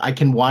I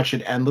can watch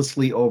it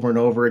endlessly over and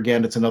over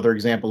again. It's another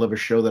example of a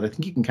show that I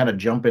think you can kind of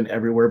jump in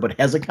everywhere, but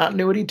has a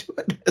continuity to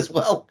it as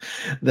well.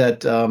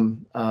 That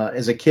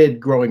as a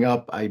kid growing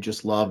up, I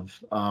just love,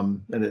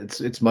 and it's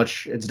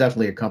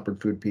definitely a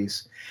comfort food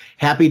piece.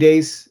 Happy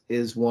Days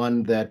is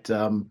one that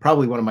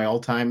probably one of my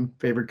all-time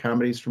favorite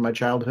comedies from my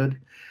childhood.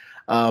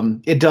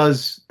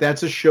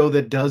 That's a show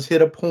that does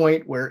hit a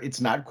point where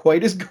it's not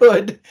quite as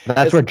good.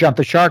 That's where Jump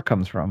the Shark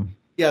comes from.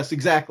 Yes,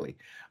 exactly.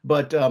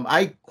 But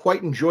I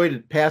quite enjoyed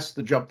it past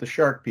the Jump the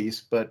Shark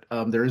piece, but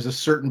there is a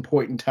certain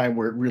point in time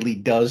where it really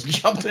does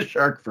jump the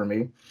shark for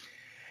me.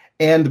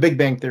 And The Big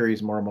Bang Theory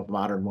is more of a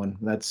modern one.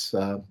 That's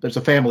there's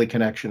a family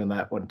connection in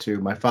that one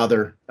too. My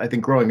father, I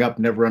think growing up,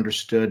 never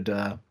understood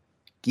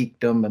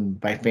geekdom and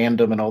by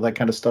fandom and all that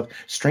kind of stuff.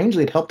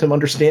 Strangely, it helped him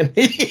understand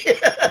me.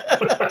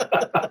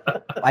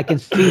 I can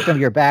see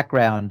from your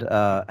background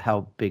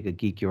how big a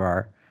geek you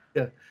are.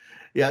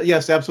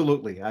 Yes,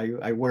 absolutely.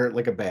 I wear it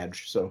like a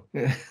badge. So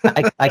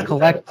I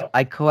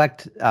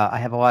collect. I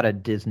have a lot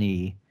of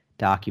Disney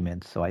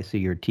documents, so I see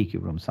your Tiki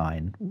Room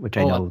sign, which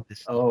I know.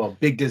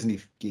 Big Disney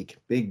geek.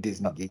 Big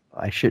Disney geek.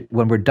 I should.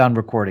 When we're done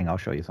recording, I'll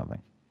show you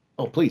something.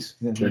 Oh, please.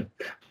 Okay.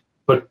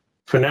 But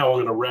for now, I'm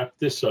going to wrap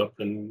this up.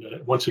 And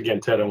once again,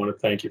 Ted, I want to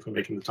thank you for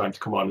making the time to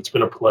come on. It's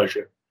been a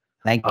pleasure.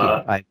 Thank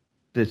you.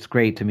 It's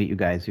great to meet you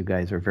guys. You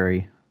guys are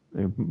very,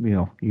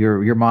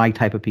 you're my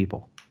type of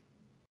people.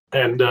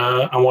 And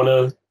I want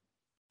to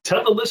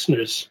tell the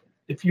listeners,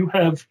 if you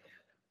have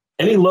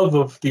any love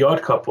of The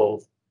Odd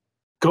Couple,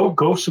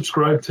 go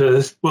subscribe to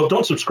this. Well,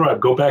 don't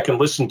subscribe. Go back and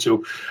listen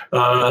to.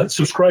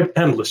 Subscribe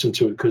and listen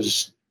to it,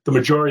 because the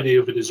majority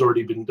of it has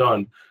already been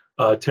done.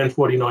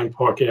 1049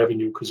 Park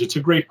Avenue, because it's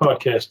a great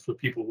podcast for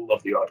people who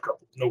love The Odd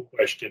Couple, no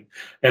question.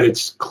 And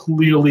it's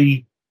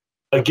clearly,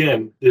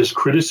 again, there's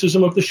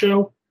criticism of the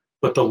show,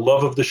 but the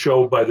love of the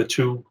show by the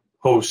two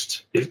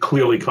hosts, it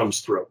clearly comes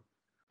through.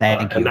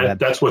 Thank you. And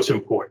that's what's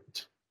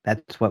important.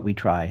 That's what we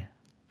try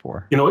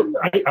for.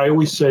 I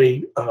always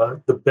say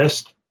the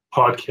best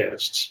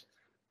podcasts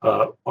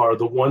are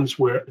the ones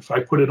where if I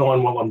put it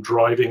on while I'm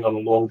driving on a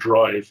long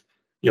drive,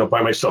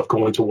 by myself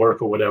going to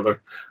work or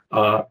whatever,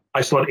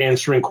 I start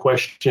answering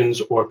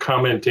questions or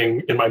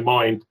commenting in my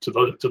mind to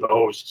the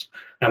hosts.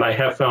 And I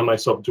have found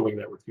myself doing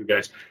that with you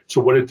guys.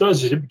 So what it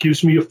does is it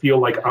gives me a feel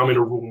like I'm in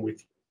a room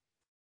with you.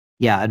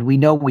 Yeah, and we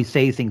know we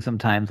say things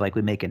sometimes like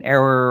we make an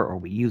error or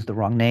we use the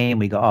wrong name.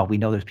 We go, oh, we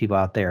know there's people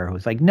out there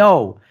who's like,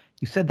 no,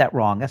 you said that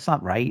wrong. That's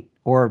not right.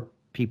 Or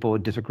people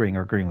disagreeing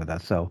or agreeing with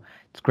us. So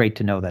it's great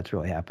to know that's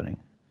really happening.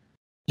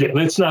 Yeah, and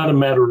it's not a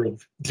matter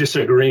of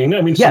disagreeing.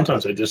 I mean,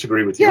 sometimes I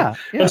disagree with you,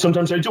 and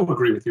sometimes I do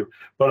agree with you.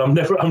 But I'm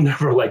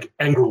never like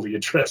angrily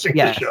addressing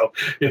the show.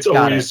 It's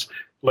always,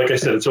 like I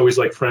said, it's always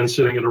like friends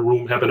sitting in a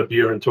room having a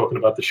beer and talking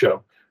about the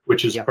show,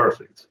 which is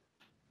perfect.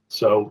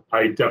 So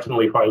I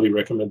definitely highly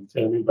recommend it to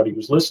anybody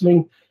who's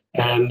listening.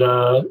 And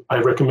I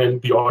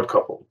recommend The Odd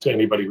Couple to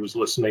anybody who's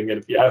listening. And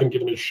if you haven't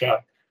given it a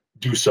shot,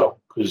 do so,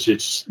 because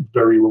it's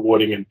very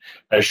rewarding. And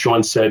as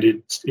Sean said,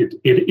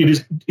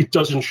 it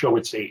doesn't show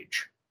its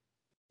age.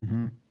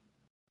 Mm-hmm.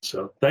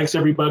 So thanks,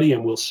 everybody,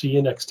 and we'll see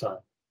you next time.